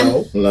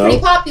I'm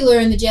pretty popular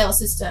in the jail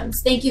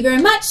systems. Thank you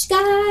very much,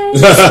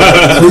 guys.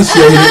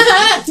 Appreciate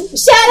it.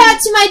 Shout out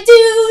to my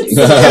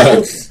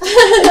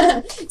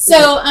dudes.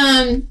 So,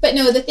 but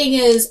no, the thing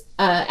is,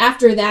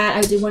 after that,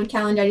 I did one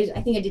calendar.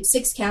 I think I did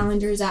 6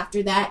 calendars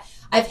after that.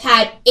 I've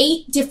had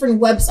 8 different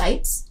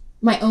websites,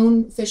 my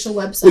own official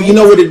website. Well, you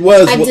know what it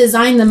was? I've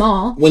designed them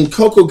all. When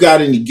Coco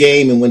got in the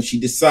game and when she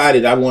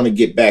decided I want to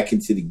get back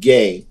into the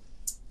game,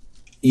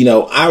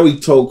 I already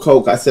told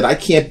Coco, I said, I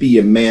can't be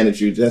your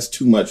manager. That's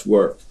too much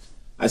work.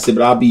 I said,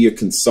 but I'll be your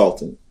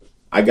consultant.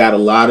 I got a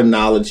lot of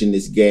knowledge in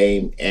this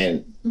game,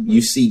 and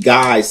you see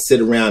guys sit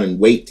around and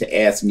wait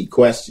to ask me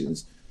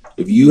questions.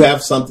 If you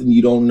have something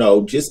you don't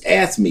know, just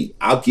ask me.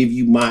 I'll give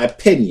you my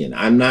opinion.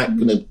 I'm not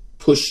going to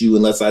push you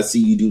unless I see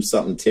you do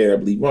something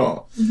terribly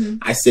wrong.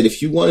 I said,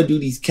 if you want to do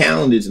these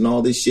calendars and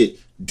all this shit,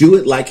 Do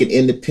it like an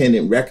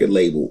independent record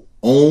label.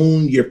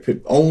 Own your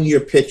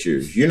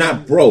pictures. You're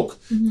not broke.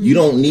 You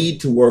don't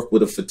need to work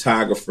with a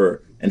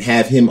photographer and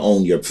have him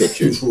own your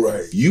pictures.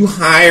 Right. You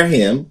hire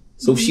him.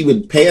 So she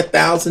would pay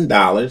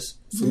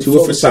 $1,000 to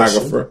a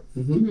photographer,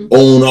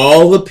 own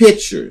all the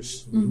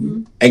pictures,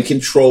 and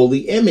control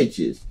the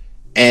images.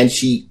 And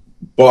she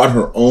bought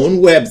her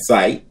own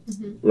website,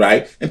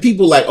 right? And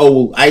people like, oh,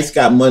 well, Ice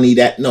got money.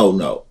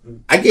 No.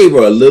 I gave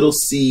her a little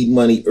seed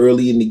money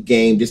early in the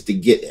game just to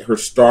get her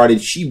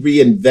started. She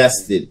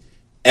reinvested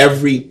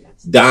every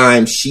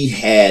dime she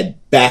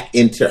had back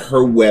into her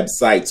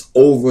websites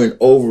over and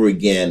over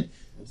again,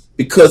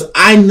 because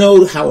I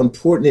know how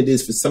important it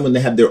is for someone to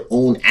have their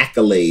own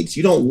accolades.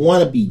 You don't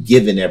want to be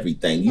given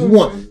everything.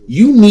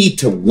 You need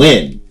to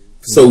win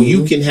so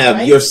you can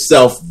have your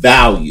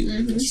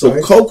self-value.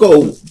 So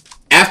Coco,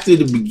 after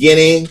the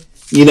beginning,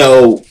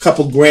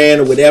 couple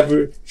grand or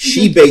whatever,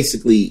 she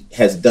basically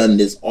has done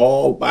this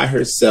all by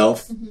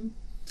herself.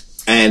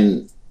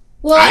 And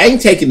I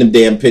ain't taking them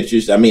damn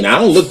pictures. I mean, I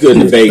don't look good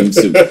in the bathing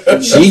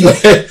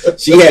suit.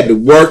 She had to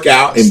work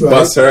out and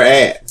bust her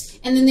ass.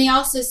 And then they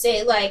also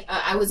say, like,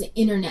 I was an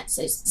internet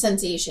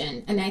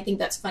sensation. And I think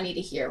that's funny to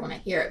hear when I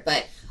hear it.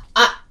 But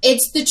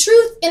it's the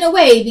truth in a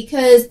way,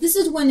 because this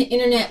is when the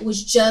internet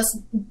was just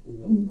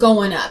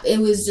going up. It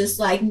was just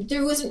like,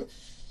 there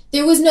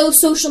was no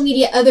social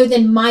media other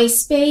than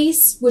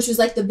MySpace, which was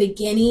like the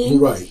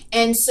beginning. Right.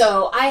 And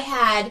so I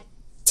had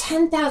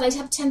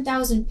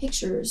 10,000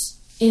 pictures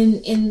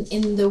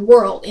in the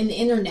world, in the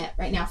internet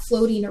right now,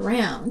 floating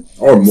around.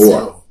 Or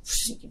more.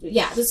 So,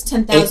 yeah, this is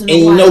 10,000. And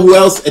you know who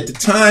else? At the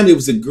time, there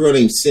was a girl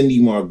named Cindy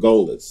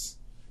Margolis.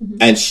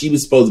 And she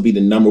was supposed to be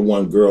the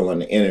 #1 girl on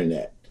the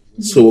internet.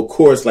 So, of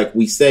course, like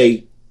we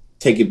say,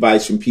 take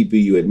advice from people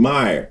you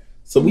admire.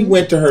 So we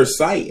went to her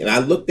site, and I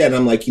looked at it, and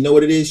I'm like, you know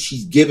what it is?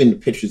 She's giving the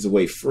pictures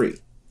away free.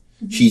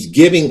 She's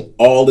giving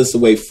all this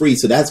away free,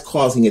 so that's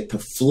causing it to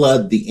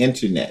flood the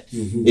internet.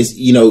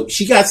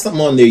 She got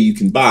something on there you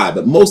can buy,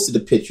 but most of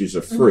the pictures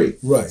are free.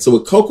 Right. So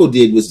what Coco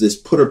did was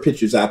just put her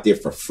pictures out there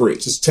for free.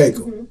 Just take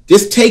them.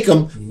 Just take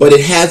them, but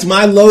it has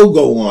my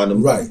logo on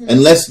them. Right.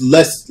 And let's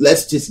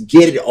just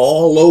get it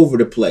all over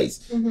the place.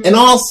 And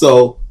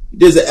also,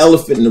 there's an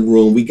elephant in the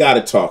room. We got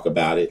to talk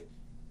about it.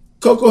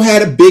 Coco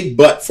had a big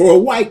butt for a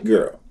white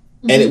girl,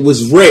 and it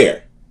was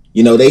rare.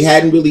 They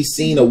hadn't really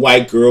seen a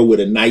white girl with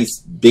a nice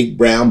big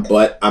brown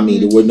butt. I mean,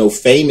 there were no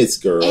famous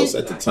girls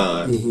at the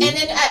time. And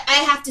then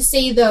I have to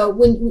say, though,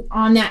 when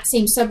on that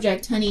same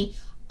subject, honey,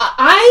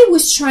 I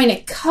was trying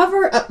to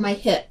cover up my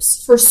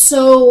hips for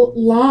so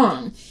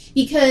long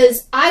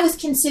because I was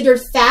considered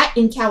fat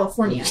in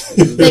California.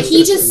 Like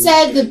he just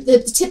said,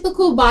 the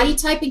typical body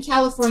type in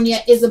California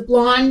is a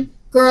blonde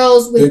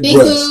girls with big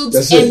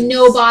boobs and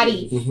no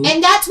body.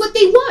 And that's what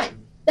they want.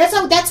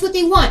 That's what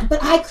they want.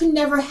 But I could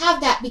never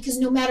have that, because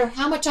no matter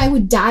how much I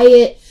would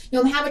diet,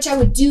 no matter how much I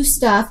would do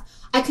stuff,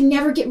 I could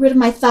never get rid of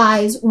my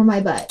thighs or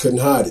my butt. Couldn't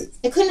hide it.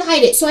 I couldn't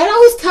hide it. So I'd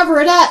always cover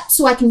it up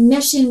so I can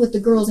mesh in with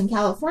the girls in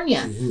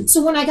California.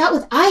 So when I got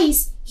with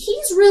Ice,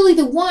 he's really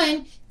the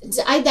one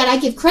that I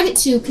give credit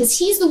to, because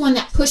he's the one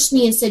that pushed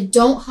me and said,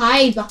 don't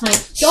hide behind.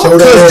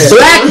 Because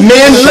black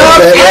men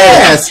love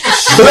ass.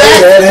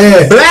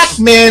 Black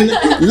men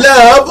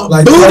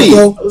love booty.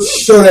 Coco,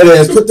 show that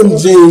ass. Put them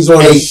jeans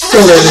on and show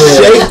that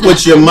ass. Shake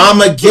what your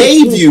mama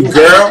gave you,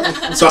 girl.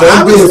 So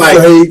I was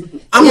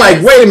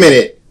like, wait a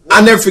minute.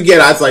 I'll never forget.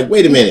 I was like,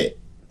 wait a minute.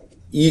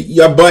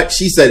 Your butt,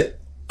 she said,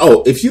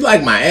 oh, if you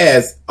like my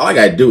ass, all I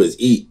gotta do is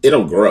eat.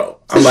 It'll grow.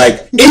 I'm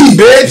like, eat,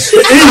 bitch.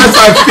 I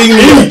start feeding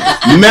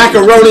you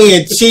macaroni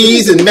and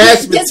cheese and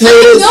mashed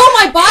potatoes.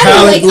 My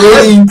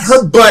body.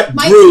 Her butt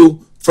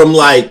grew from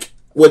like,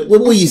 what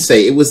will you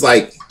say? It was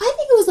like, I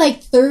think it was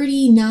like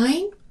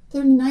 39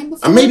 before.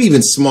 Or maybe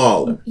even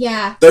smaller.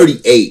 Yeah.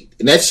 38.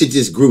 And that shit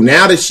just grew.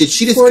 Now that shit,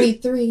 she just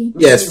 43.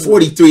 Yeah, it's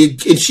 43.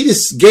 And she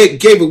just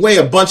gave away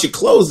a bunch of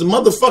clothes. The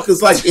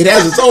motherfucker's like, it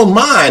has its own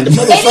mind. The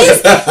motherfucker.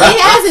 It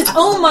has its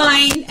own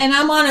mind, and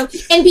I'm on a.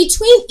 And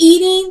between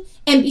eating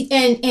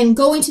and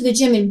going to the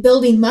gym and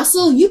building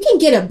muscle, you can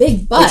get a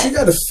big butt. But you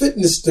got a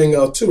fitness thing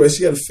out too, right?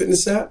 So you got a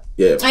fitness app?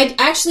 Yeah.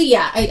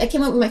 I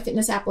came up with my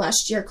fitness app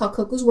last year called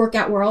Coco's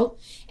Workout World.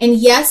 And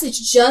yes,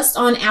 it's just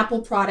on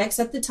Apple products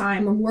at the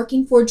time. I'm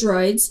working for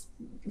Droids.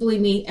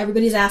 Believe me,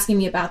 everybody's asking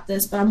me about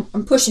this, but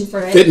I'm pushing for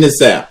it.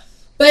 Fitness app.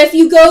 But if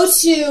you go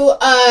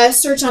to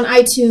search on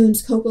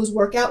iTunes, Coco's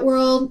Workout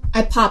World,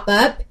 I pop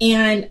up,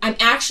 and I'm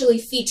actually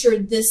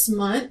featured this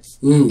month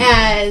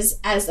as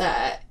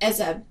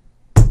a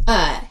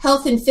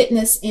health and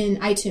fitness in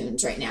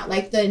iTunes right now.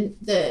 Like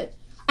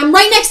I'm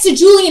right next to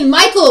Julian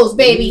Michaels,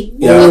 baby.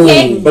 Yeah.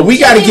 Okay. But we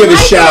got to give a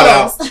shout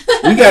out.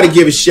 We got to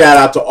give a shout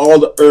out to all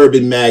the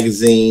urban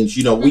magazines.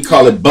 We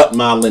call it butt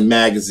modeling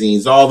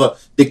magazines. All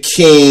the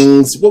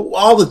Kings,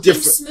 all the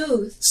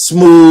different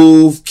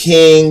Smooth,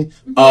 King.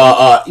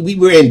 We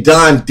were in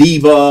Don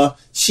Diva.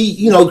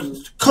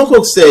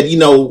 Coco said,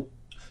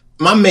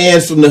 my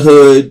man's from the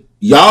hood.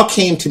 y'all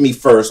came to me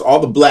first. All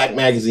the black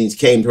magazines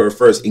came to her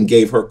first and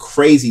gave her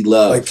crazy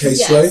love. Like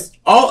K-Slay?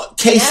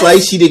 K-Slay,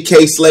 she did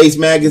K-Slay's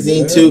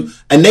magazine too.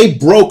 And they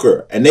broke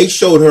her and they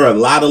showed her a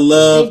lot of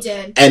love.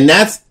 They did.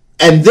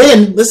 And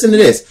then, listen to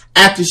this.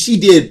 After she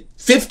did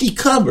 50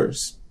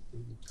 covers,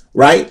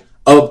 right,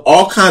 of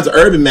all kinds of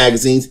urban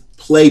magazines,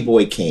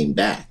 Playboy came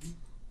back.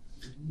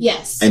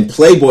 Yes. And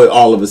Playboy,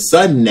 all of a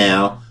sudden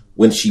now,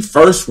 when she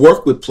first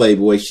worked with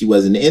Playboy, she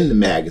wasn't in the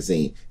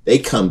magazine. They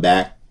come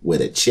back with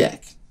a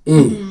check.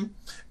 Mm-hmm.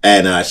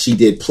 And she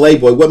did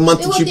Playboy. What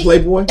month did you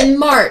Playboy? In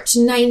March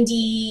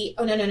 2008,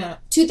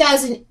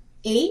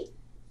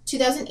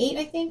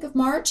 I think, of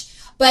March.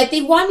 But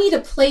they want me to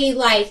play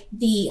like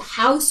the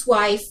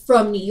housewife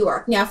from New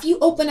York. Now, if you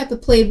open up a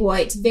Playboy,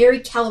 it's very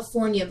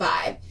California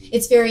vibe.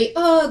 It's very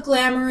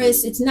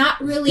glamorous. It's not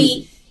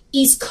really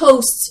East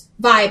Coast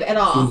vibe at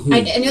all. Mm-hmm.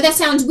 I know that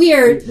sounds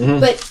weird,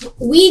 but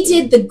we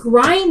did the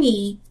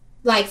grimy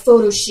like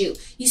photo shoot.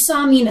 You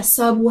saw me in a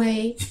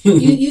subway.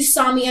 you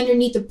saw me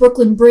underneath the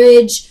Brooklyn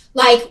Bridge.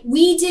 Like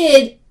we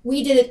did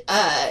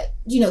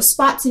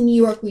spots in New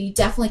York where you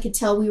definitely could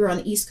tell we were on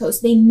the East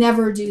Coast. They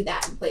never do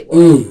that in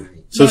Playboy.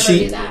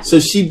 So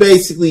she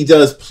basically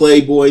does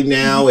Playboy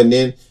now, and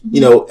then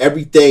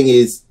everything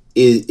is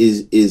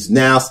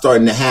now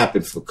starting to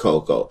happen for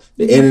Coco.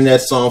 The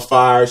internet's on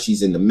fire.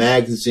 She's in the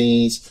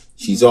magazines.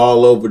 She's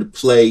all over the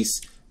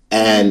place,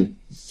 and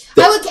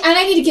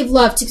I need to give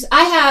love to, because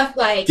I have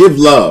like give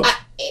love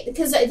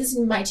because this is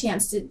my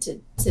chance to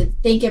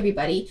thank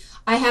everybody.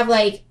 I have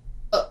like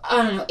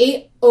I don't know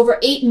over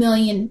 8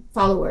 million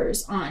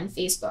followers on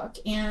Facebook,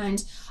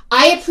 and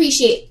I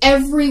appreciate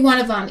every one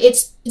of them.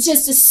 It's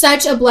just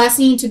such a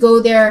blessing to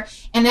go there,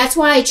 and that's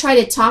why I try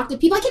to talk to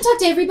people. I can talk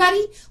to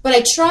everybody, but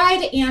I try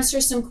to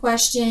answer some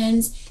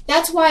questions.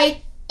 That's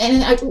why,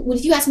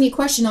 if you ask me a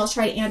question, I'll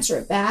try to answer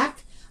it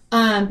back.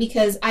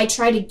 Because I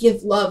try to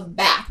give love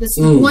back. That's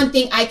the one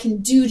thing I can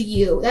do to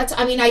you.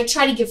 I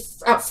try to give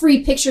out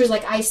free pictures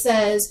like Ice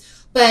says,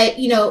 but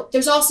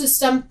there's also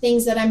some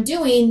things that I'm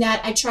doing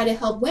that I try to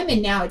help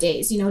women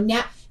nowadays.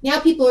 Now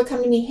people are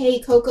coming to me, hey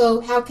Coco,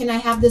 how can I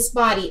have this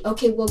body?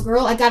 Okay, well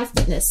girl, I got a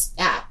fitness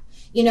app.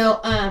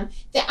 I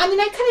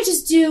kind of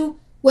just do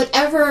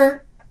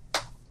whatever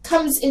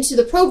comes into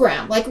the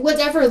program, like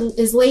whatever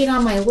is laid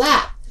on my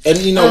lap. And,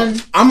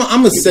 I'm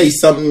going to say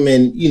something,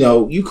 and,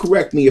 you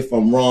correct me if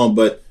I'm wrong,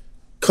 but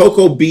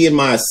Coco being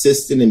my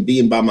assistant and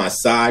being by my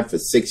side for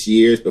 6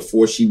 years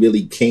before she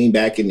really came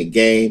back in the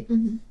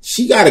game,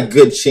 she got a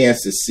good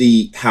chance to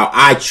see how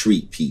I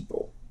treat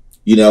people,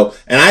 and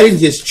I didn't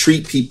just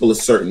treat people a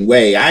certain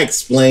way. I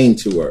explained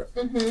to her,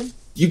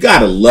 you got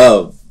to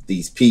love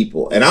these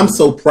people. And I'm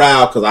so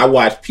proud because I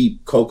watch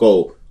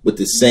Coco with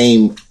the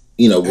same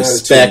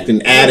respect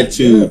and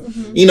attitude.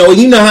 You know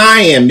how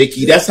I am,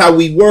 Mickey. That's how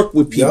we work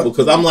with people,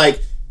 because I'm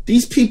like,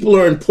 these people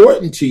are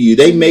important to you.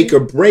 They make or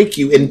break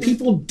you, and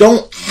people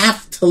don't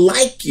have to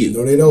like you.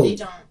 No, they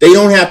don't. They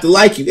don't have to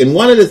like you. And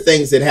one of the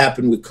things that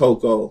happened with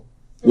Coco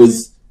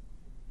was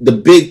the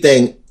big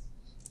thing.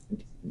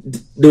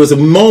 There was a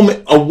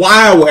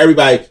while where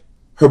everybody,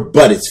 her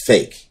butt is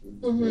fake.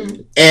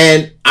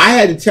 And I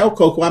had to tell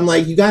Coco, I'm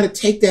like, you got to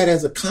take that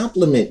as a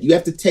compliment. You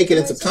have to take it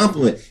as a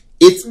compliment.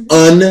 It's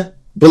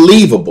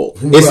unbelievable.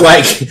 It's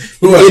like,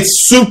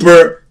 it's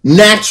super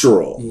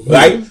natural,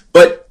 right?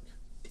 But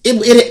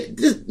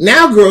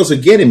now girls are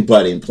getting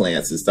butt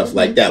implants and stuff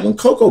like that. When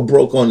Coco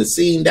broke on the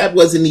scene, that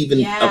wasn't even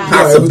a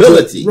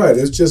possibility.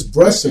 It's just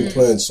breast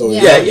implants. So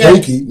not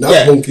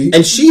hunky.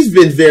 And she's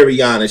been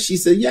very honest. She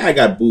said, yeah, I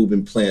got boob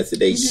implants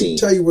at 18.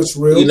 Tell you what's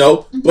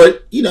real.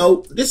 But,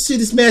 this shit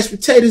is mashed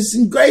potatoes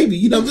and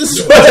gravy. This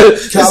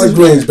is collard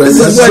greens, baby.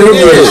 That's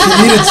Sylvia.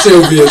 She needed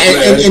Sylvia.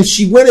 And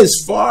she went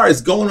as far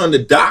as going on the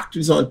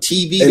doctors on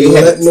TV. And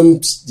letting them,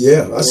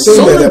 I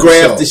seen that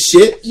episode. The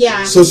shit.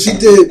 Yeah. So she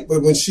did,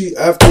 but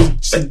after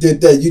she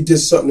did that, you did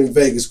something in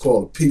Vegas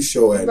called a peep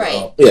show at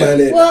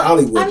Planet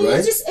Hollywood, right?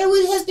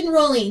 It has been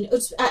rolling.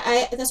 That's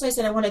why I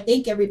said I want to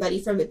thank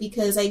everybody from it,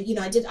 because I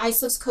did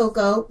Ice Loves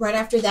Coco. Right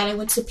after that, I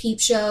went to Peep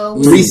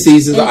Show. 3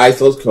 seasons of Ice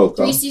Loves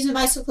Coco. 3 seasons of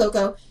Ice Loves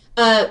Coco.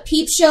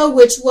 Peep Show,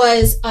 which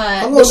was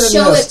the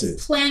show at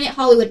Planet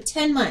Hollywood,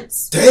 10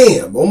 months.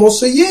 Damn,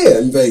 almost a year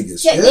in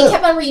Vegas. Yeah, they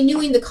kept on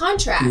renewing the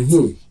contract.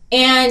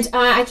 And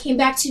I came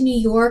back to New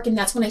York, and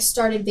that's when I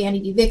started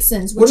Vanity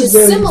Vixens, which is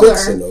Vanity similar.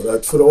 Vixen, though?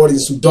 That's for the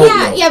audience who don't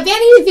know. Yeah,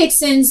 Vanity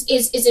Vixens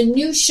is a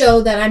new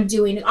show that I'm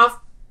doing, an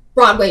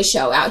off-Broadway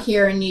show out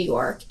here in New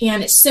York.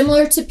 And it's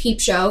similar to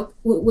Peep Show,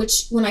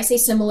 which, when I say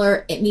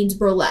similar, it means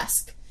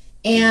burlesque.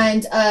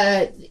 And,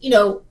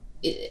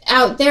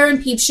 out there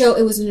in Peep Show,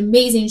 it was an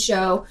amazing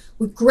show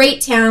with great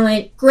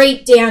talent,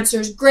 great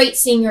dancers, great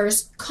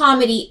singers,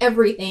 comedy,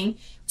 everything.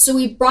 So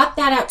we brought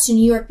that out to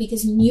New York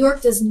because New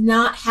York does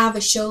not have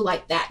a show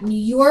like that. New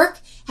York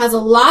has a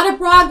lot of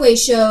Broadway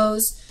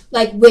shows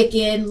like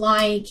Wicked,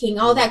 Lion King,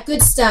 all that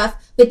good stuff,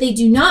 but they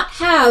do not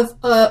have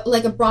a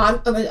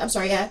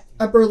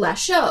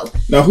burlesque show.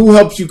 Now, who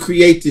helped you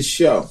create this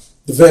show?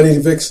 The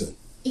Vanity Vixen.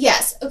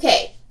 Yes.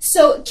 Okay.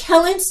 So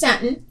Kellen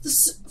Stanton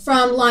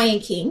from Lion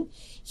King,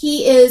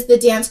 he is the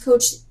dance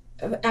coach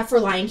for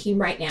Lion King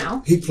right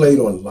now. He played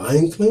on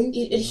Lion King?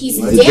 He's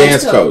Lion the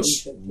dance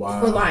coach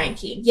Wow. for Lion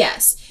King.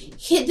 Yes.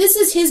 This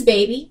is his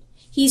baby.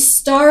 He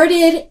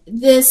started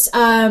this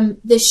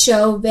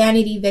show,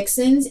 Vanity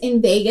Vixens,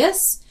 in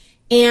Vegas.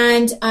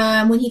 And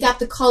when he got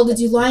the call to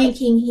do Lion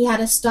King, he had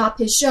to stop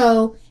his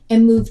show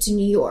and move to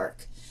New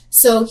York.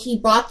 So he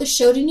brought the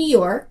show to New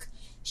York.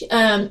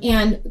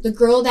 And the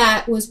girl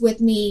that was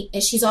with me,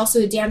 she's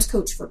also a dance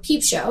coach for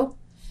Peep Show.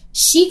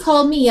 She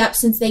called me up,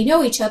 since they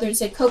know each other, and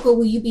said, Coco,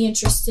 will you be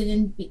interested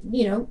in,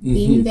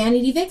 being in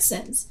Vanity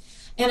Vixens?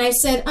 And I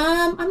said,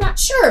 I'm not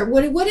sure.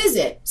 What is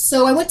it?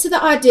 So I went to the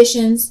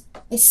auditions.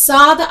 I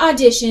saw the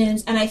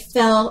auditions, and I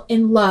fell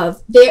in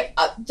love.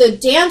 The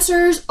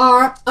dancers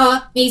are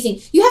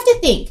amazing. You have to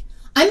think,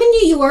 I'm in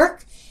New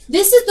York.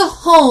 This is the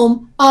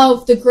home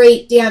of the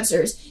great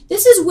dancers.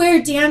 This is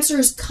where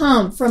dancers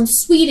come from,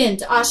 Sweden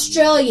to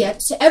Australia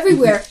to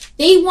everywhere.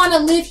 They want to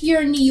live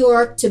here in New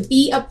York to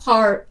be a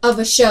part of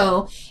a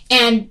show.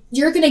 And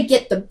you're going to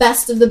get the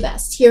best of the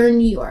best here in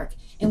New York.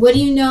 And what do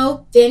you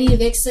know? Vanity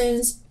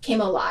Vixens came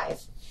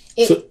alive.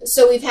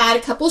 So we've had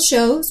a couple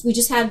shows. We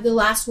just had the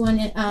last one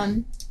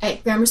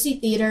at Gramercy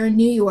Theater in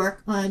New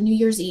York on New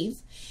Year's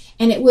Eve.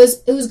 And it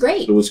was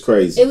great. It was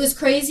crazy. It was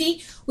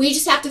crazy. We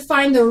just have to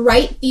find the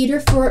right theater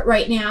for it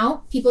right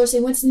now. People are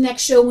saying, when's the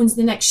next show? When's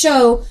the next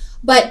show?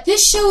 But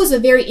this show is a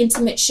very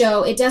intimate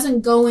show. It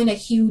doesn't go in a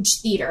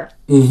huge theater.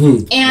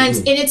 And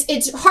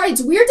it's hard.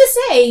 It's weird to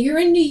say you're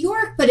in New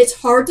York, but it's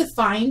hard to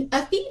find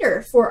a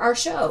theater for our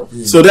show.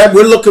 So that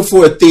we're looking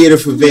for a theater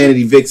for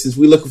Vanity Vixens.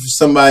 We're looking for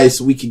somebody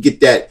so we can get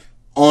that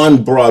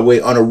on Broadway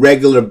on a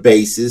regular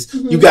basis.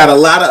 You got a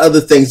lot of other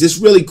things.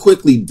 Just really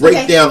quickly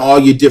break down all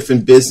your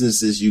different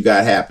businesses you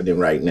got happening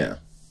right now.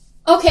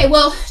 Okay,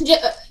 well,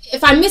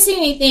 if I'm missing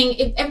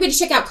anything, everybody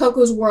check out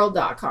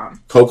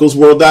cocosworld.com.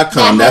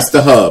 Cocosworld.com, that's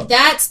the hub.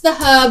 That's the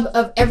hub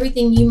of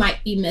everything you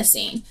might be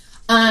missing.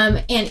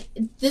 And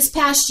this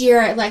past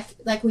year,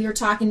 like we were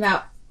talking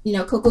about,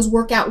 Coco's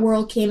Workout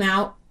World came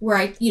out where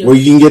where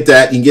you can get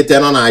that. You can get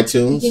that on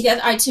iTunes. You can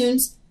get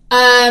iTunes.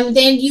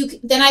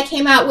 Then I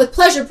came out with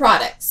pleasure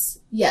products.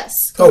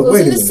 Yes. Coco's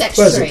wait a minute.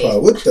 Pleasure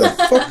product. What the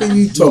fuck are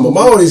you talking about?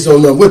 I always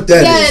don't know what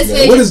that is.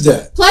 Man. What is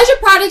that? Pleasure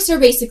products are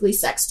basically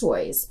sex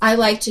toys. I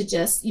like to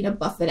just,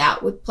 buff it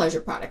out with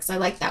pleasure products. I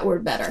like that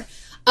word better.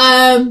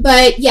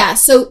 But yeah,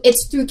 so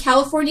it's through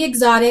California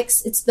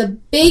Exotics. It's the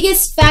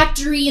biggest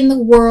factory in the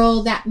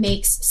world that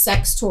makes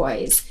sex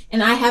toys.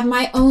 And I have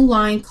my own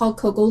line called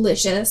Coco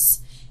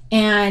Licious.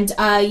 And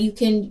you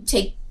can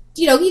take,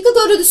 you could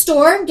go to the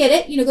store and get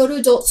it, go to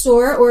adult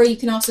store, or you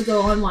can also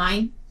go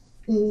online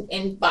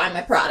and buy my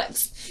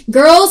products.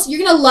 Girls, you're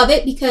going to love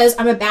it because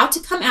I'm about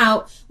to come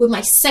out with my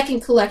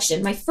second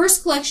collection. My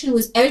first collection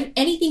was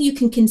anything you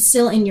can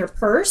conceal in your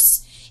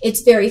purse.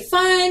 It's very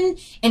fun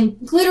and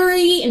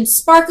glittery and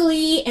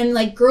sparkly,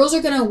 and girls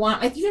are going to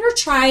want. If you've ever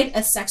tried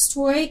a sex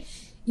toy,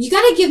 you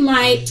got to give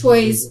my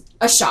toys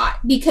a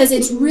shot because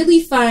it's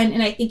really fun,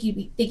 and I think you'd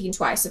be thinking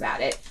twice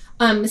about it.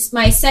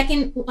 My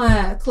second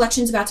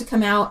collection is about to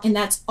come out, and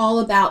that's all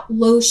about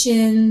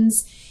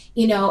lotions,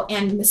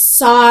 and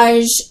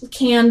massage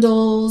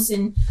candles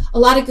and a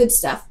lot of good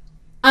stuff.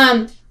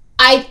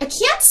 I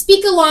can't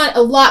speak a lot,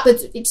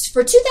 but it's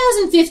for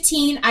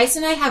 2015. Ice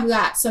and I have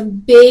got some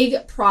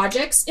big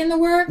projects in the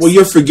works. Well,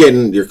 you're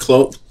forgetting your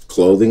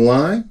clothing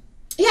line.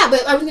 Yeah,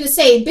 but I was going to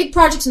say big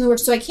projects in the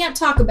works, so I can't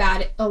talk about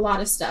it. A lot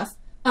of stuff.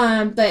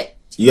 But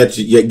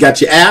you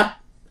got your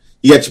app,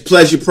 you got your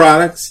pleasure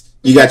products,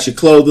 you got your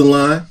clothing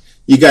line.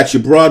 You got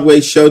your Broadway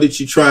show that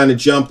you're trying to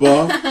jump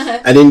off.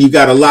 And then you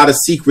got a lot of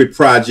secret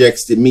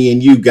projects that me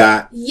and you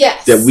got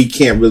that we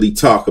can't really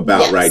talk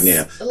about right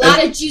now. A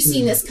lot of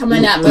juiciness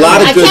coming up.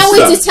 I can't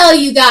wait to tell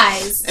you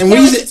guys. And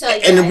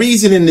the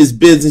reason in this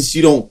business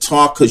you don't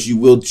talk because you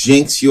will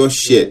jinx your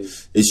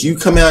shit is you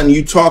come out and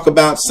you talk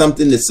about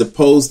something that's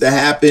supposed to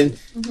happen,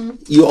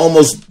 you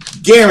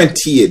almost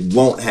guarantee it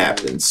won't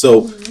happen.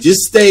 So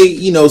just stay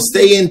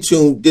in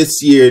tune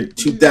this year,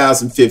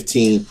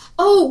 2015.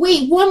 Oh,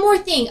 wait, one more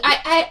thing.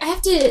 I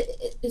have to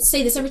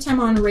say this every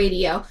time I'm on the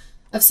radio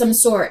of some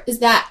sort, is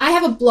that I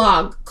have a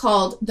blog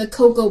called the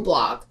Coco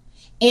Blog.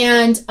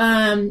 And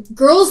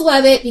girls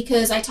love it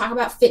because I talk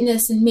about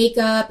fitness and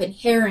makeup and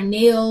hair and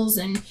nails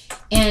and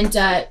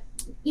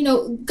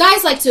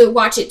guys like to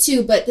watch it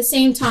too, but at the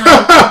same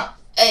time,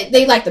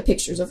 they like the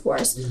pictures, of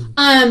course.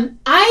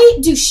 I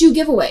do shoe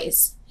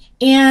giveaways.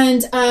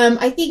 And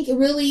I think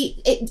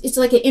it's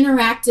like an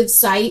interactive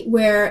site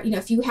where,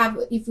 if you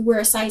wear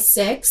a size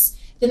 6,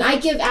 then I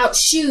give out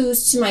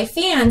shoes to my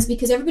fans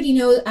because everybody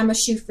knows I'm a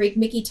shoe freak.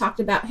 Mickey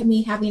talked about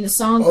me having a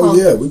song called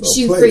we're gonna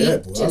Shoe play Freak.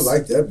 That. Well, I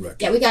like that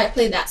record. Yeah, we got to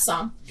play that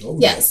song. Oh,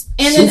 yes.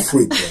 Yeah. And Shoe then,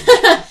 Freak.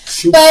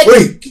 Shoe but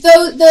freak.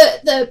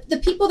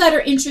 the people that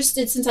are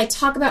interested, since I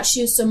talk about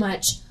shoes so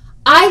much,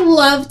 I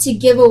love to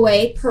give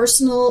away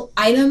personal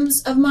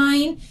items of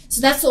mine.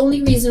 So that's the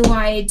only reason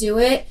why I do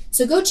it.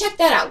 So go check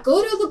that out.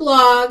 Go to the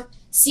blog,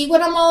 see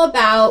what I'm all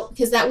about,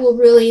 because that will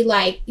really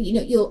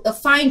you'll a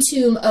fine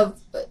tune of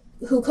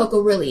who Coco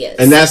really is.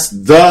 And that's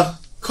the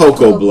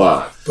Coco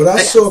blog. But I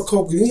saw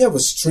Coco. You have a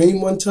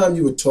stream one time.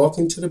 You were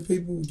talking to the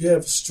people. Do you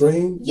have a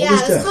stream? Yeah,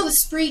 it's called a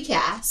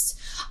Spreecast.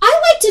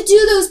 I like to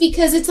do those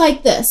because it's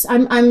like this.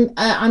 I'm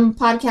a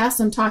podcast.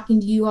 I'm talking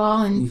to you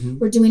all, and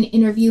we're doing an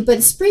interview. But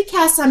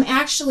Spreecast, I'm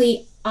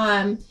actually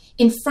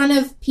in front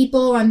of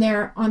people on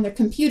their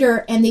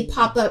computer, and they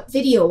pop up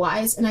video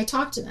wise, and I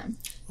talk to them.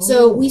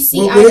 So we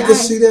see. Where they can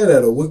see that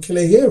at, or when can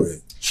they hear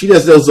it? She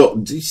does those.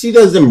 She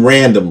does them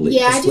randomly.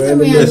 Yeah, I do them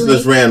randomly.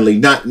 Just randomly,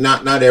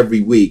 not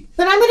every week.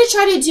 But I'm going to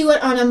try to do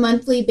it on a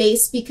monthly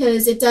base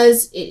because it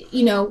does.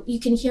 You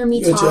can hear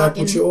me talk. Interact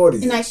with your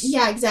audience. And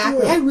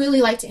exactly. Yeah. I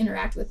really like to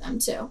interact with them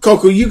too.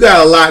 Coco, you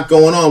got a lot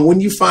going on. When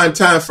you find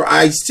time for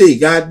iced tea,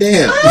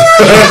 goddamn.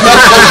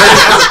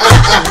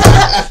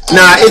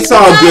 Nah, it's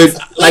all good.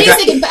 Wait a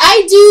second, but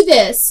I do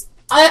this.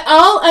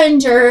 All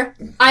under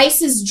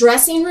Ice's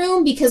dressing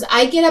room because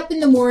I get up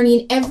in the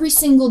morning every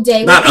single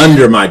day. Not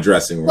under my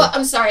dressing room. Well,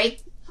 I'm sorry.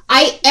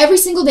 Every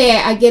single day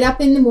I get up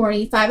in the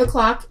morning, 5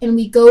 o'clock, and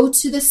we go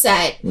to the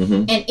set.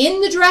 And in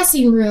the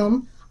dressing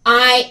room,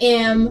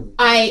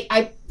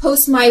 I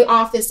post my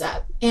office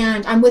up,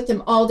 and I'm with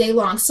him all day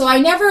long. So I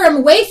never am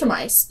away from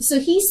Ice. So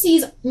he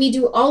sees me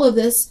do all of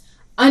this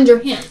under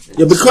him.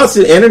 Yeah, because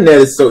the internet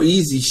is so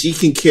easy. She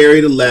can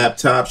carry the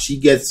laptop.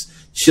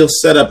 She'll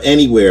set up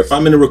anywhere. If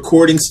I'm in a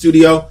recording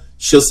studio,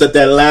 she'll set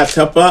that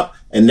laptop up,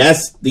 and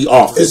that's the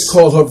office. It's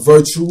called her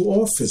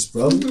virtual office,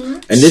 bro.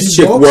 And this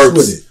chick works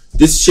with it.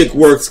 This chick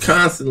works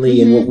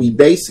constantly, and what we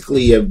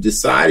basically have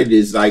decided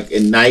is, like,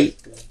 at night,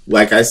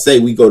 like I say,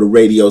 we go to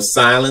radio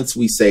silence.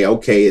 We say,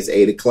 okay, it's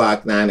 8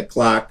 o'clock, 9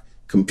 o'clock.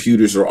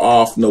 Computers are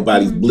off.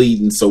 Nobody's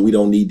bleeding, so we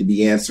don't need to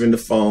be answering the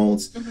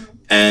phones.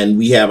 And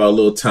we have our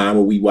little time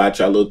where we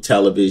watch our little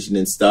television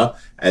and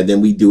stuff. And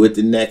then we do it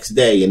the next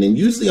day. And then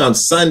usually on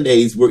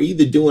Sundays, we're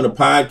either doing a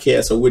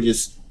podcast or we're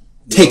just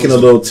taking a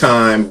little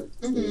time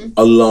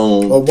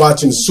alone. Or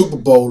watching the Super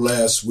Bowl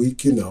last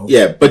week,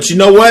 Yeah, but you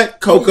know what,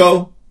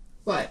 Coco?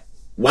 What?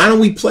 Why don't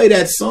we play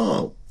that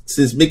song?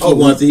 Since Mickey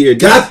wants to hear it.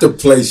 Got to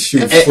play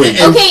Shoot Free.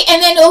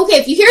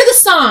 If you hear the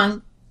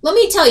song, let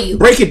me tell you.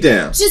 Break it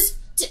down.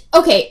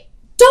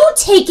 Don't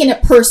take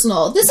it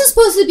personal. This is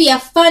supposed to be a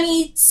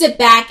funny, sit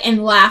back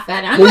and laugh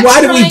at it.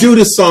 Why did we do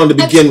this song to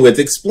begin with?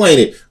 Explain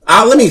it.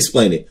 Let me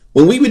explain it.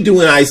 When we were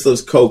doing Ice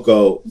Loves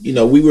Coco,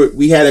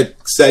 we had a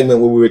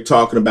segment where we were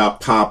talking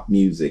about pop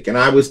music, and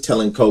I was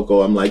telling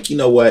Coco, I'm like, you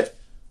know what?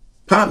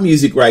 Pop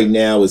music right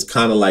now is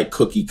kind of like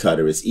cookie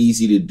cutter. It's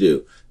easy to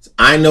do.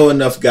 I know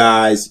enough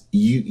guys.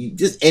 You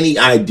just any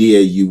idea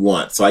you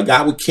want. So I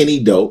got with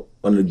Kenny Dope,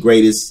 one of the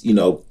greatest,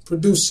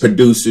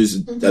 producers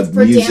of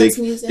music,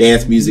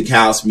 dance music,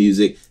 house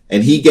music.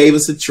 And he gave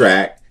us a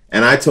track.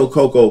 And I told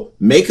Coco,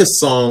 make a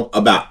song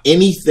about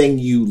anything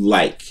you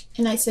like.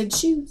 And I said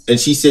shoes. And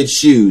she said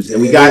shoes.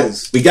 And we got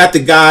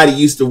the guy that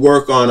used to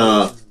work on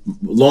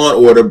Law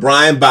and Order,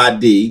 Brian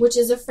Badi. Which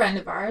is a friend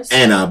of ours.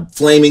 And a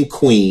Flaming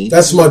Queen.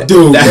 That's my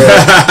dude,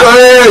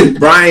 man.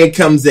 Brian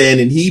comes in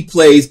and he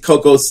plays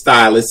Coco's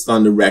stylist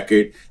on the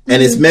record.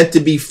 And it's meant to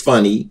be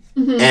funny.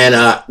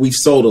 And we've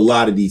sold a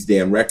lot of these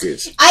damn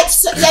records. You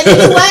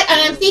know what?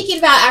 And I'm thinking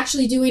about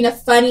actually doing a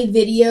funny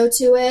video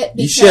to it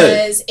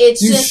because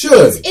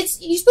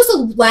you're supposed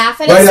to laugh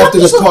at it. Right after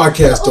this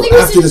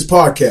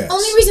podcast.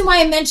 Only reason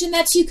why I mentioned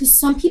that to you because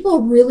some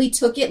people really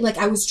took it like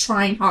I was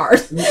trying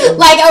hard,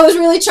 like I was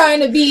really trying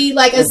to be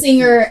like a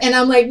singer, and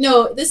I'm like,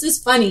 no, this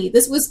is funny.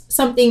 This was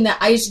something that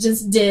I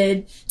just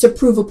did to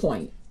prove a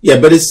point. Yeah,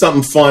 but it's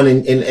something fun,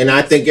 and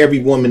I think every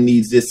woman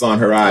needs this on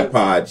her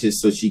iPod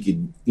just so she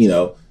could,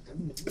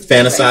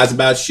 fantasize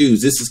about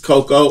shoes. This is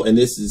Coco, and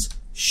this is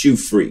Shoe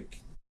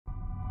Freak.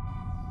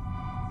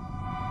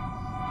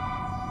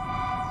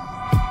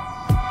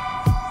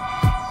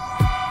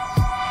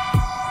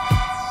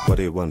 What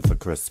do you want for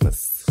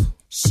Christmas?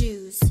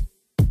 Shoes.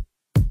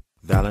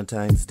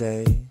 Valentine's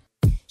Day?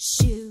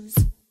 Shoes.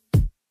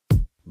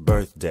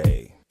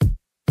 Birthday?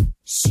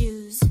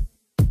 Shoes.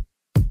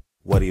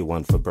 What do you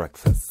want for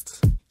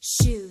breakfast?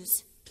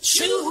 Shoes.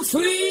 Shoe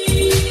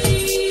free.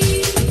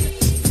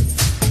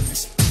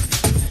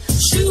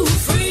 Shoe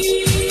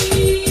free.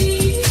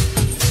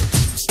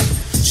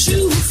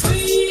 Shoe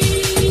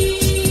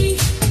free.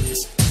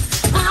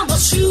 I'm a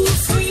shoe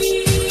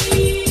free.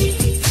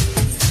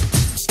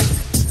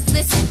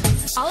 Listen,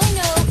 all I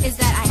know is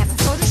that I have a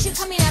photo shoot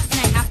coming up and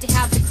I have to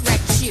have the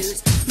correct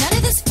shoes. None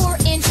of this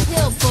 4-inch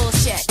heel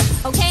bullshit,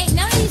 okay?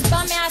 None of these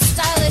bum-ass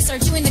stylists are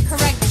doing the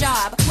correct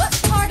job. What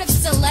part of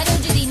stiletto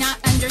do they not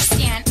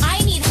understand? I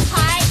need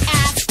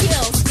high-ass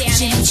heels, damn it.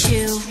 Jimmy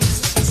Choo,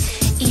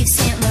 Yves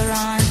Saint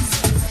Laurent,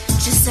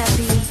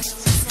 Giuseppe,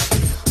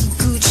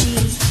 Gucci,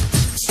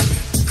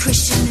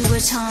 Christian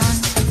Louboutin,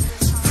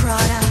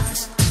 Prada,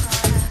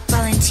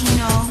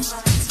 Valentino,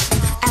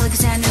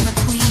 Alexander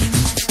McQueen,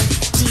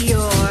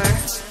 Dior,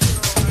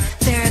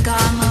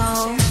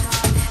 Ferragamo,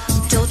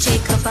 Dolce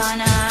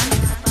Gabbana,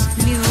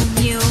 Miu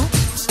Miu,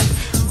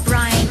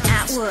 Brian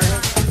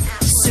Atwood,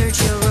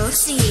 Sergio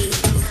Rossi,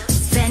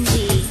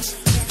 Fendi,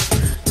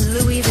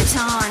 Louis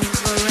Vuitton,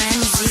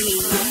 Lorenzi.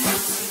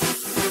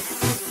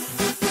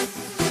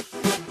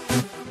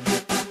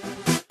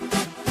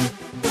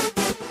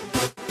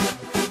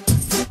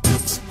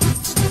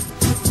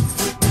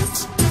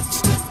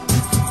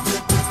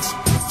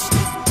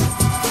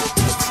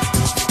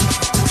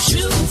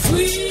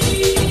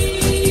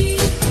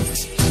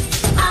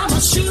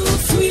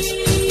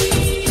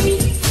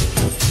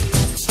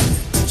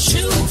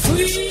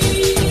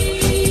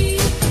 free.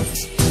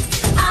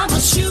 I'm a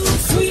shoe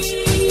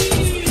free.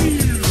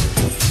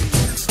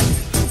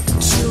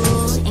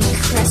 Jewel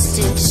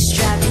encrusted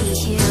strappy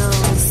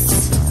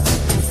heels.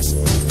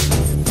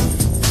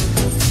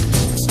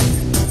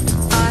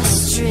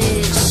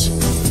 Ostrich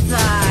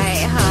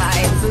thigh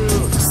high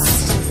boots.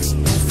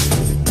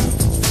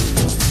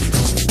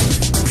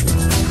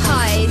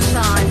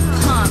 Python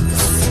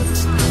pumps.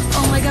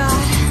 Oh my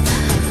god.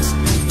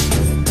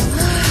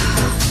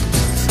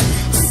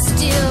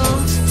 Steel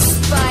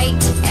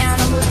spiked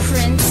animal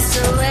print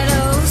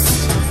stilettos.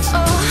 Oh,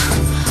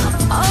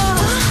 oh,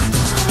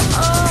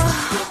 oh.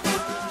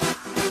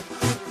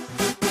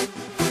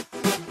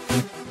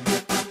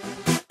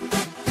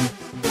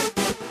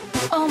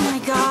 Oh my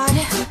god.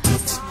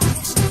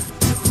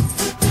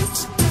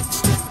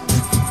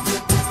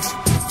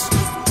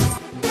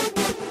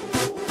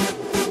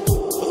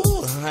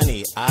 Ooh,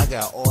 honey, I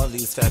got all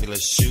these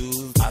fabulous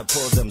shoes. I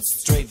pulled them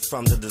straight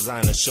from the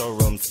designer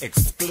showrooms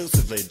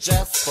exclusively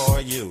just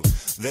for you.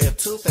 They're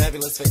too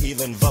fabulous for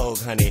even Vogue,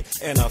 honey,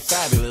 in a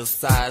fabulous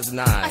size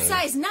 9. A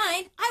size 9?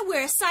 I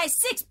wear a size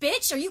 6,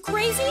 bitch. Are you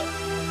crazy?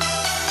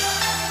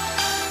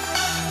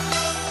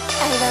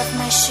 I love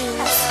my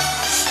shoes.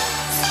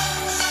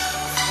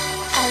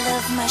 I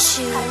love my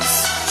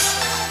shoes.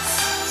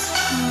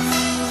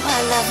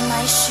 I love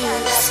my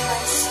shoes.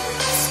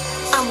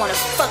 I wanna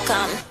fuck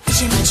 'em.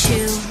 Jimmy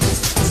Choo,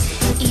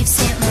 Yves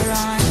Saint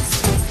Laurent,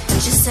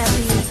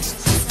 Giuseppe,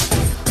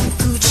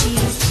 Gucci,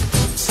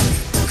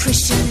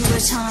 Christian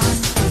Louboutin,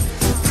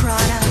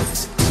 Prada,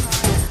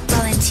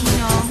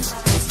 Valentino,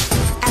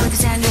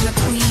 Alexander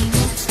McQueen,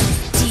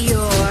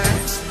 Dior,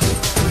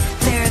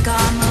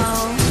 Ferragamo,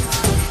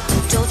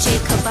 Dolce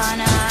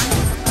Gabbana,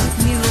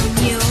 Miu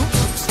Miu,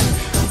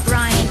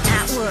 Brian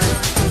Atwood,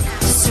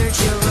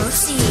 Sergio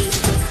Rossi,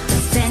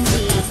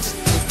 Fendi,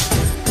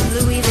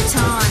 Louis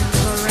Vuitton,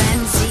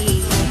 Lorenzi,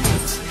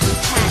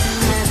 patent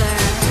leather,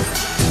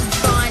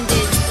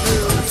 bondage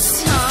boots,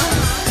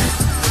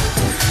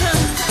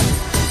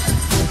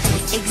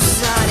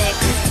 exotic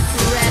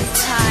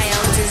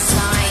reptile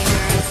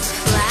designer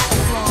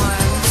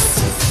platforms,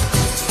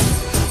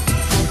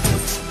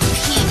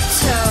 peep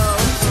toe,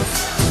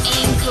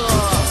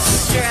 ankle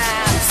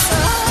straps,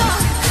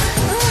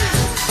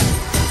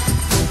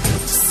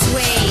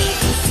 suede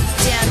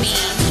demi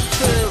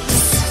boots.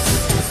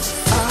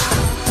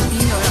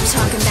 You know what I'm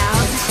talking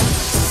about.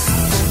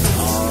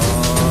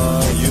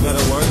 Oh, you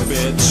better work,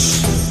 bitch.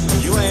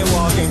 You ain't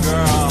walking,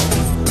 girl.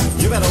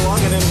 You better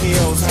walk in them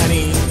heels,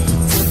 honey.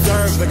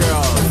 Serve the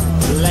girls.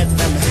 Let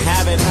them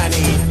have it,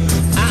 honey.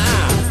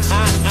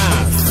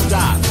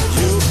 Stop.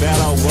 You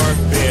better work,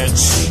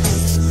 bitch.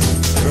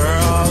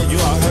 Girl, you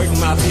are hurting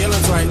my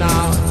feelings right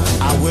now.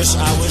 I wish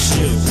I was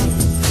you.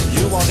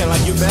 You walking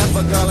like you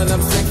barefoot, girl, in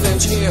them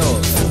 6-inch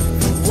heels.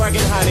 Work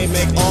it, honey.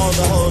 Make all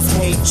the hoes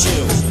hate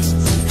you.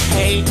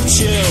 Hate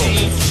you.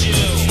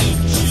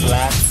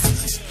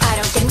 Flats. I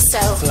don't think so.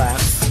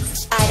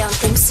 Flats. I don't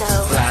think so.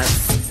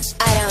 Flats.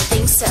 I don't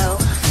think so.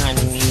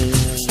 Honey.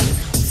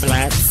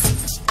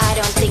 Flats. I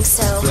don't think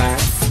so.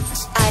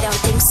 Flats. I don't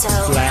think so.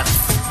 Flats.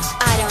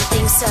 I don't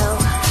think so.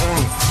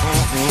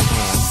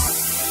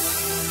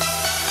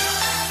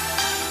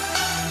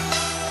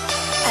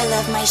 I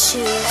love my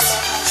shoes.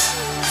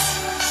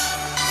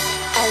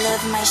 I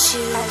love my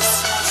shoes.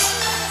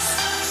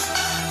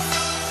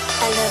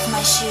 I love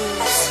my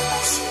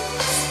shoes.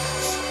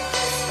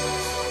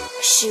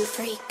 Shoe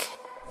freak.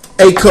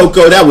 Hey,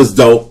 Coco, that was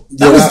dope.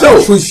 That was I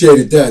dope.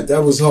 appreciated that.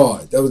 That was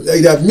hard. That was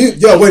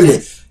yo. Wait a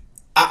minute.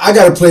 I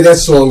gotta play that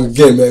song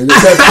again, man.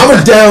 I'm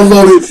gonna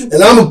download it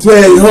and I'm gonna play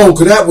it at home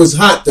because that was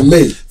hot to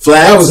me.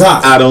 Flats? That was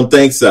hot. I don't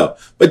think so.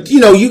 But, you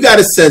know, you got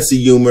a sense of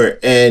humor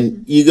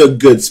and you a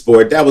good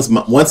sport. That was,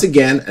 once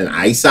again, an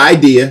Ice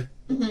idea.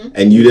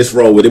 And you just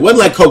roll with it. It wasn't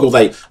like Coco was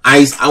like,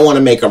 Ice, I want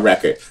to make a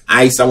record.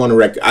 Ice, I want a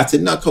record. I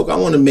said, no, Coco, I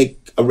want to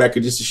make a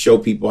record just to show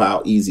people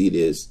how easy it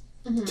is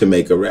to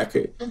make a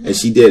record. And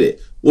she did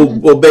it.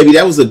 Well, baby,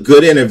 that was a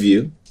good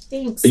interview.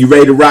 Thanks. Are you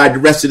ready to ride the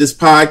rest of this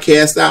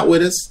podcast out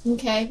with us?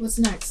 Okay, what's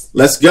next?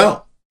 Let's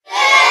go.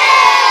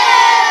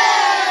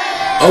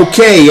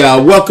 Okay,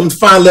 welcome to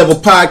Final Level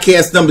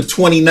Podcast number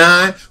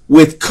 29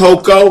 with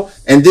Coco.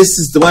 And this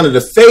is one of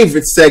the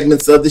favorite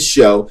segments of the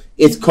show.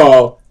 It's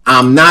called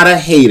I'm Not a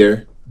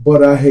Hater,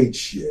 But I hate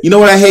shit. You know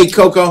what I hate,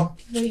 Coco? What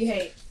do you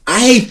hate? I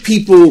hate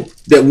people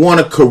that want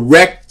to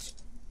correct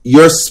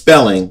your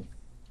spelling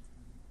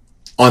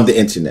on the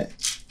internet.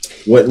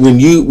 When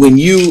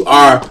you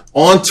are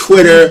on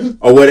Twitter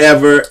or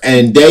whatever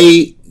and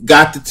they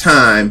got the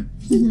time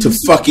to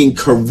fucking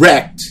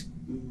correct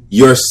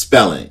your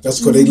spelling. That's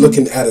because they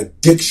looking at a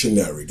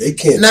dictionary. They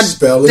can't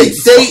spell any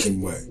fucking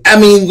way. I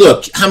mean,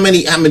 look, how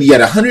many you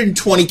had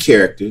 120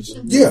 characters.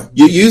 Yeah.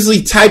 You're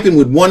usually typing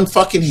with one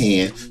fucking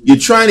hand. You're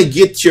trying to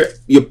get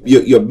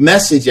your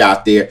message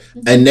out there,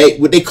 and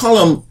they call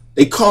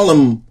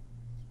them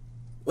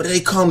what do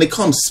they call them? They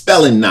call them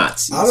spelling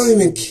Nazis. I don't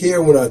even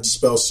care when I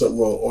spell something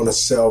wrong on a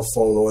cell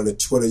phone or on a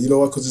Twitter. You know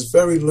what? Because it's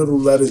very little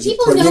letters.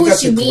 People know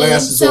what you mean.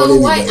 So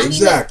why?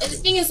 Exactly. The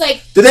thing is,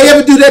 like, did they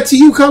ever do that to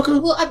you, Coco?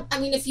 Well, I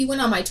mean, if you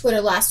went on my Twitter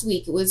last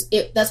week,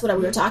 that's what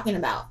we were talking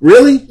about.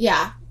 Really?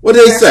 Yeah. What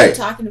did they say?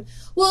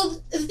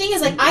 Well, the thing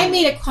is, like, I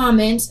made a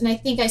comment, and I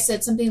think I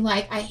said something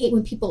like, "I hate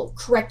when people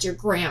correct your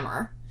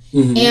grammar,"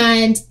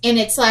 and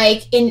it's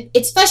like, and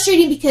it's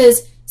frustrating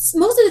because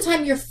most of the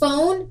time your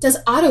phone does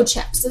auto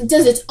checks. It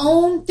does its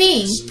own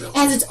thing. It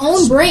has its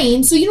own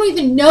brain, so you don't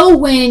even know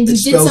when you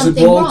did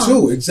something wrong.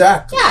 Too,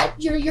 exactly.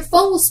 Yeah, your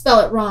phone will spell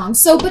it wrong.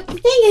 So, but the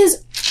thing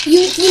is,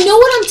 you know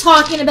what I'm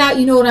talking about.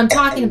 You know what I'm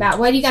talking about.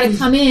 Why do you got to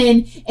come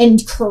in and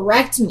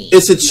correct me?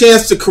 It's a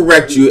chance to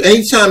correct you.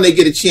 Anytime they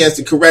get a chance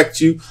to correct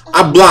you,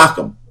 I block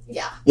them.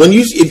 Yeah.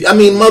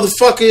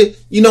 Motherfucker,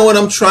 you know what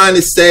I'm trying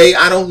to say?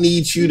 I don't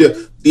need you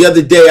to. The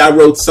other day I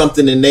wrote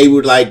something and they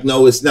were like,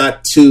 no, it's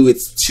not 2,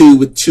 it's 2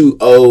 with 2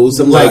 O's.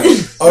 I'm like,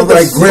 all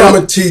right,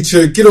 grammar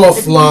teacher, get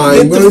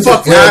offline. Get the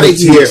fuck out of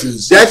here.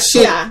 That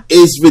shit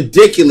is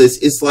ridiculous.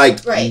 It's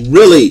like,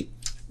 really,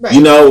 you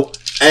know,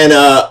 and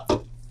how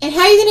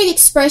are you going to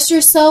express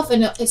yourself?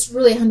 And it's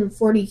really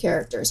 140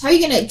 characters. How are you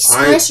going to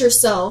express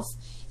yourself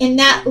in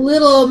that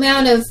little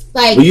amount of,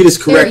 like... Well, you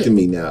just corrected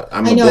me now.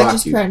 I know, I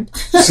just corrected.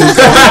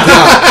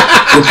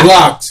 You're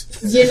blocked.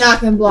 You're not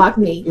going to block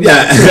me.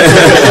 Yeah.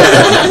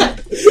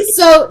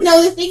 So,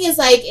 no, the thing is,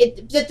 like,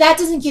 that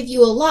doesn't give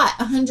you a lot.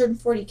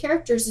 140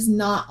 characters is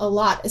not a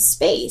lot of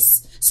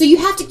space. So you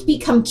have to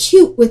become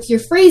cute with your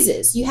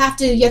phrases. You have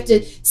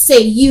to say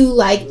you,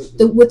 like,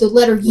 with the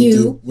letter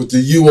U. With the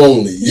U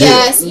only.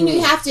 Yes, you know,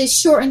 you have to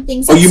shorten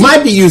things up. Oh, you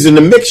might be using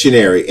the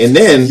Micktionary, and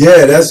then...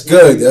 Yeah, that's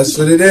good. That's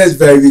what it is,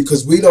 baby,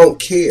 because we don't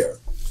care.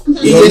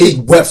 You don't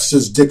need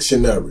Webster's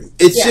dictionary.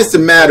 It's just a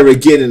matter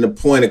of getting the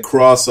point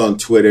across on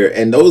Twitter,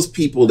 and those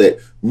people that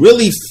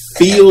really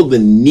feel the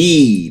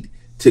need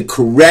to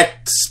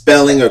correct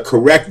spelling or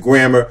correct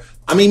grammar,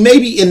 I mean,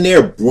 maybe in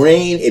their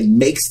brain it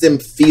makes them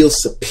feel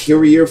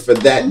superior for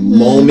that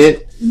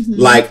moment.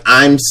 Like,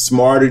 I'm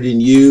smarter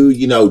than you,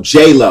 you know,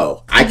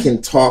 J-Lo, I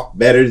can talk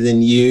better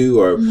than you,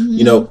 or,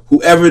 you know,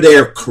 whoever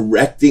they're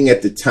correcting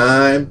at the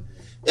time.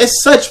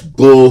 It's such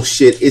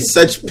bullshit. It's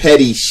such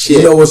petty shit.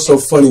 You know what's so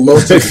funny?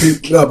 Most of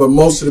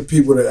the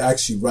people that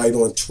actually write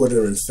on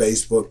Twitter and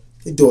Facebook,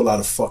 they do a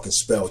lot of fucking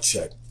spell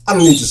check. I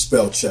don't need to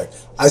spell check.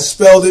 I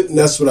spelled it, and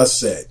that's what I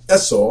said.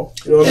 That's all.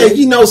 You know what I mean?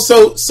 You know,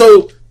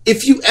 so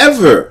if you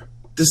ever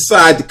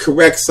decide to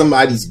correct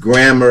somebody's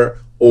grammar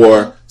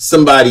or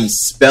somebody's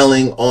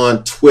spelling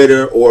on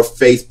Twitter or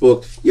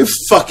Facebook, you're a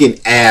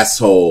fucking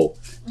asshole.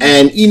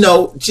 And, you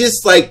know,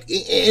 just like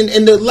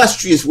in the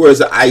illustrious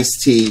words of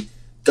Ice-T,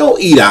 go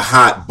eat a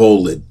hot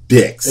bowl of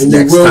dicks and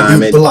next you will time.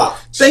 Be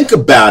blocked. Think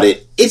about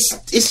it. It's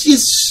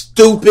just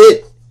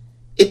stupid.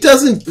 It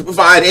doesn't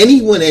provide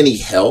anyone any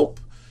help.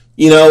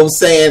 You know what I'm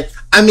saying?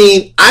 I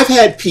mean, I've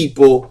had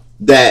people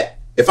that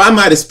if I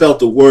might have spelt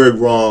the word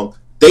wrong,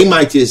 they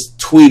might just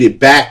tweet it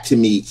back to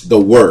me, the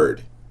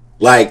word.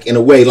 Like, in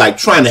a way, like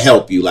trying to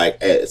help you, like,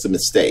 it's a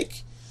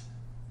mistake.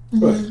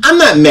 I'm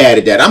not mad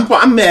at that.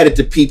 I'm mad at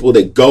the people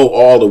that go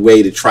all the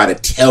way to try to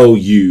tell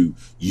you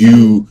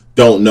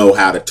don't know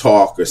how to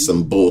talk or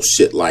some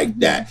bullshit like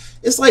that.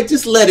 It's like,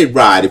 just let it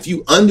ride. If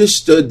you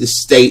understood the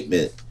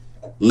statement,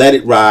 let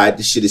it ride.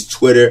 This shit is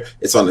Twitter.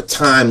 It's on the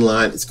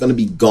timeline. It's going to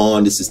be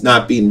gone. This is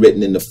not being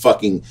written in the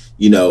fucking,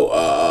 you know,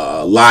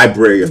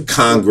 Library of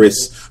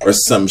Congress or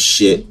some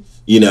shit.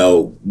 You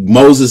know,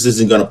 Moses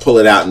isn't going to pull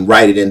it out and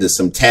write it into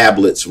some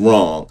tablets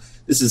wrong.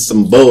 This is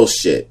some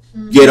bullshit.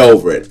 Get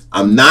over it.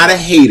 I'm not a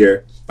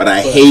hater, but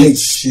I hate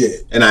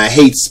shit. And I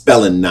hate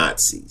spelling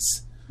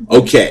Nazis.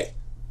 Okay.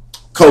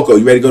 Coco,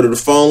 you ready to go to the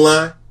phone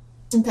line?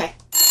 Okay.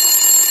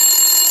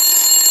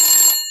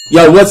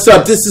 Yo, what's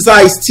up? This is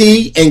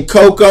Ice-T and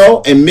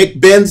Coco and Mick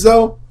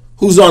Benzo.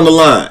 Who's on the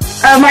line?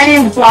 My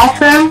name's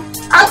Blossom.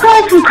 I'm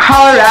calling from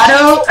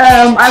Colorado.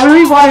 I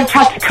really want to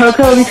talk to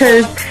Coco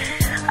because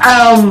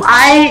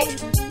I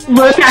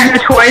look at her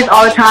toys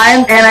all the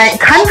time, and I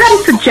kind of had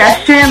a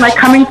suggestion, like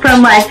coming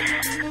from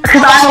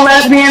because I'm a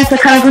lesbian, so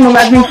coming from the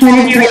lesbian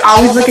community, we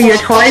always look at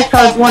your toys. So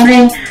I was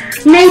wondering,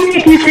 maybe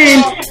if you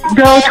could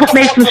go to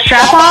make some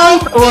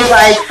strap-ons or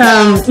like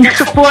some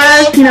for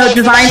us, you know,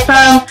 design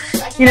some.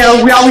 You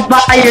know, we always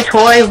buy your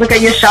toys, look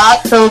at your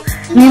shop. So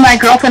me and my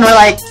girlfriend were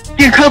like,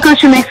 dude, Coco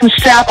should make some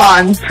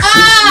strap-ons.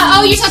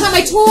 Oh, you're talking about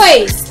my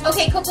toys.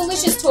 Okay,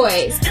 Coco-licious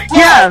toys.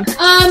 Yeah.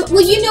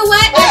 Well, you know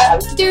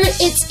what?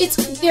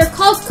 They're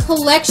called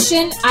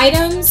collection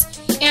items,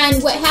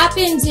 and what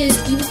happens is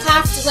you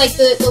have to, like,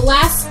 the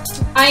last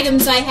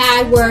items I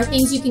had were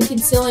things you can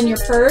conceal in your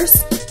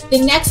purse. The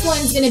next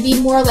one's going to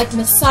be more like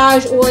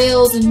massage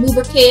oils and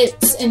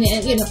lubricants and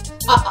you know,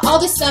 all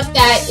the stuff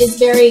that is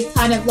very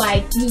kind of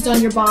like used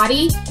on your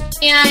body.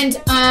 And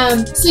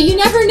so you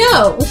never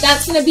know what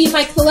that's going to be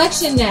my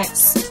collection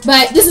next.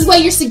 But this is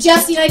what you're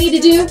suggesting I need to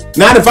do?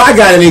 Not if I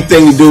got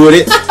anything to do with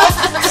it.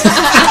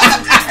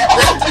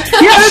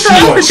 Yeah, that's what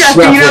I was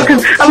suggesting, you know,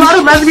 because a lot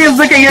of lesbians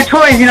look at your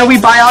toys. You know, we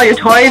buy all your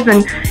toys,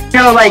 and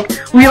know, like,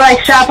 we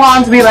like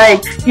strap-ons, we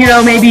like, you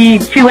know, maybe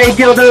two-way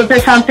dildos or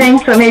something,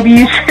 so maybe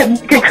you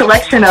should get a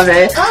collection of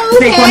it. Oh,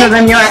 okay. Make one of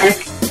them yours.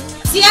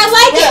 See, I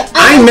like it.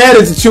 I ain't mad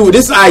at the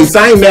this Ice.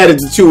 I ain't mad at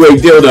the two-way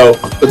dildo,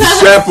 but the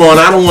strap-on,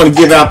 I don't want to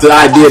give out the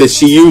idea that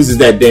she uses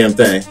that damn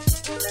thing.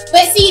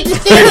 But see, the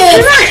thing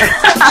is...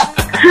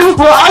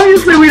 Well,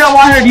 obviously we don't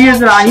want her to use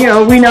it on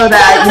you. We know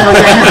that, you know,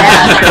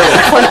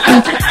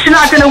 she's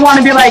not going to want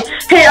to be like,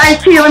 hey,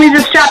 Ice-T, let me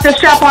just strap this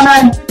strap-on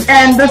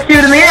and let's do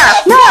it in the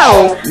app.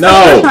 No. No.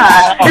 It's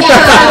not.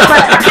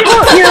 But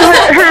people, you know,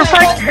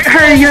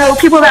 her, you know,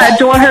 people that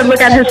adore her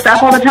look at her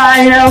stuff all the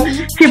time, you know,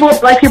 people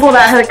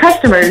that are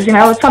customers, you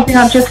know, it's something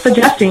I'm just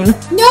suggesting.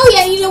 No,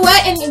 yeah, you know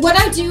what? And what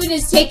I'm doing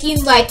is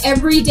taking, like,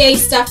 everyday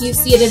stuff you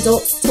see at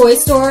adult toy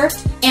store,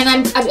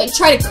 and I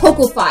try to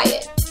Coco-fy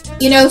it.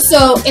 You know,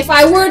 so if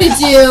I were to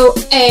do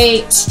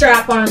a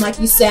strap-on, like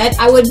you said,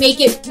 I would make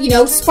it, you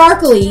know,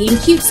 sparkly and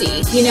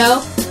cutesy, you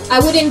know?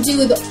 I wouldn't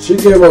do the... She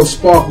gave her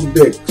sparkle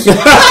dick.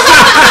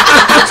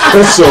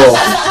 That's all.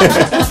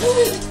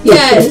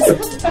 Yes.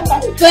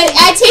 But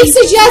I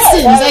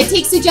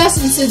take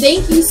suggestions. So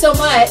thank you so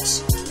much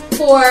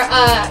for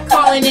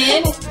calling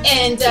in.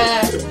 And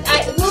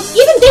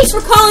even thanks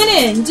for calling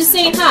in. Just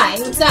saying hi.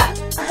 What's up?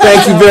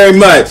 Thank you very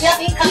much.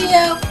 Thank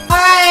you. All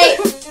right.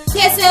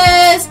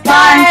 Kisses.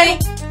 Bye.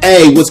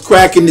 Hey, what's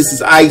cracking? This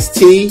is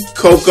Ice-T,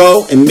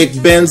 Coco, and Mick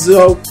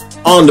Benzo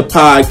on the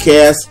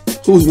podcast.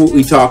 Who's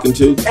we talking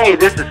to? Hey,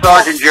 this is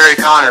Sergeant Jerry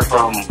Connor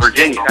from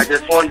Virginia. I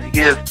just wanted to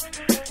give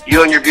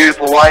you and your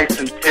beautiful wife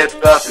some tips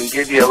up and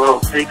give you a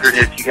little secret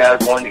if you guys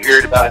wanted to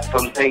hear about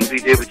some things we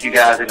did with you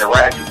guys in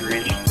Iraq if you're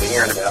interested in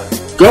hearing about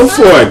it. Go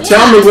for it.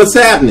 Tell me what's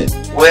happening.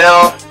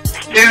 Well,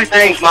 two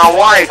things. My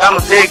wife, I'm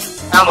a big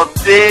fan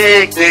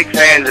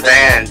of the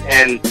band,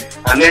 and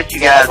I missed you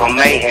guys on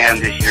Mayhem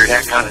this year.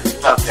 That kind of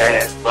sucked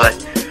ass. But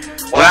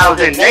when I was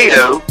in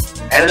NATO,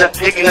 I ended up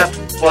picking up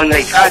when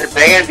they tried to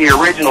ban the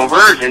original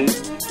version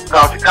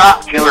because the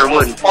cop killer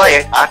wouldn't play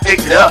it. I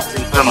picked it up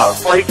in some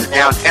places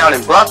downtown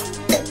in Brussels.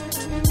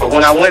 But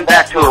when I went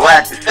back to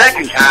Iraq the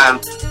second time,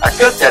 I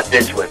took that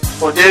bitch with me.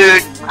 Well,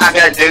 dude, I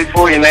got news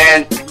for you,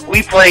 man.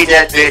 We played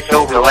that bitch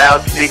over the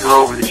loudspeaker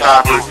over the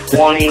chopper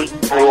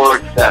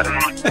 24/7.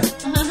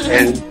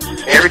 And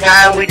every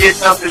time we did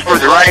something for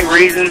the right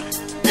reasons,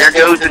 there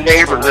goes the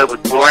neighborhood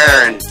with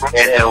blaring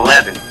at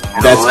 11.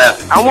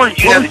 I wanted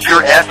you to know that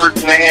your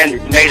efforts, man,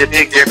 has made a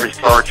big difference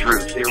to our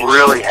troops. It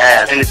really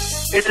has. And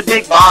it's a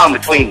big bond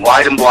between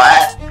white and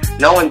black.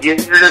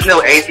 There's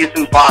no atheists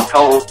in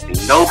foxholes.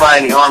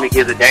 Nobody in the Army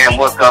gives a damn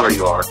what color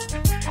you are.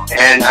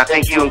 And I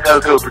think you and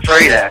Coco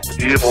portray that. A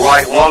beautiful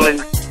white woman,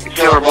 a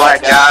killer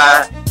black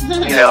guy,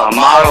 you know, a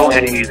model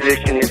and a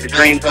musician. It's a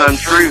dream come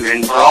true.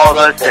 And for all of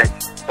us that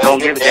don't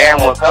give a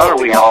damn what color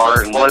we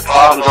are and what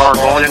problems are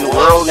going in the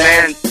world,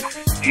 man,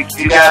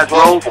 you guys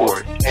roll for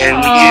it. And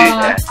we use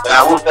that. But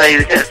I will say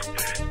this.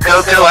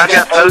 Coco, I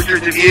got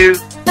posters of you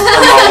from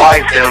my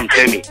wife sent them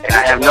to me. And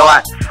I have no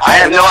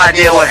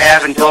idea what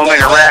happened to them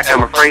in Iraq.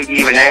 I'm afraid to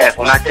even ask.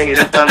 When I tell you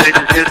this some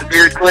bitches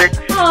disappeared quick,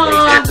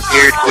 they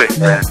disappeared quick,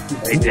 man.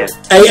 They did.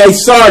 Hey,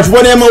 Sarge,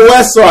 what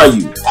MOS are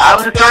you? I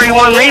was a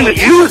 31 Lima.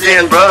 You was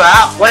in, brother.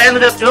 What I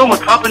ended up doing was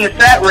pumping the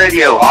sat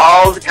radio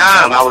all the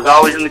time. I was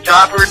always in the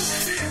choppers.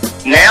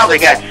 Now they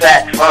got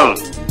sat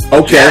phones.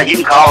 Okay. Now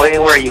you can call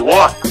anywhere you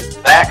want.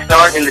 Back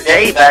starting in the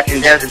day, back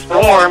in Desert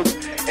Storm,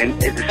 and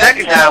the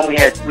second time we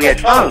had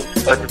phones.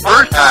 But the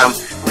first time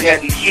we had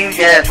these huge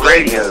ass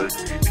radios,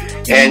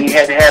 and you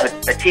had to have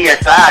a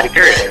TSI to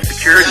carry it, a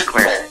security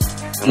clearance.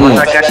 And once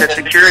I got that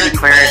security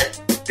clearance,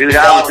 dude,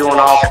 I was doing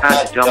all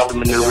kinds of jumping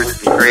maneuvers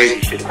and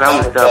crazy shit. Some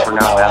of the stuff we're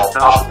not allowed to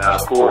talk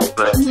about, of course.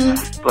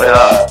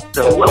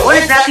 So what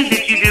exactly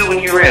did you do when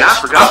you were in? I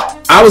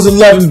forgot. I was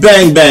 11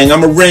 Bang Bang.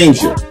 I'm a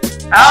Ranger.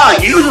 Oh,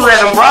 you was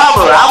 11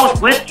 Bravo. I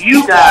was with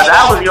you guys.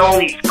 I was the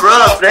only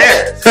scrub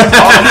there.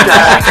 All you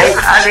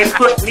guys, they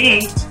put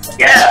me.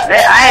 Yeah,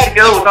 I had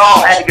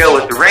to go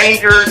with the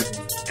Rangers,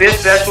 5th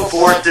Special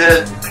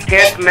Forces,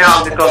 10th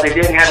Mountain because they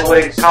didn't have a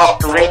way to talk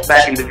to Link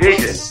back in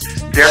division.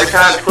 So every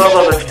time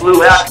 12 of us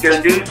flew out to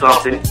go do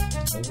something,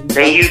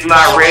 they used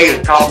my radio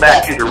to talk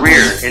back to the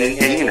rear.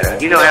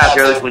 And you know how it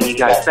goes when you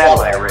got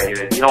satellite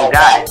radio. If you don't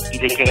got it,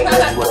 they can't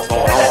know what's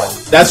going on.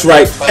 That's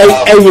right.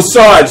 Hey, with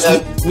Sarge,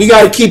 we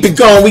got to keep it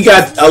going. We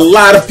got a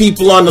lot of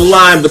people on the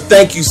line, but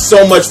thank you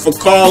so much for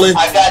calling.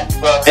 I got you,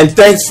 bro. And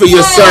thanks for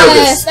your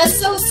service. That's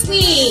so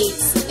sweet.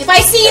 If I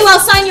see you, I'll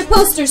sign your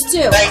posters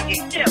too.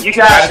 Thank you. You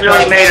guys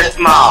really made us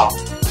smile.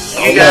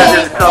 You guys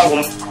are a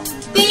couple.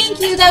 Thank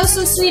you. That was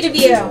so sweet of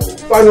you.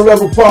 Final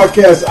Level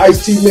Podcast,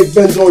 Ice-T, Mick,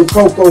 Benzo, and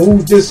Coco.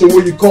 Who's this and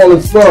where you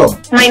calling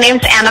from? My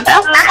name's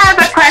Annabelle. I have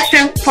a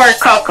question for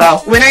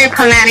Coco. When are you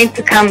planning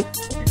to come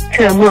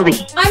to a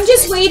movie? I'm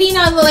just waiting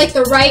on the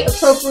right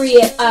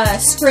appropriate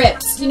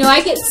scripts. You know,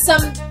 I get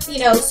some,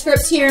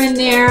 scripts here and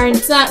there, and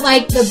it's not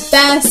like the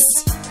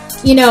best,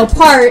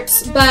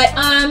 parts, but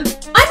I'm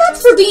up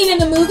for being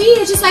in a movie.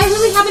 It's just I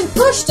really haven't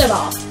pushed at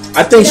all.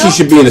 I think she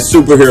should be in a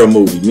superhero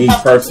movie, me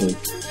personally.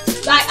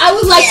 I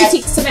would like to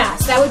kick some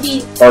ass. That would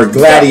be... Or a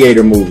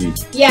gladiator movie.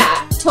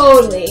 Yeah.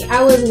 Totally.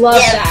 I would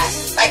love that.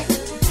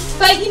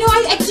 But, you know,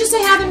 I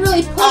haven't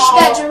really pushed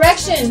that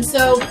direction.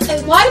 So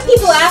a lot of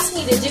people ask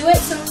me to do it,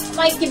 so I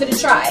might give it a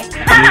try.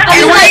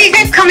 And when are you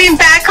guys coming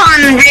back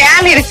on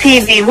reality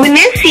TV? We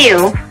miss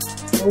you.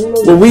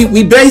 Well,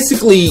 we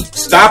basically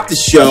stopped the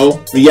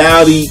show.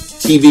 Reality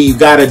TV, you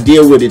got to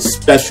deal with it a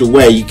special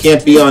way. You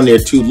can't be on there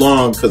too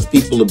long because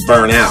people will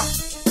burn out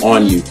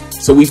on you.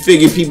 So we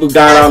figured people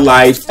got our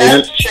life.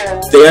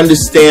 They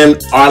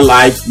understand our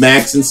life,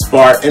 Max and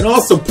Spark. And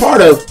also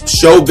part of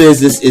show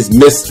business is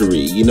mystery.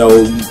 You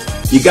know,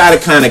 you got to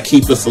kind of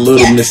keep us a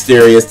little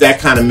mysterious. That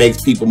kind of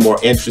makes people more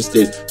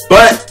interested.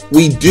 But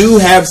we do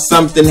have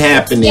something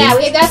happening. Yeah,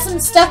 we got some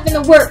stuff in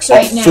the works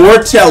right now.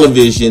 For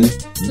television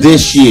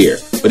this year.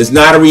 But it's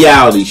not a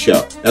reality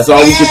show. That's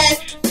all we can.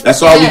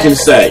 That's all we can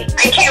say.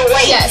 I can't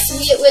wait. Yes,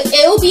 it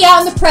will be out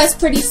in the press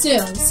pretty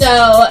soon.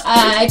 So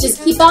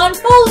just keep on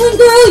following,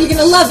 girl. You're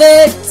gonna love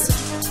it.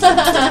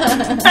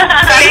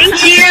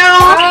 Thank you.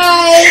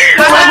 Bye.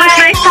 Well, it was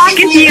nice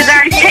talking to you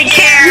guys. Take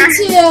care. You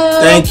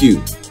too. Thank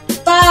you.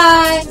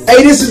 Bye.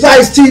 Hey, this is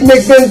Ice T,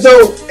 Mick,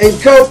 Benzo,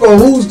 and Coco.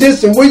 Who's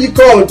this and where you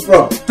calling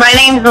from? My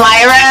name's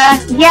Lyra.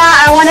 Yeah,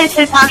 I wanted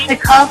to talk to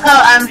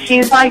Coco.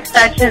 She's like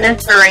such an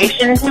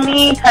inspiration to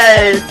me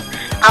because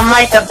I'm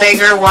like a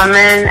bigger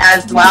woman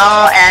as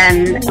well,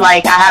 and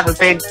like I have a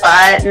big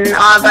butt and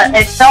all, but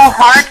it's so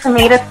hard for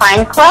me to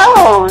find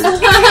clothes.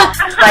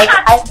 Like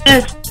I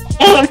just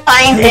can't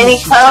find any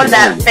clothes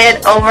that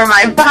fit over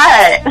my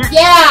butt.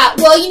 Yeah,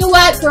 well, you know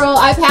what, girl?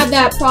 I've had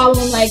that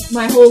problem like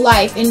my whole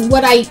life, and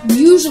what I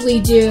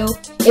usually do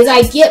is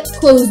I get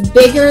clothes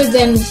bigger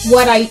than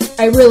what I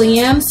really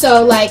am.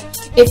 So like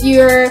if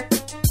you're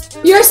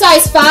a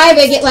size 5,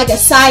 I get like a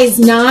size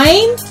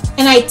 9,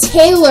 and I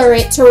tailor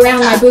it to around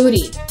my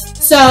booty.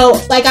 So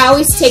like I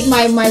always take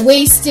my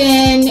waist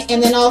in,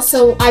 and then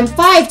also I'm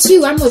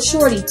 5'2", I'm a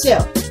shorty too.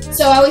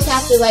 So I always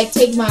have to like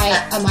take my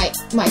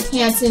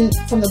pants in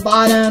from the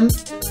bottom.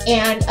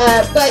 And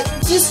but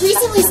just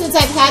recently, since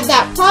I've had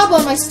that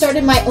problem, I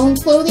started my own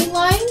clothing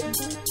line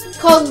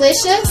called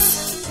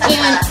Licious,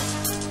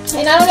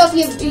 and I don't know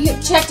if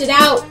you've checked it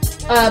out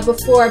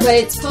before, but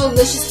it's called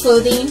Licious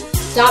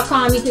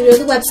Clothing.com. You can go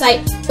to the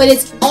website, but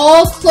it's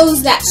all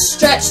clothes that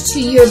stretch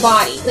to your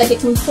body, like it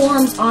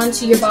conforms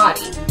onto your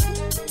body.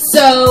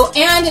 So,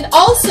 and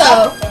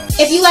also,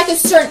 if you like a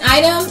certain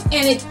item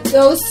and it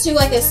goes to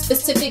like a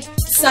specific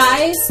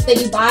size that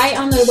you buy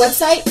on the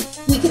website,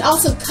 we can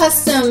also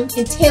custom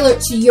and tailor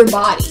it to your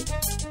body.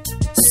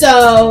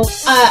 So,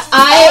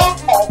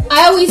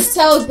 I always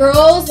tell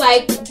girls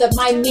like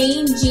my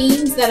main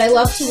jeans that I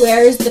love to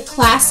wear is the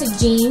classic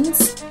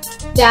jeans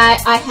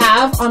that I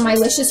have on my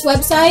Licious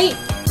website.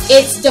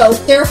 It's dope.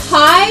 They're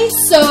high,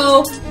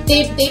 so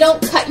they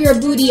don't cut your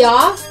booty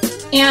off,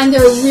 and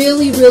they're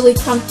really, really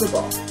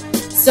comfortable.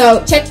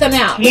 So check them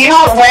out. You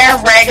don't wear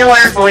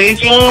regular blue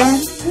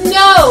jeans?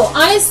 No,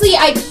 honestly,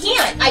 I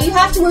can't. You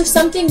have to wear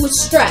something with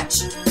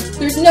stretch.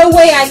 There's no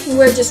way I can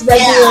wear just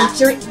regular.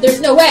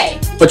 There's no way.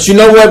 But you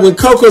know what? When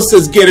Coco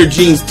says get her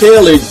jeans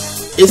tailored,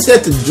 it's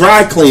at the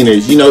dry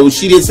cleaners. You know,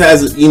 she just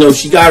has,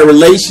 she got a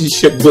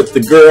relationship with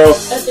the girl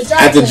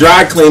at the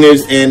dry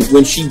cleaners, and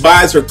when she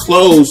buys her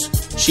clothes,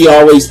 she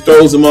always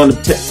throws them on the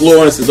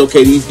floor and says,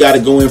 okay, these got to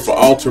go in for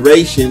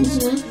alterations.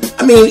 Mm-hmm.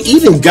 I mean,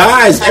 even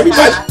guys,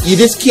 everybody, you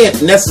just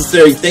can't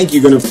necessarily think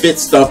you're going to fit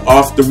stuff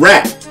off the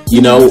rack.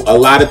 You know, a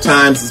lot of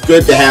times it's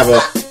good to have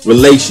a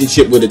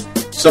relationship with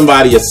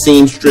somebody, a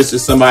seamstress or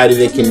somebody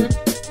that can,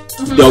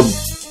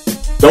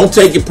 don't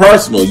take it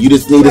personal. You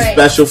just need a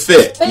special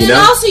fit. But then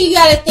also you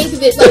got to think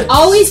of it, like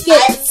always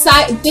get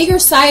bigger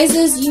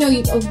sizes. You know,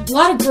 a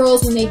lot of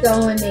girls when they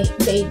go and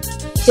they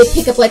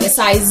pick up like a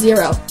size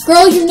 0.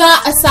 Girl, you're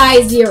not a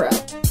size 0.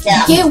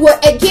 Yeah.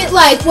 Get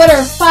like what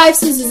are 5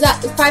 sizes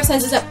up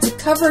to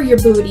cover your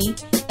booty,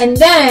 and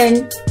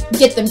then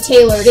get them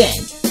tailored in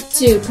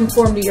to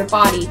conform to your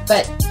body.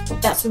 But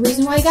that's the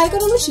reason why you gotta go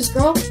to Licious,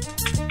 girl.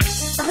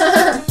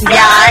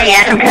 Yeah, I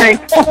am.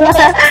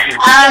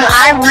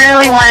 I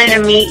really wanted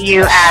to meet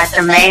you at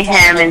the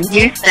Mayhem in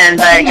Houston,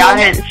 but y'all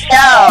didn't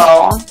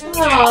show.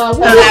 Oh,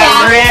 we'll be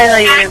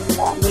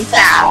back. Really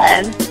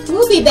sad.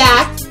 We'll be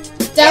back.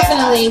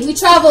 Definitely. We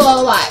travel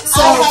a lot,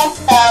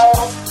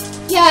 so.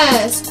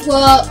 Yes,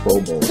 well,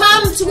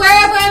 come to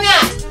wherever I'm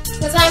at,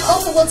 because I'm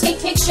open. We'll take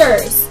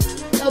pictures.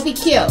 It'll be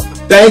cute.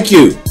 Thank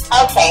you.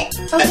 Okay.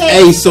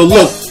 Hey, so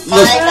look,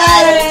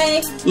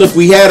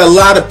 we had a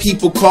lot of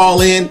people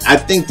call in. I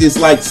think there's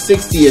like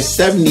 60 or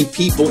 70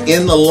 people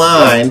in the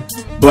line,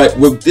 but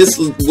this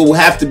will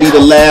have to be the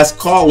last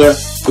caller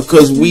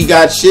because we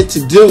got shit to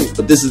do.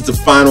 But this is the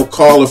final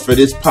caller for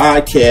this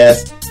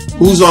podcast.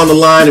 Who's on the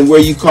line and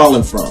where you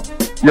calling from?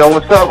 Yo,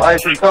 what's up,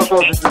 Ice and Coco?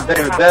 This is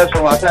David Bass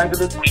from Los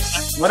Angeles.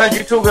 When are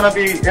you two going to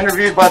be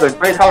interviewed by the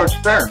great Howard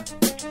Stern?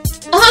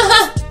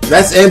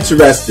 That's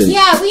interesting.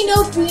 Yeah, we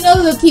know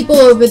the people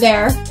over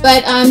there,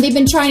 but they've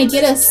been trying to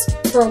get us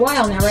for a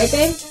while now, right,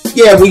 babe?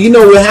 Yeah, well, you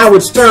know, with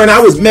Howard Stern, I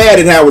was mad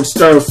at Howard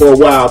Stern for a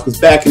while because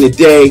back in the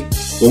day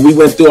when we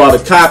went through all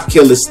the cop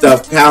killer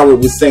stuff, Howard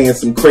was saying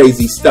some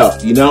crazy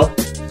stuff, you know?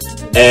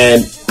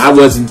 And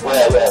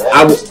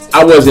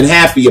I wasn't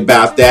happy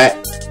about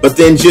that. But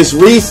then just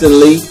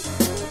recently,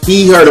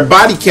 he heard a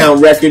body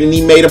count record and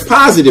he made a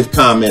positive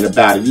comment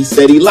about it. He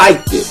said he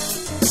liked it.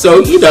 So,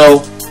 you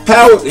know,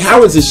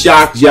 Howard's a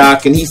shock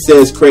jock and he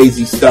says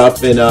crazy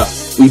stuff. And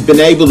we've been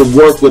able to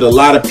work with a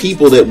lot of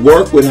people that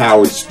work with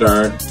Howard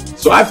Stern.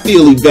 So I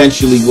feel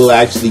eventually we'll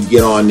actually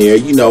get on there.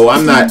 You know,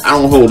 I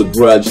don't hold a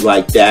grudge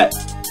like that.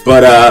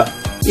 But,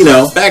 you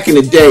know, back in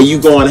the day,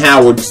 you go on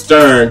Howard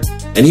Stern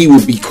and he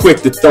would be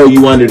quick to throw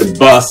you under the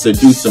bus or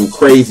do some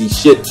crazy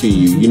shit to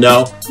you, you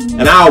know?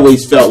 And I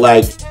always felt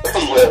like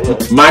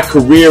my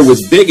career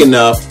was big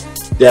enough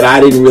that I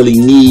didn't really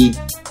need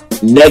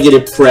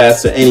negative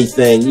press or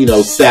anything, you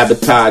know,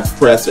 sabotage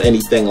press or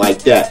anything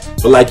like that.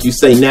 But like you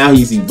say, now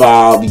he's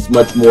evolved. He's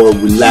much more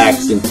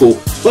relaxed and cool.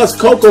 Plus,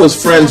 Coco is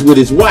friends with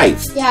his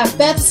wife. Yeah,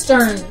 Beth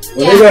Stern.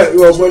 Well,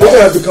 they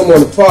gotta have to come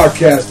on the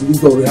podcast when we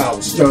go to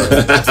Howard Stern.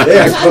 They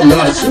have to come to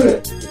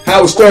us.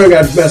 Howard Stern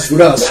got to mess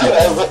with us.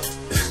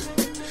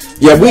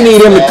 Yeah, we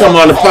need him to come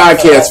on the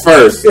podcast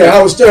first. Yeah,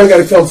 Howard Stern got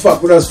to come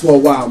fuck with us for a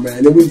while,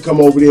 man. Then we can come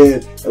over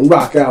there and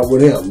rock out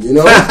with him, you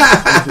know?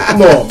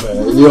 Come on,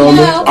 man. You know what I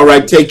mean? All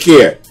right, take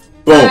care.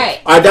 Boom. All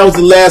right, that was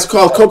the last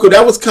call. Coco,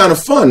 that was kind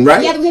of fun,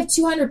 right? Yeah, we have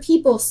 200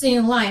 people sitting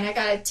in line. I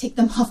got to take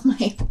them off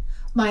my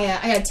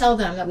I got to tell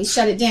them that we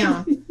shut it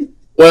down.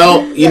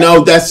 Well, you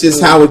know, that's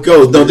just how it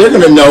goes. No, they're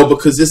going to know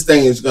because this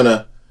thing is going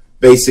to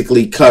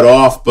basically cut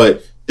off.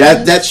 But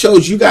that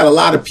shows you got a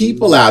lot of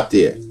people out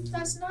there.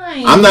 That's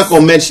nice. I'm not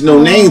going to mention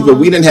no names, but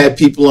we done had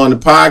people on the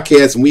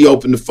podcast and we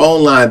opened the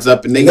phone lines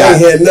up and they ain't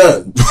had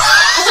none.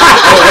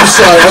 Oh, I'm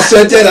sorry.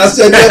 I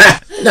said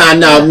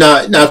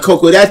that. No,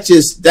 Coco, that's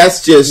just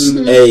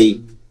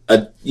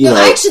you know.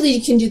 Actually,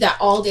 you can do that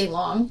all day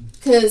long.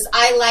 Because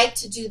I like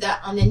to do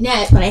that on the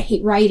net, but I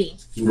hate writing.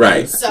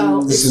 Right.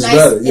 So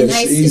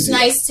it's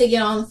nice to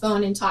get on the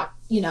phone and talk,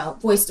 you know,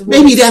 voice to voice.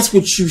 Maybe that's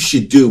what you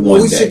should do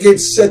one day. We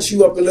should set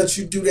you up and let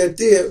you do that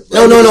there.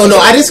 No.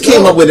 I just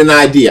came up with an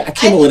idea. My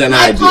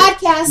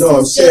podcast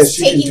I'm saying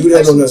she can do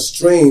that on her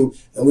stream,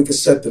 and we can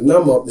set the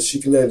number up, and she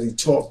can actually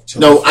talk to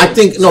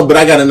but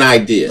I got an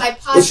idea. My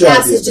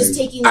podcast is just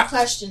taking the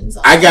questions.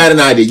 I got an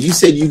idea. You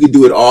said you could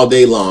do it all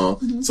day long.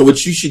 Mm-hmm. So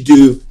what you should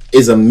do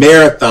is a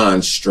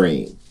marathon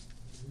stream.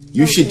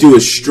 You should do a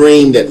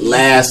stream that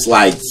lasts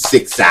like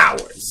 6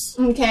 hours.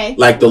 Okay.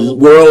 Like the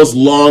world's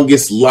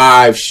longest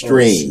live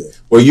stream.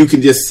 Where you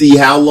can just see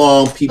how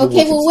long people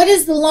what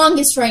is the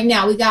longest right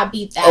now? We got to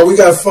beat that. Oh, we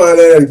got to find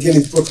that at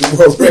Guinness Book of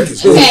World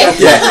Records. Okay.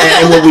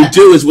 Yeah, and what we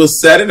do is we'll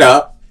set it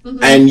up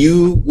and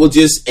you will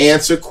just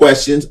answer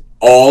questions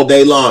all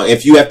day long.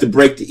 If you have to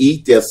break to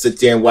eat, they'll sit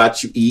there and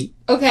watch you eat.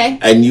 Okay.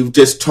 And you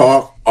just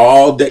talk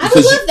all day. I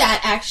would love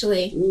that,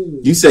 actually.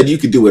 You said you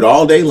could do it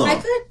all day long. I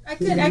could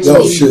actually.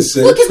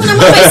 Well, because when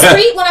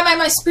I'm on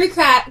my spree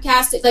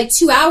cast, like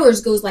 2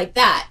 hours goes like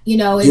that. You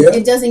know,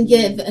 it doesn't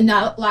give a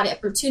lot of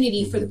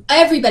opportunity for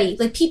everybody.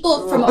 Like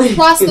people from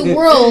across the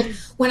world.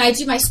 When I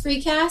do my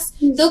spree cast,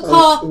 they'll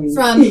call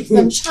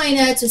from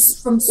China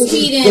from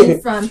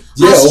Sweden, from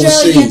Australia.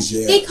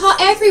 Overseas, They call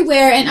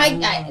everywhere, and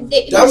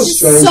there's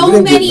just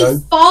so many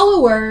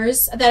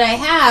followers that I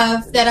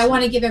have that I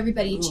want to give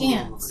everybody a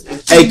chance.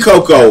 Hey,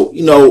 Coco,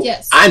 you know,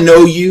 yes. I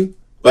know you,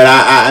 but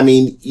I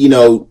mean, you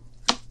know,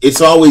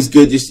 it's always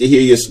good just to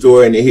hear your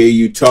story and to hear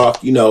you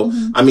talk. You know,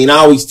 I mean, I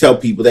always tell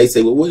people, they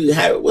say, well,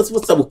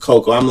 what's up with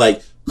Coco? I'm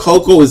like,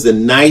 Coco is the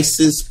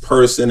nicest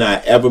person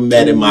I ever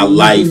met in my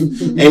life.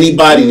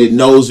 Anybody that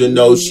knows her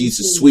knows she's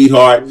a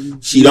sweetheart.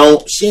 She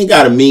ain't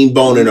got a mean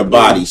bone in her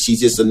body. She's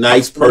just a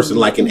nice person,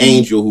 like an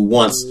angel who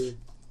wants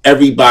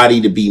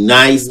everybody to be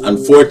nice.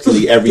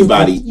 Unfortunately,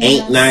 everybody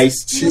ain't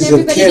nice. Can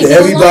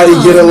everybody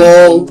get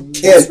along?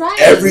 Can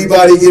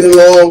everybody get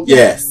along?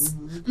 Yes.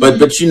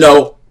 But you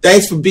know,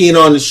 thanks for being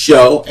on the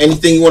show.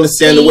 Anything you want to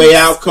say on the way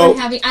out, Coco?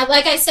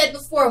 Like I said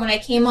before when I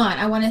came on,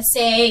 I want to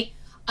say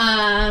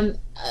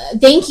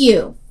thank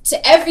you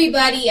to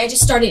everybody. I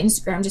just started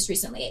Instagram just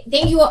recently.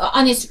 Thank you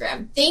on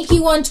Instagram. Thank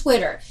you on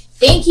Twitter.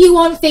 Thank you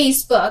on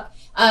Facebook.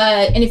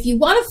 And if you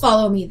want to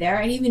follow me there,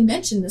 I didn't even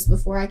mention this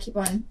before. I keep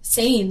on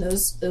saying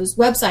those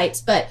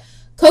websites, but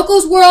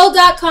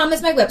cocosworld.com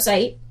is my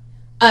website.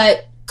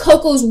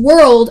 Coco's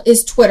World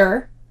is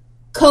Twitter.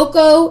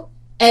 Coco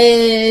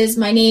is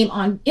my name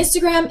on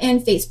Instagram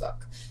and Facebook.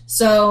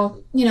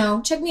 So, you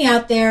know, check me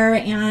out there,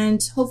 and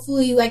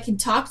hopefully I can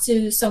talk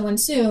to someone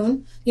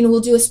soon. You know,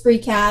 we'll do a spree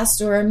cast,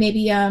 or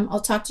maybe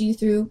I'll talk to you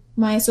through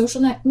my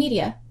social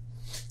media.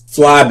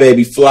 Fly,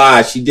 baby,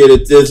 fly. She did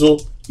it,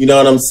 Thizzle. You know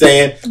what I'm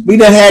saying? We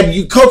done had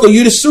you, Coco,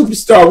 you the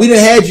superstar. We done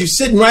had you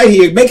sitting right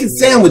here making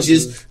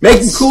sandwiches,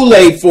 making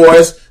Kool-Aid for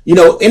us, you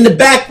know, in the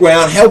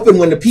background, helping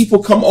when the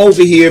people come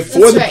over here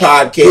for the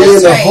podcast. You're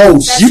the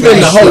host. You've been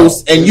the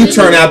host, and you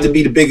turn out to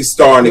be the biggest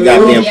star in the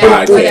goddamn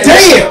podcast.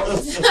 Damn!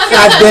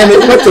 God damn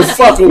it, what the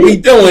fuck are we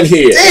doing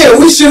here? Damn,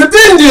 we should have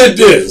been did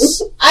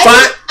this.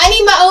 I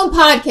need my own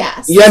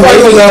podcast. Yeah,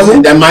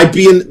 maybe that might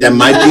be in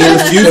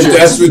the future.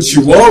 That's what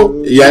you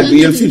want. Yeah,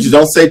 be in the future.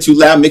 Don't say too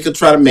loud. Mick will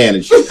try to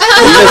manage you.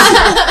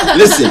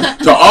 Listen,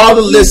 to all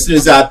the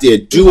listeners out there,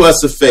 do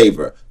us a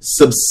favor.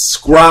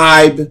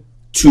 Subscribe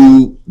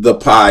to the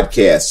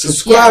podcast.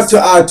 Subscribe to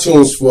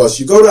iTunes for us.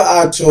 You go to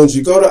iTunes,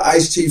 you go to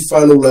Ice-T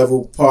Final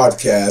Level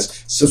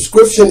Podcast.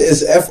 Subscription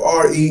is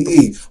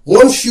FREE.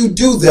 Once you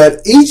do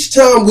that, each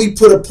time we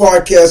put a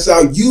podcast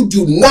out, you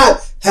do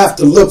not have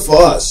to look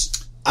for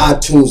us.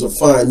 iTunes will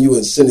find you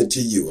and send it to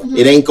you. Mm-hmm.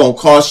 It ain't going to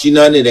cost you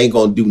nothing. It ain't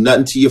going to do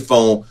nothing to your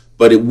phone,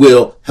 but it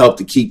will help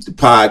to keep the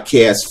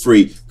podcast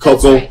free.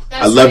 Coco,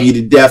 I love you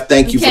to death.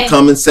 Thank you for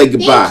coming. Say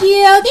goodbye. Thank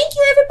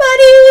you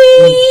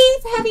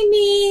everybody, for having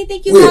me.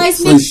 Thank you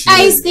guys.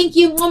 Ice, thank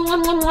you.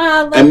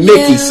 Love and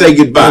Mickey, say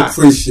goodbye. I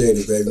appreciate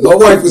it, baby. My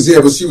wife was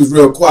here, but she was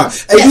real quiet.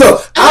 Hey,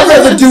 look, I'd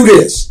rather do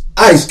this.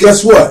 Ice,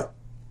 guess what?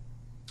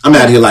 I'm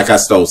out here like I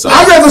stole something.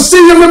 I'd rather see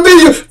you than be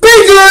you. Be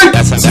good.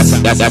 That's how I'm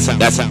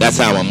living. That's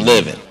how I'm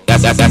living.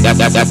 That's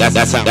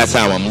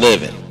how I'm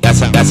living. That's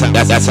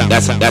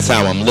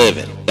how I'm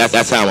living. That's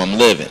how I'm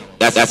living.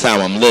 That's how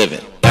I'm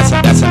living. That's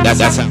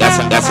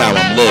how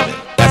I'm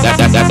living.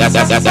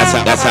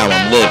 That's how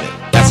I'm living.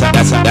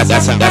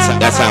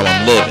 That's how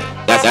I'm living.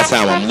 That's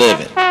how I'm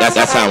living.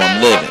 That's how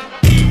I'm living.